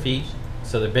 900 square feet,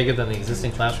 so they're bigger than the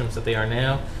existing classrooms that they are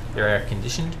now. They're air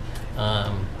conditioned,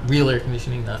 real air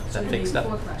conditioning, not that fake stuff.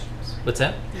 What's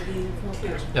that?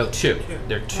 No, 2.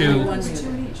 They're 2. One's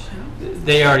 2 each, huh?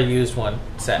 They already used one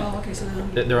set. Oh, okay, so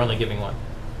then. They're only giving one.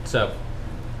 So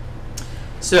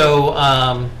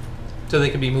they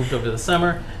could be moved over to the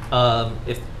summer.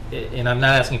 And I'm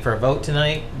not asking for a vote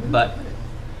tonight, but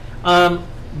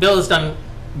Bill has done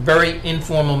very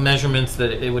informal measurements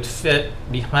that it would fit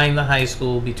behind the high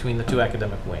school between the 2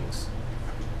 academic wings.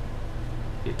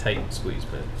 Be a tight squeeze,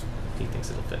 but he thinks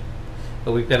it'll fit.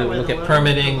 But we've got to look at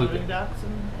permitting. We've got-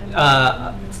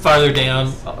 farther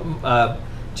down,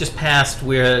 just past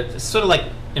where, it's sort of like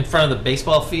in front of the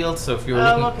baseball field. So if you were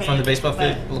looking from the baseball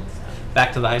field, look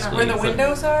back to the high school. Where the you could-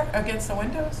 windows are? Against the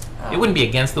windows? It wouldn't be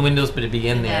against the windows, but it'd be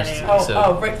in In there. that area.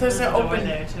 Oh, right, there's an Door open.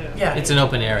 there, too. Yeah. It's an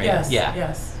open area. Yes, Yeah.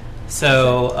 yes.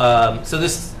 So, so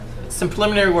this some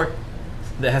preliminary work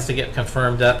that has to get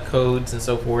confirmed up, codes and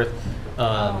so forth. Oh,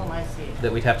 I see.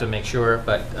 That we'd have to make sure,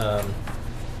 but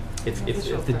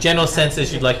if the general sense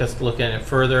is you'd like us to look at it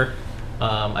further,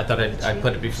 I thought I'd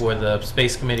put it before the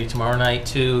space committee tomorrow night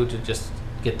too, to just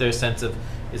get their sense of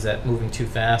is that moving too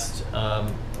fast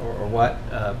or what?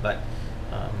 But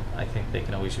I think they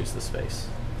can always use the space.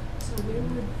 So where would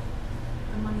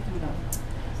the money come from?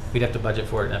 We'd have to budget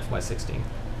for it in FY16.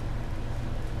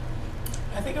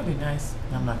 I think it would be nice.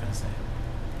 I'm not going to say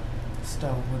it.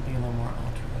 Stowe would be a little more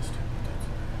altruistic.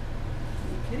 Are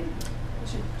you kidding? We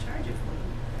should charge it for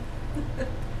them.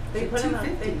 They put them out, they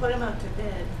 $250. put them out to bid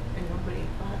and nobody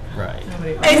bought them. Right.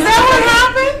 Nobody- Is that what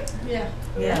happened? Yeah.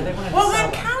 Yeah, they wanted to Well, sell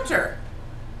then them. counter.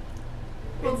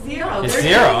 It's zero. It's They're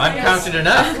 0. getting I've zero. counted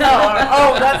enough. No,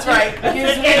 oh, that's right.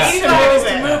 Use Yeah. Stowe to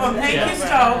Yeah. move them. Thank Yeah. you,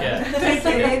 Stowe. Yeah. Thank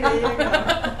you. There you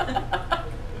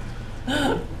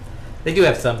go. They do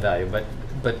have some value,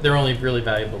 but they're only really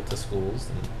valuable to schools.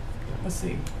 And, Let's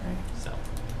see. Right. so.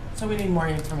 So we need more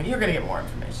information. You're going to get more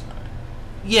information on it.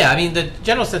 Yeah, I mean, the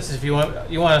general sense is if you want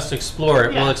us to explore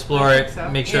it, Yeah, we'll explore I it, think so.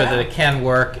 make sure that Yeah. it can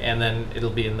work, and then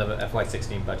it'll be in the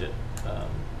FY16 budget.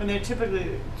 And they're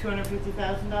typically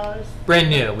 $250,000. Brand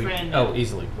new. Brand new. Oh,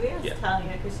 easily. We asked Yeah.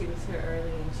 Talia, because she was here early,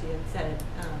 and she had said,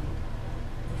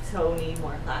 so need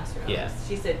more classrooms. Yeah.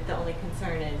 She said the only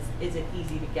concern is it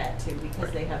easy to get to, because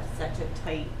Right. they have such a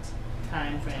tight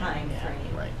Time frame. time yeah.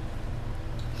 frame. Right.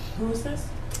 Who is this?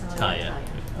 Talia.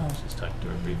 Oh. She's talked to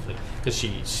her briefly because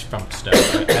she's from Stowe.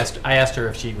 I asked her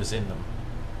if she was in them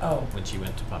Oh. when she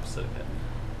went to Popsicle.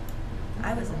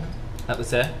 I was in them. That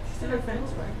was it. She said her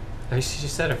friends were. She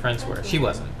said her friends were. She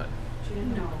wasn't, but She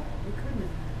didn't know. No, we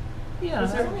couldn't have.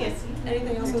 Was there only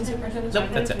anything else on the superintendent's? Nope,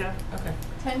 that's it. Yeah. Okay.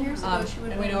 10 years ago, she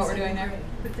would have And we know what we're doing there?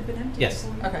 But they've been empty Yes.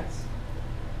 for 4 Okay.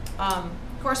 years.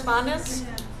 Correspondence?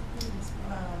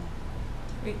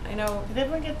 I know. Did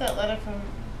everyone get that letter from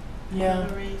Yeah.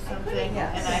 Hillary something?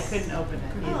 yes. And I couldn't open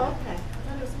it either. Oh, okay. I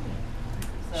thought it was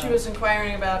me. So- She was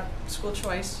inquiring about school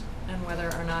choice and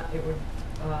whether or not it would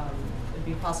it'd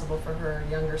be possible for her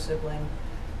younger sibling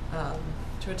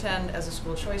to attend as a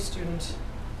school choice student.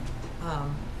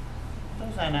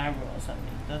 Those aren't our rules. I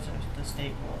mean, those are the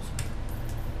state rules.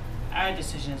 Our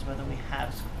decision is whether we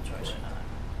have school choice or not.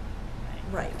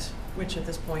 Right. Which at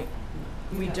this point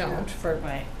we don't for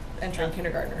Right. entering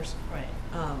kindergartners. Right.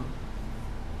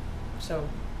 So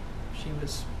she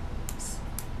was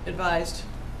advised,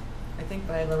 I think,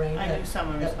 by Lorraine. I that- knew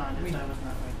someone that responded, we- so I was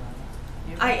not worried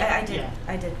about it. You? I did. Yeah.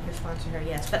 I did respond to her,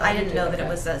 yes, but Oh, I you didn't did, know that it okay.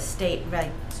 was a state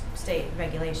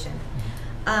regulation.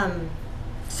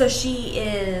 So she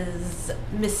is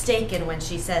mistaken when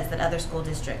she says that other school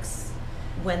districts,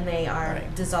 when they are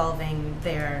Right. dissolving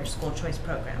their school choice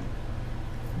program,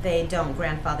 they don't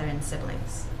grandfather in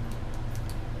siblings.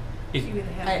 If, You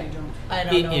either have I- or you don't. I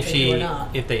don't know if they do or not.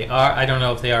 if they are, I don't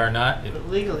know if they are or not. If But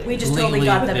legally. We just legally, totally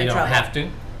got them they in don't trouble. have to.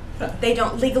 They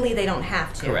don't, legally they don't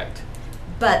have to. Correct.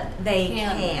 But they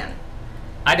Can. can.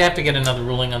 I'd have to get another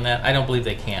ruling on that. I don't believe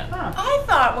they can. Huh. I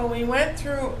thought when we went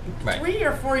through Right. 3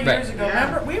 or 4 Right. years ago, Yeah.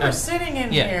 remember, we were sitting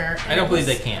in yeah. here. I and don't it believe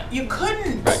was- they can. You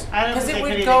couldn't. Right. I don't Because think it they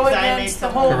would could go either, 'cause I made against the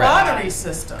some- whole Correct. lottery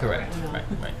system. Correct. I know. Right.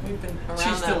 Right. We've been She's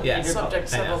around still- that Yeah.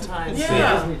 subject I know. several times.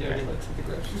 Yeah.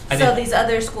 I So didn't- these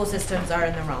other school systems are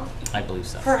in the wrong. I believe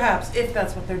so. Perhaps, if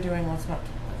that's what they're doing, let's not.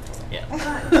 Yeah.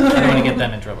 I don't want to get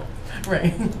them in trouble.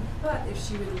 Right. But if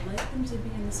she would like them to be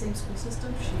in the same school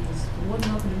system, she's more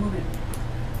than welcome to move in.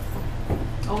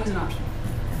 Always an option.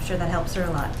 I'm sure that helps her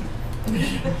a lot.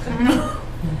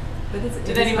 But it Did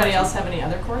is anybody an else option. have any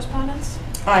other correspondence?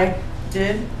 I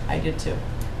did. I did too.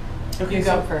 Okay, You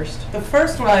go so first. The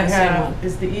first one I The same have one.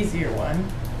 is the easier one.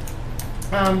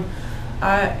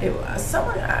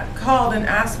 Someone called and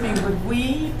asked me, would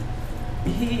we,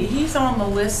 he's on the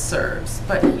listservs,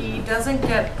 but he doesn't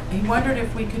get, he wondered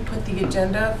if we could put the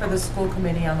agenda for the school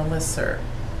committee on the listserv.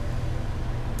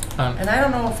 And I don't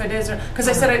know if it is, or, because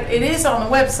I said it is on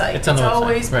the website. It's on the website,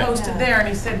 always right. posted there, and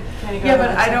he said, Can you go yeah, to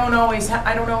but the I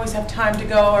website? don't always have time to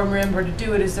go or remember to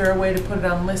do it. Is there a way to put it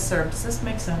on listserv? Does this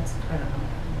make sense? I don't know.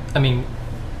 I mean,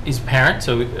 he's a parent,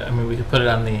 so we could put it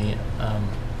on the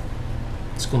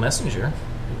school messenger.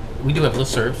 We do have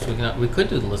listservs. We could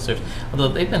do the listservs, although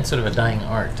they've been sort of a dying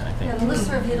art, I think. Yeah, the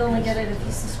listserv, he'd only get it if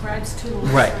he subscribes to the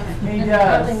listserv. Right. He And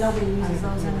does. probably nobody uses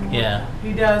those anymore. Yeah.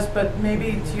 He does, but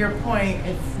maybe to your point,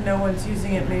 if no one's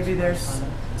using it, maybe there's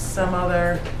some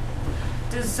other.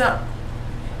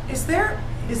 Is there?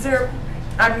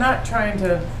 I'm not trying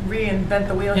to reinvent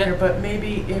the wheel Yeah. here, but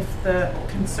maybe if the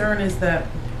concern is that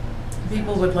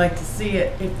people would like to see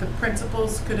it, if the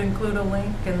principals could include a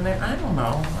link in there, I don't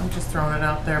know. I'm just throwing it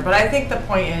out there, but I think the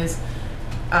point is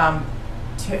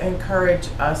to encourage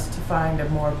us to find a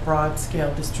more broad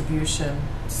scale distribution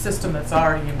system that's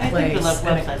already in I place think the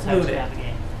and website's hard include to it.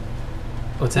 navigate.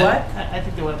 What's that? What? I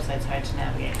think the website's hard to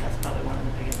navigate. That's probably one of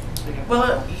the biggest things.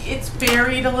 Well, it's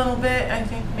varied a little bit. I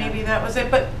think maybe that was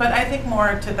it. But I think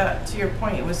more to your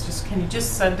point, it was just, can you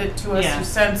just send it to us? Yeah. You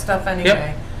send stuff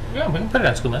anyway. Yeah, we can put it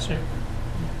on school messenger.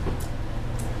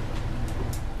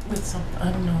 With some,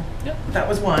 I don't know. Yep. That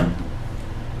was one.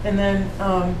 And then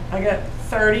I got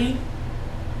 30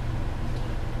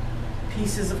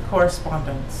 pieces of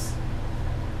correspondence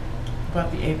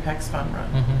about the Apex Fun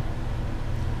Run. Mm-hmm.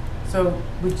 So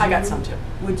would you? I got some too.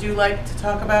 Would you like to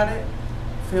talk about it?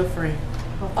 Feel free.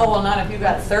 Oh, well, not if you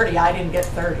got 30. I didn't get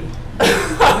 30. Would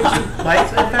you like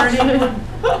the 30?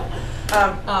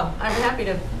 I'm happy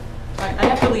to, I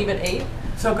have to leave at 8.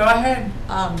 So go ahead.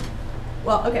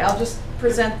 Well, okay, I'll just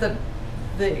present the,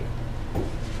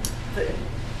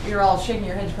 you're all shaking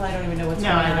your heads, you probably don't even know what's No,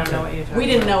 going on. I don't know what you're talking We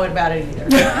didn't know about it either.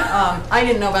 I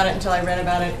didn't know about it until I read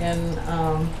about it in,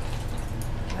 I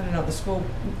don't know, the school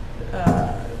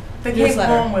They came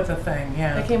newsletter. home with a thing,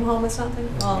 yeah. They came home with something?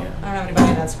 Well, Yeah. I don't have anybody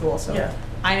in that school, so Yeah.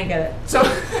 I didn't get it. So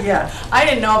Yeah. I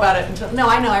didn't know about it until, no,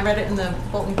 I know, I read it in the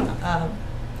Bolton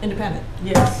Independent.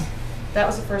 Yes. That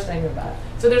was the first I knew about it.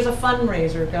 So there's a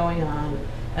fundraiser going on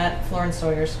at Florence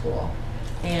Sawyer School,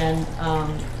 and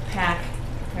PAC,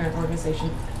 parent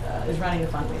organization, is running a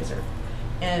fundraiser,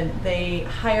 and they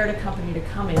hired a company to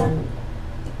come in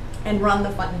and run the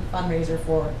fundraiser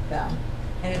for them,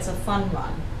 and it's a fun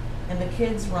run, and the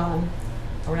kids run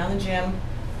around the gym,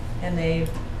 and they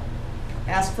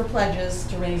ask for pledges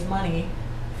to raise money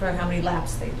for how many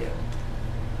laps they do.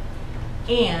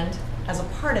 And as a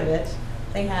part of it,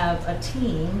 they have a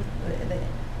team, the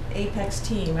Apex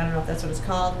team, I don't know if that's what it's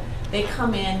called. They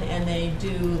come in and they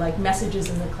do like messages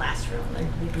in the classroom. They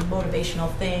do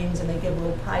motivational things, and they give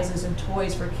little prizes and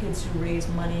toys for kids who raise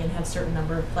money and have a certain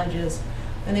number of pledges.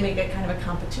 And they make it kind of a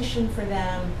competition for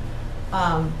them.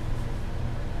 Well,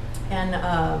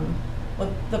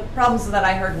 the problems that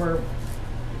I heard were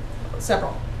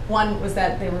several. One was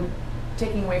that they were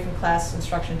taking away from class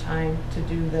instruction time to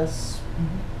do this,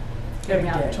 giving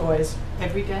Every out day. toys.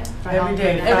 Every day? Every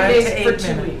day. Every 5 day to for 8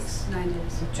 2 minutes. weeks. 9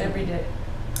 days. Every day.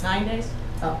 9 days?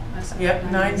 Oh, That's Yep,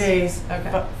 9 days,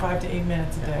 Okay. 5 to 8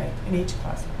 minutes a day in each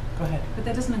classroom. Go ahead. But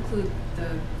that doesn't include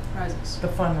the prizes. The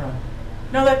fun run.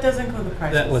 No, that does include the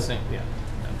prizes. That wasn't, yeah.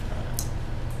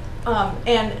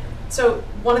 And so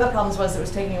one of the problems was it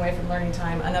was taking away from learning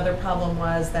time. Another problem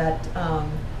was that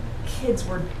kids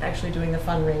were actually doing the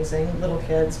fundraising, little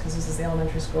kids, because this is the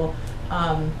elementary school,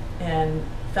 and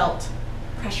felt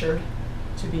pressured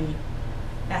to be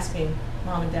asking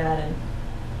mom and dad and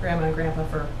grandma and grandpa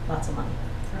for lots of money.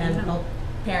 And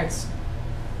parents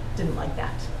didn't like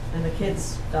that. And the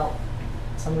kids felt,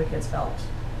 some of the kids felt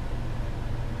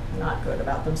not good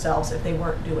about themselves if they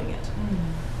weren't doing it.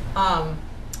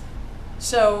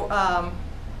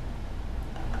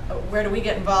 Where do we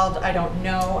get involved? I don't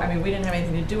know. I mean, we didn't have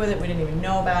anything to do with it. We didn't even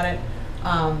know about it.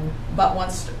 But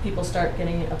once people start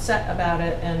getting upset about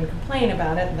it and complain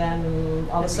about it, then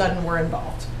all of a sudden we're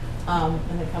involved.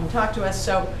 And they come talk to us.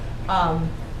 So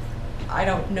I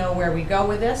don't know where we go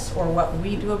with this or what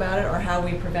we do about it or how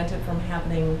we prevent it from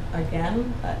happening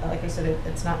again. Like I said,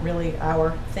 it's not really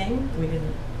our thing. We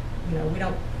didn't, we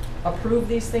don't approve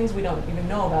these things. We don't even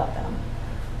know about them.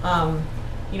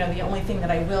 The only thing that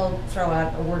I will throw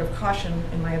out a word of caution,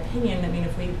 in my opinion, I mean,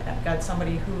 if we got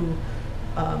somebody who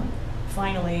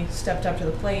finally stepped up to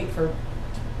the plate for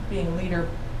being a leader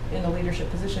in a leadership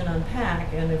position on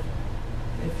PAC, and if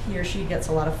he or she gets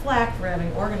a lot of flack for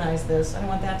having organized this, I don't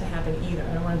want that to happen either.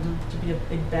 I don't want it to be a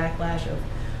big backlash of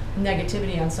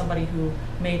negativity on somebody who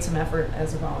made some effort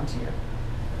as a volunteer.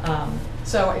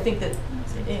 So I think that,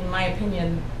 in my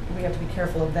opinion, we have to be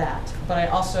careful of that. But I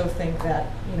also think that,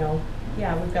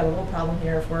 we've got a little problem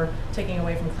here if we're taking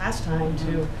away from class time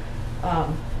to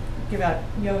give out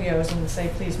yo-yos and say,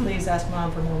 please, please ask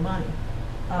mom for more money.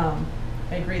 I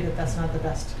agree that that's not the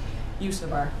best use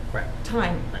of our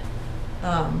time.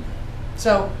 And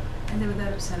then with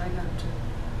that said, I got them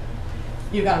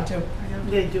too. You got them too? I got them.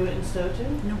 They do it in Stowe too?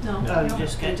 No. Oh, you No,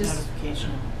 just they get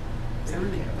notification.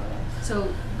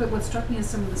 So, but what struck me is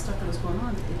some of the stuff that was going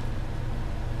on.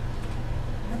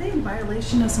 Are they in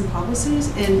violation of some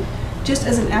policies? And just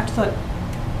as an afterthought,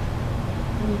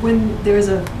 when there is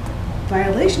a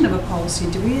violation of a policy,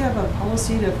 do we have a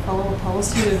policy to follow a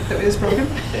policy that is broken?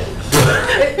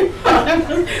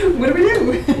 What do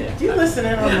we do? Do you listen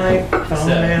in on my phone So,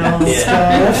 mail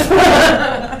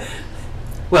yeah. stuff?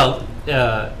 Well,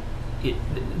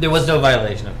 there was no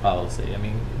violation of policy. I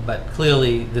mean, but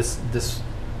clearly this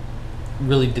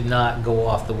really did not go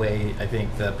off the way I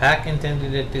think the PAC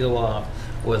intended it to go off,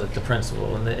 or that the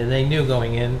principal. And they knew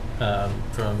going in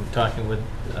from talking with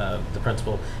the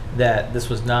principal that this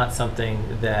was not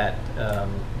something that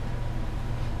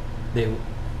they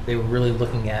were really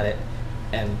looking at it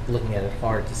and looking at it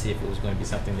hard to see if it was going to be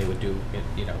something they would do,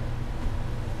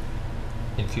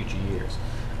 in future years.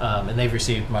 And they've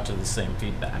received much of the same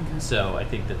feedback. So I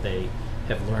think that they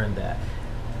have learned that.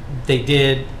 They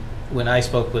did, when I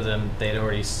spoke with them, they'd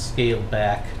already scaled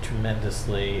back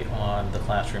tremendously on the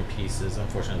classroom pieces.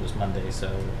 Unfortunately, it was Monday,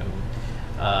 so,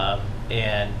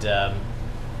 and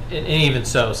even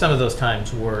so, some of those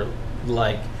times were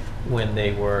like when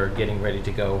they were getting ready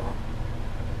to go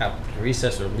out to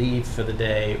recess or leave for the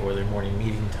day, or their morning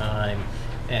meeting time,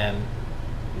 and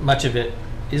much of it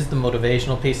is the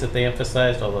motivational piece that they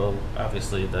emphasized, although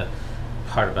obviously the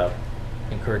part about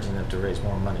encouraging them to raise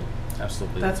more money,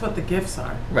 absolutely. That's what the gifts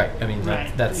are. Right, I mean,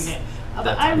 Right. that's Okay.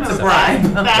 that's I remember a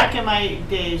bribe. back in my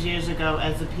days years ago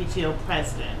as the PTO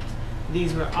president,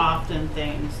 these were often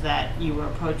things that you were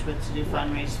approached with to do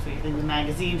fundraisers for. The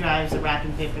magazine drives, the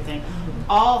wrapping paper thing,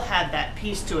 all had that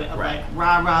piece to it of Right. like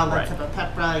rah rah, let's Right. have a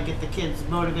pep rally, get the kids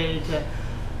motivated to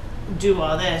do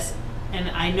all this. And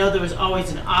I know there was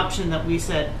always an option that we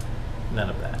said, none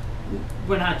of that.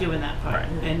 we're not doing that part.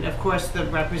 Right. And of course the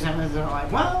representatives are like,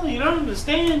 well, you don't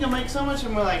understand, you'll make so much,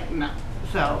 and we're like, no.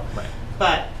 So, Right.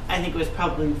 but I think it was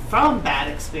probably from bad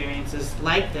experiences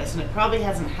like this, and it probably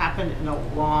hasn't happened in a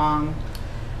long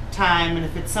time. And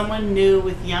if it's someone new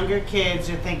with younger kids,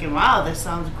 you're thinking, wow, this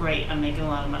sounds great, I'm making a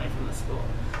lot of money from the school.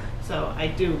 So I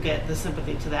do get the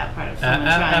sympathy to that part of someone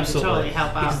trying Absolutely. to totally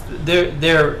help out. Because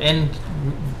their end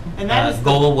And that is the-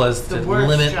 goal was the to worst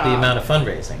limit job. the amount of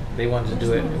fundraising. They wanted to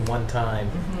do it in one time,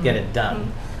 get it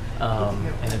done.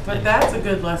 But that's a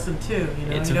good lesson too,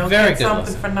 it's you a don't very get good something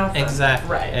lesson. for nothing. Exactly,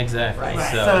 Right. exactly. Right.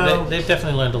 Right. So, So- they've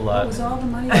definitely learned a lot. Was all the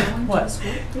money going to What? the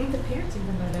school? It's going to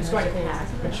PAC.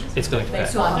 It's going to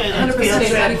Thanks pass. to Yeah, 100% field of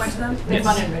the money trips. went to them? They Yes.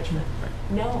 fund enrichment.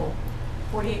 No,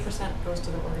 48% goes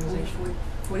to the organization.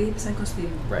 48% goes to the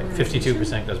Right, organization?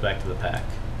 52% goes back to the PAC.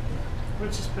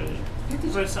 Which is pretty,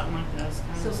 for something like this.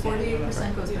 kind So of standard.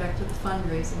 48% goes back to the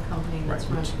fundraising company that's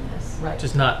Right. running this. Right. Which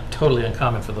is not totally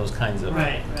uncommon for those kinds of.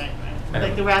 Right.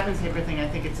 Like the wrapping paper thing, I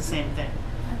think it's the same thing.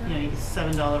 You know, you get a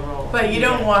 $7 roll. But you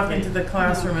don't get walk three. into the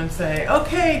classroom and say,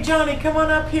 okay, Johnny, come on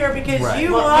up here because Right.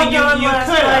 you Well, logged you on last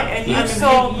could night have. and I you mean,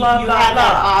 sold blah, you blah, had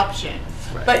that blah. option.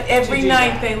 Right. But every to do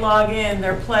night that. they log in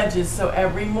their pledges, so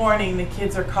every morning the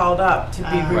kids are called up to be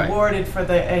Right. rewarded for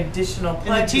the additional the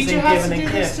pledges teacher and has given to a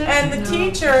do this gift. too? And the No,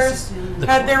 teachers The-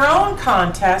 had their own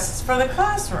contests for the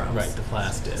classrooms. Right, the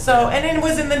class did. So, and it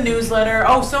was in the newsletter,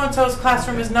 oh, so-and-so's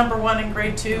classroom is #1 in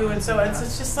grade 2, and so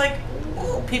it's just like,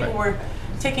 ooh, people Right. were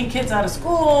taking kids out of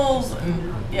schools,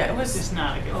 and, yeah, it was It's just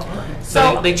not a good time.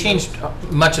 So they changed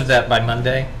much of that by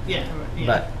Monday, Yeah.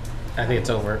 but I think it's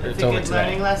over. It's It's a over good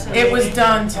learning today. lesson. It was maybe.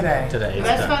 done today. Today, The it's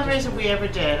best done. fundraiser we ever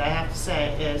did, I have to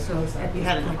say, is we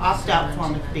had an opt-out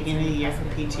form at the beginning of the year for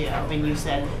PTO, and you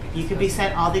said you could be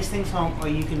sent all these things home, or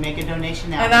you can make a donation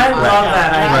now. And I You love opt out.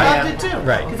 that And I idea. loved it too.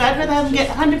 Right. Because I'd rather have them get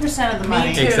 100% of the Me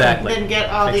money too. Exactly. than get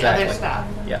all the Exactly. other stuff.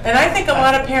 Yeah. And I think a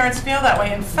lot of parents feel that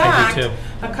way. In fact, too.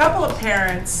 a couple of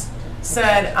parents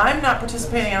said, I'm not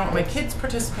participating, I don't want my kids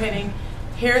participating,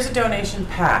 here's a donation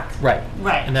pack. Right.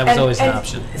 Right. And that was always an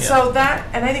option. Yeah. So that,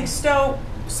 and I think Stowe,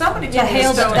 somebody Yeah, told me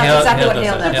Hale Stowe. does- that's exactly what does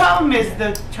Hale that, does. The yeah. problem is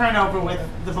the turnover with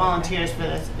the volunteers for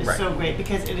this is Right. so great,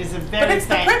 because it is a But very it's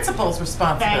the principal's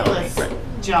responsibility. thankless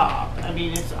job. I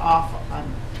mean, it's awful.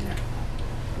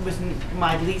 It was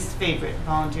my least favorite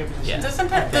volunteer position.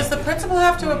 Yeah. Does the principal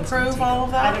have to approve all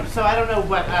of that? I don't know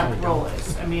what our role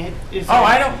is. I mean, is Oh,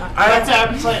 I don't, What's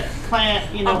I, our plan,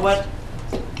 you know, what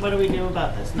do we do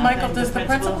about this? Nothing? Michael, does the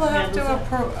principal have to handles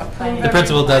it? approve The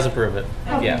principal does approve it.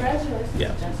 Oh, Yeah. congratulations.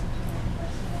 Yeah.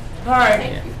 All right,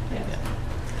 Yeah. Yeah.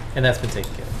 And that's been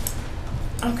taken care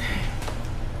of. okay.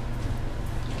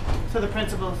 So the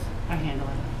principals are handling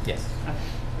it. Yes.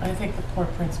 I think the poor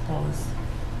principal is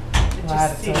It glad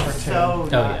just it's seems over too. so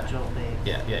yeah. not Joel Bates.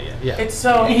 Yeah, yeah, yeah, yeah. It's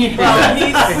so, Yeah. well, he's,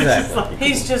 Exactly.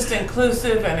 he's just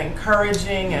inclusive and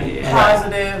encouraging and Yeah.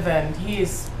 positive, and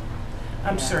he's,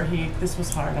 I'm sure this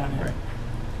was hard on him. Right.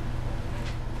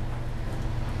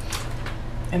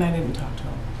 And I didn't talk to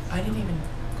him. I didn't even.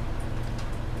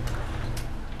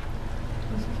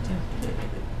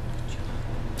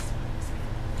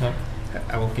 No,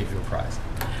 I won't give you a prize.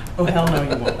 Oh, hell no, you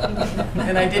won't.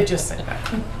 And I did just say that.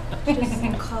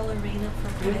 Just call Lorraine up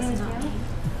for a prize, not me.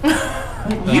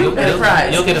 No, You get a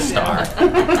prize. You'll get a star.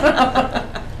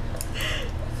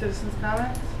 Citizens'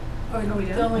 comments? Oh, no, we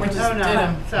didn't? The only We was- just Oh, did no,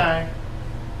 'em. sorry.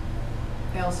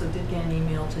 I also did get an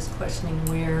email just questioning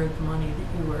where the money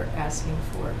that you were asking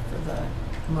for the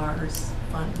Mars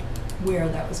fund, where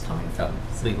that was coming Oh, from.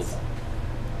 legal.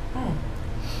 Hmm.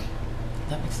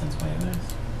 That makes sense why it is.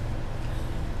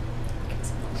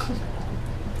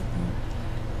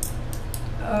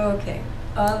 Okay,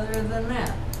 other than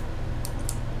that,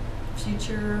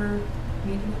 future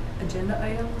meeting agenda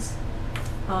items?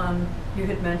 You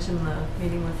had mentioned the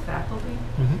meeting with faculty,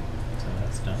 So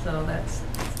that's done. so that's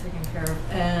taken care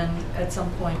of. And at some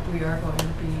point, we are going to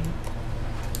be,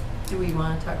 do we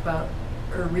want to talk about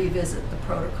or revisit the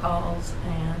protocols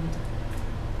and,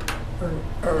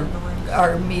 or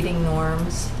our meeting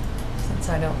norms? Since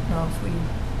I don't know if we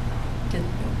did,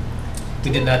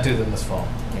 We did not do them this fall.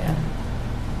 yeah.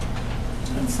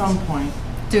 At some point.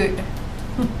 Do,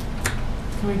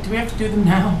 Do we have to do them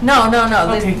now? no.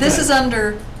 Okay, This good. is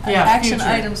under Yeah, action future.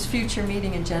 items, future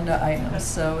meeting agenda items.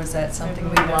 So is that something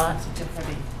we Maybe want? Such a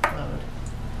heavy load.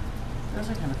 Those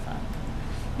are kind of fun.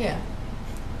 Yeah.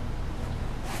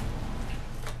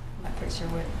 I'm not quite sure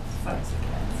what. Fun as it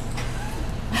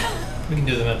gets. We can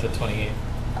do them at the 28th.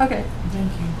 Okay.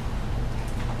 Thank you.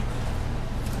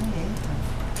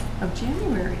 Of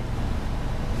January.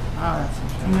 Oh, that's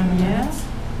interesting. And then the Yeah. minutes?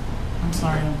 I'm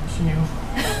sorry, I'm pushing you.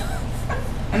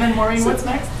 And then Maureen, what's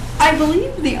next? I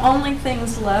believe the only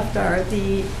things left are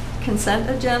the consent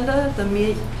agenda, the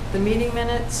meeting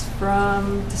minutes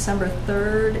from December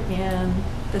 3rd, and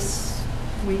this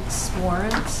week's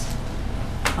warrants.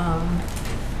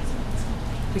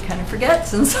 We kind of forget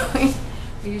since we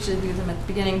usually do them at the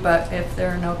beginning, but if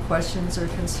there are no questions or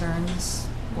concerns,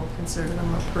 we'll consider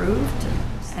them approved.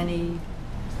 Any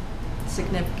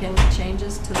significant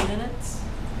changes to the minutes?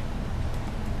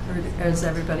 Or is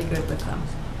everybody good with them?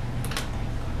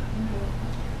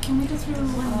 Can we go through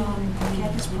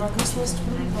Kathy's progress list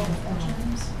for the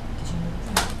items?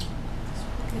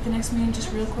 At the next meeting,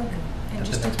 just real quick, and At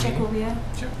just the to next check meeting? where we are?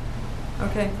 Sure.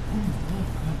 Okay.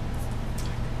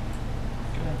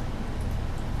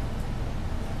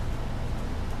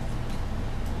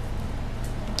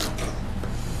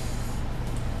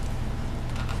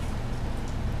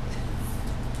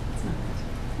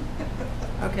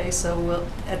 Okay, so we'll,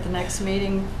 at the next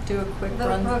meeting, do a quick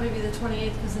That'll run. probably be the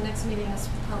 28th, because the next meeting is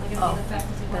probably going to Oh, be the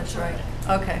faculty workshop. That's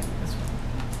right. Okay.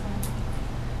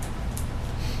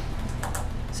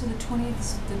 So the 20th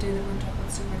is the day that we're talking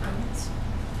about superintendents?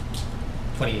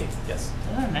 28th, yes. This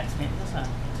is our next meeting, this one.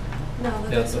 No,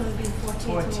 the Yeah, next the one would be the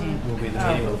 14th. 14th. Will be the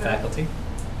Oh, meeting with the okay. faculty,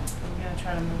 We're gonna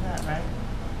try to move that, right?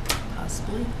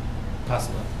 Possibly.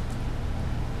 possibly.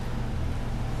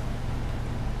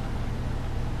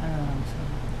 I don't know.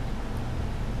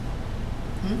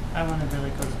 I want to really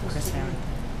go to Chris Hammond.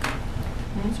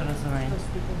 So does Lorraine.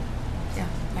 Yeah,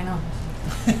 I know.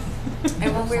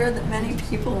 And we're aware that many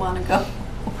people want to go.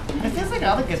 It feels like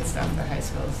all the good stuff for high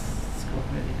school's school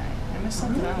committee night. I missed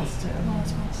something else too.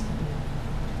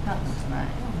 Nothing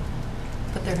tonight.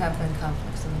 But there have been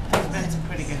conflicts in the There's been past. some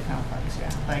pretty good conflicts,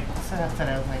 yeah. Like stuff that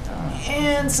I was like, oh.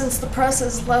 And since the press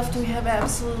has left, we have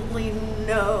absolutely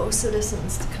no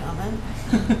citizens to comment.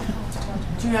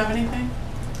 Do you have anything?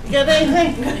 You got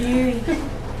anything?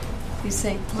 He's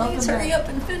saying, Welcome please hurry back. up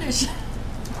and finish.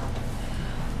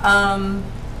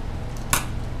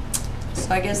 So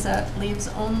I guess that leaves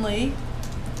only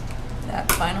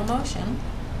that final motion,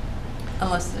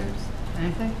 unless there's,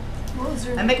 Anything? What was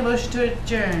there? I make a motion to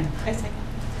adjourn.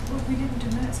 Well, we didn't do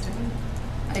minutes, did we?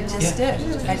 I just Yeah.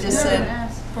 did. I just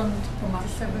said, From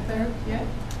December 3rd? Yeah.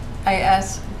 I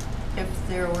asked if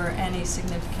there were any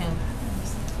significant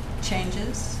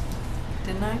changes,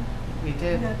 didn't I? We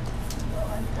did.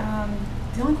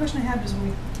 The only question I have is when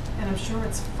we, and I'm sure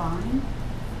it's fine,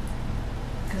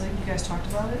 because you guys talked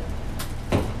about it,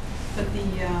 but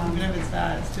Even if it's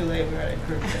not, it's too late, we already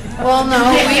approved it. Well,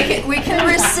 no, we can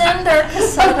rescind our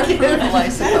consent approval, I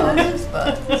suppose,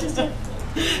 but.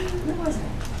 What was it?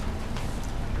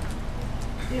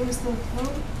 It was the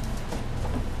vote?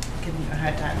 Giving you a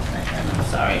hard time tonight, and I'm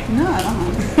sorry. No, I don't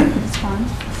know. It's fine.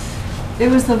 It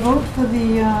was the vote for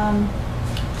the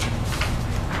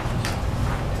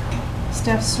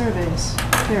staff surveys.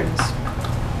 There it is.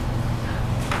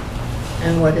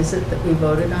 And what is it that we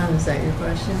voted on? Is that your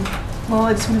question? Well,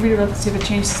 I just want to read it out to see if it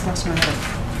changes since last time I read it.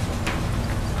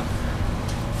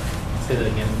 Say that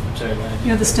again, I'm sorry, Lynn. You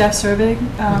know, the staff survey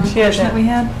portion that we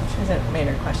had? She hasn't made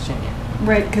her question yet.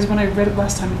 Right, because when I read it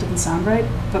last time, it didn't sound right,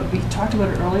 but we talked about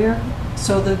it earlier.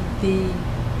 So the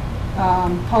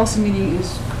policy meeting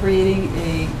is creating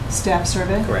a staff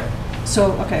survey? Correct.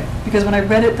 So, okay, because when I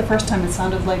read it the first time, it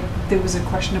sounded like there was a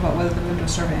question about whether they were going to do a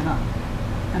survey or not.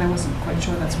 And I wasn't quite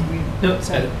sure that's what we No,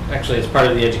 said. actually, as part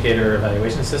of the educator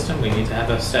evaluation system, we need to have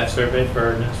a staff survey for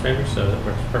our administrators, so that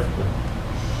works perfectly.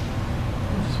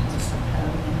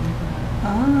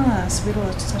 Ah, so we don't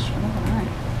have to touch it. All right.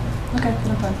 Okay,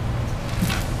 no problem.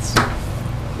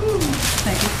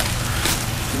 Thank you.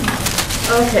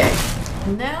 Okay.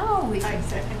 Now we. I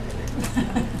seconded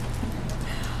it.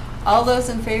 All those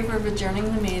in favor of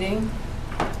adjourning the meeting?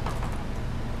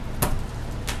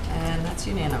 And that's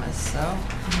unanimous, so.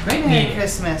 Great Merry meeting.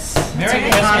 Christmas. Merry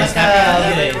Happy Christmas. Hanukkah. Happy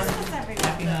holidays. Christmas, everyone.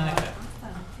 Happy Hanukkah.